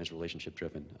hoc and is relationship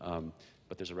driven.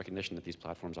 But there's a recognition that these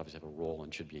platforms obviously have a role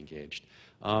and should be engaged.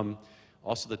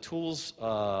 Also, the tools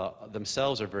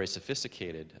themselves are very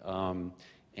sophisticated,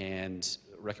 and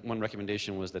one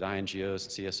recommendation was that INGOs,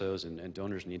 CSOs, and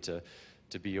donors need to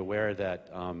be aware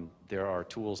that there are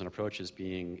tools and approaches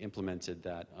being implemented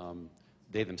that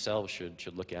they themselves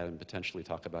should look at and potentially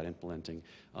talk about implementing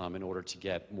in order to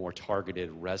get more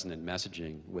targeted, resonant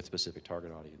messaging with specific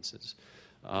target audiences.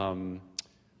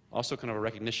 Also kind of a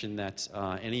recognition that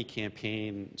any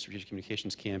campaign, strategic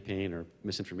communications campaign or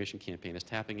misinformation campaign is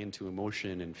tapping into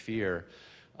emotion and fear.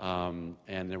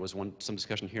 And there was some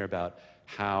discussion here about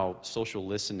how social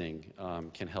listening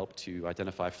can help to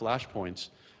identify flashpoints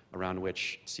around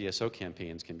which CSO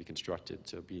campaigns can be constructed.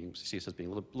 So CSOs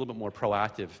being a little bit more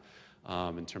proactive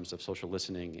in terms of social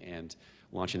listening and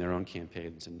launching their own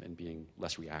campaigns and being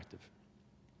less reactive.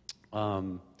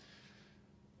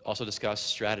 Also discuss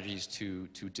strategies to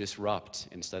disrupt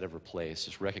instead of replace,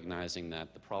 just recognizing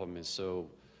that the problem is so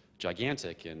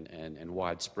gigantic and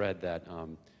widespread that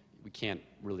we can't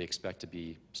really expect to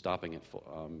be stopping it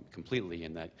completely,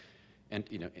 and that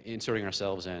inserting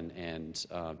ourselves and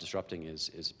disrupting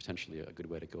is potentially a good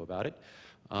way to go about it.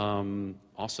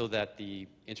 Also that the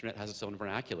internet has its own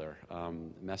vernacular.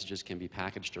 Messages can be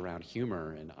packaged around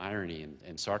humor and irony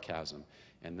and sarcasm,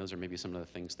 and those are maybe some of the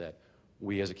things that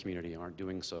we as a community aren't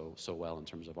doing so well in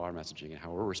terms of our messaging and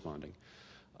how we're responding.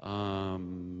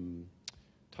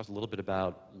 Talked a little bit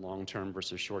about long-term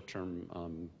versus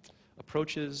short-term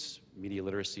approaches, media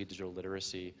literacy, digital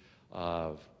literacy.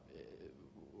 I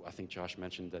think Josh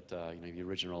mentioned that the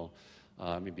original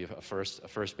maybe a first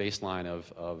baseline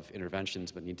of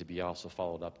interventions, but need to be also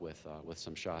followed up with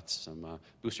some shots, some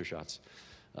booster shots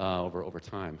over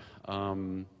time.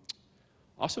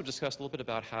 Also discussed a little bit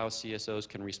about how CSOs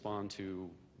can respond to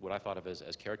what I thought of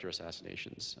as character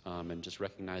assassinations, and just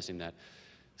recognizing that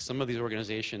some of these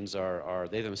organizations are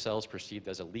they themselves perceived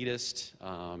as elitist,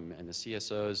 and the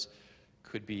CSOs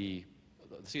could be,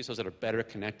 the CSOs that are better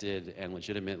connected and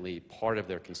legitimately part of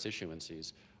their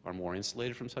constituencies are more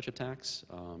insulated from such attacks.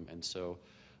 And so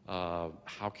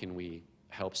how can we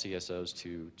help CSOs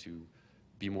to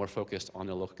be more focused on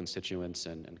their local constituents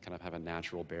and kind of have a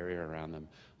natural barrier around them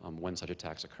when such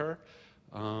attacks occur.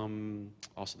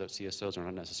 Also that CSOs are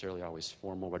not necessarily always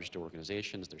formal registered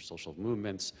organizations, they're social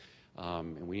movements,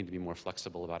 and we need to be more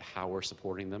flexible about how we're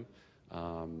supporting them.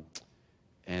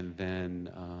 And then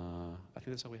I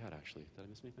think that's all we had actually. Did I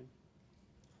miss anything?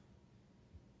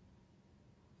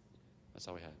 That's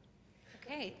all we had.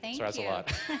 Okay, thank you. Sorry, that's a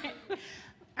lot.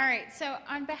 All right, so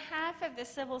on behalf of the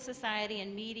Civil Society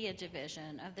and Media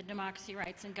Division of the Democracy,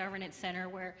 Rights, and Governance Center,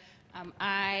 where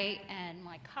I and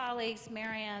my colleagues,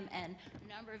 Miriam, and a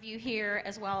number of you here,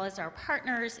 as well as our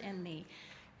partners in the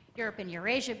Europe and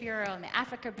Eurasia Bureau and the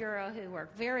Africa Bureau, who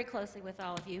work very closely with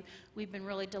all of you. We've been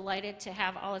really delighted to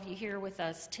have all of you here with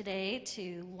us today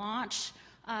to launch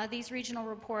these regional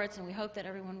reports, and we hope that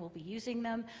everyone will be using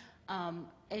them.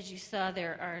 As you saw,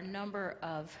 there are a number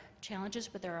of challenges,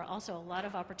 but there are also a lot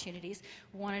of opportunities.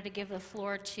 We wanted to give the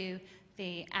floor to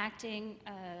the acting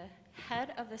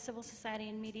head of the Civil Society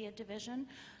and Media Division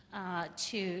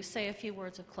to say a few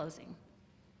words of closing.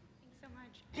 Thanks so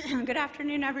much. Good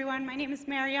afternoon, everyone. My name is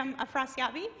Mariam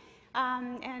Afrasiabi,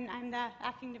 and I'm the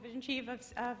acting division chief of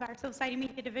our Civil Society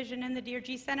Media Division in the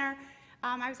DRG Center.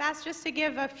 I was asked just to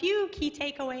give a few key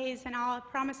takeaways, and I'll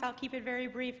promise I'll keep it very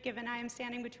brief given I am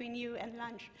standing between you and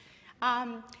lunch.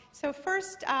 So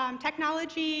first,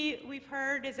 technology, we've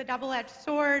heard, is a double-edged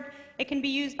sword. It can be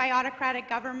used by autocratic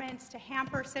governments to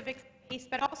hamper civic space,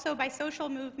 but also by social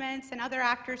movements and other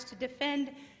actors to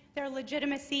defend their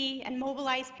legitimacy and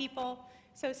mobilize people.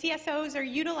 So CSOs are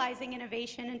utilizing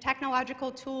innovation and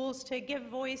technological tools to give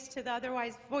voice to the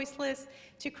otherwise voiceless,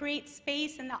 to create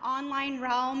space in the online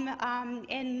realm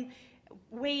in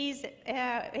ways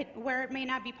where it may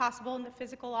not be possible in the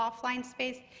physical offline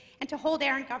space, and to hold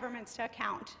errant governments to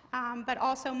account. But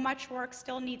also much work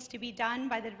still needs to be done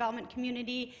by the development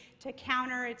community to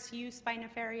counter its use by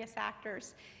nefarious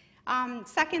actors.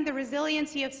 Second, the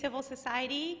resiliency of civil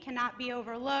society cannot be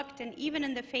overlooked, and even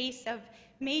in the face of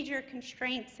major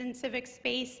constraints in civic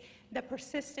space, the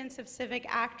persistence of civic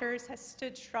actors has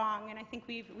stood strong, and I think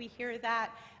we hear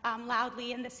that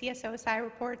loudly in the CSOSI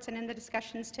reports and in the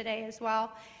discussions today as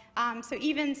well. So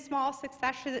even small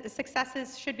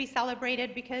successes should be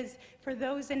celebrated, because for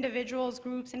those individuals,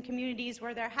 groups, and communities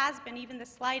where there has been even the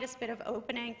slightest bit of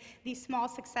opening, these small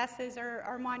successes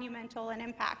are monumental in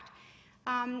impact.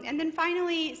 And then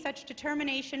finally, such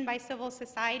determination by civil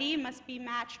society must be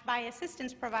matched by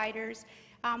assistance providers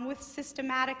with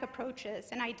systematic approaches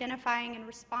in identifying and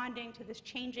responding to this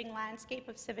changing landscape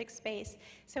of civic space.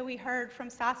 So we heard from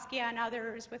Saskia and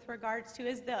others with regards to,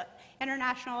 is the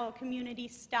international community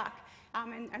stuck,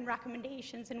 and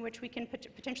recommendations in which we can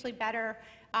potentially better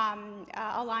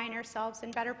align ourselves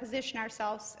and better position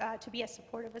ourselves to be as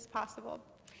supportive as possible.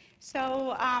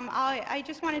 So I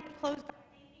just wanted to close by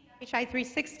HI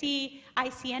 360,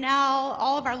 ICNL,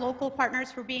 all of our local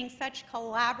partners for being such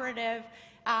collaborative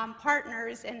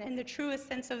partners in the truest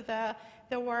sense of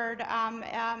the word on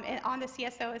the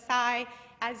CSOSI.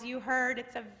 As you heard,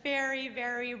 it's a very,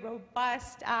 very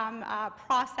robust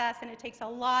process, and it takes a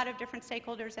lot of different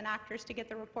stakeholders and actors to get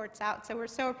the reports out. So we're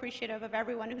so appreciative of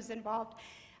everyone who's involved.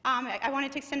 I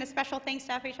wanted to extend a special thanks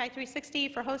to FHI 360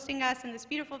 for hosting us in this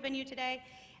beautiful venue today.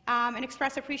 And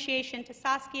express appreciation to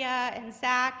Saskia and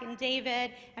Zach and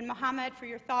David and Mohammed for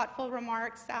your thoughtful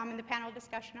remarks in the panel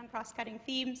discussion on cross-cutting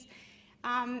themes.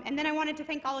 And then I wanted to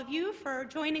thank all of you for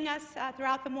joining us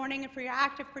throughout the morning and for your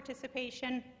active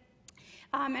participation,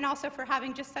 and also for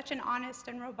having just such an honest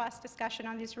and robust discussion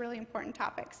on these really important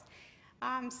topics.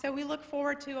 So we look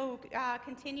forward to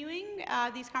continuing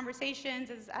these conversations.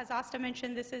 As Asta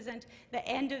mentioned, this isn't the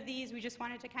end of these. We just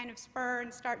wanted to kind of spur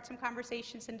and start some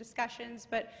conversations and discussions,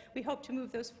 but we hope to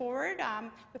move those forward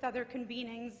with other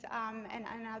convenings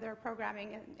and other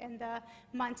programming in the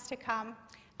months to come.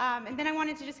 And then I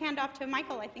wanted to just hand off to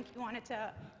Michael. I think he wanted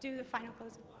to do the final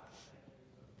closing.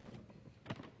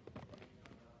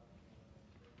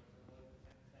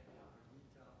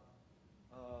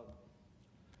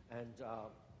 And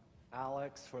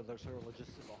Alex for their sort of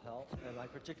logistical help. And I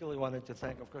particularly wanted to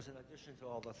thank, of course, in addition to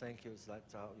all the thank yous that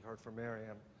you heard from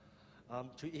Miriam,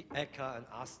 to Eka and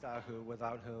Asta,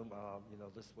 without whom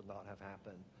this would not have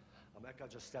happened.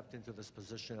 Eka just stepped into this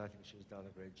position. I think she's done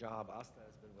a great job. Asta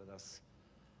has been with us,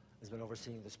 has been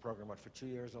overseeing this program for 2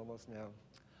 years almost now.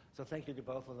 So thank you to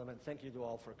both of them, and thank you to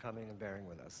all for coming and bearing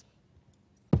with us.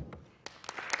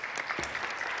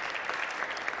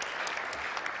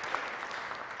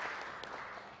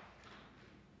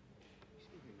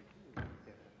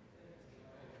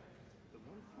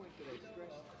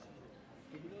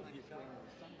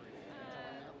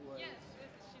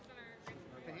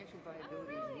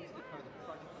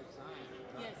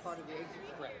 Part of the exit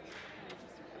stretch.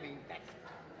 I mean,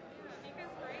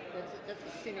 that's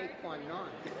a sine qua non.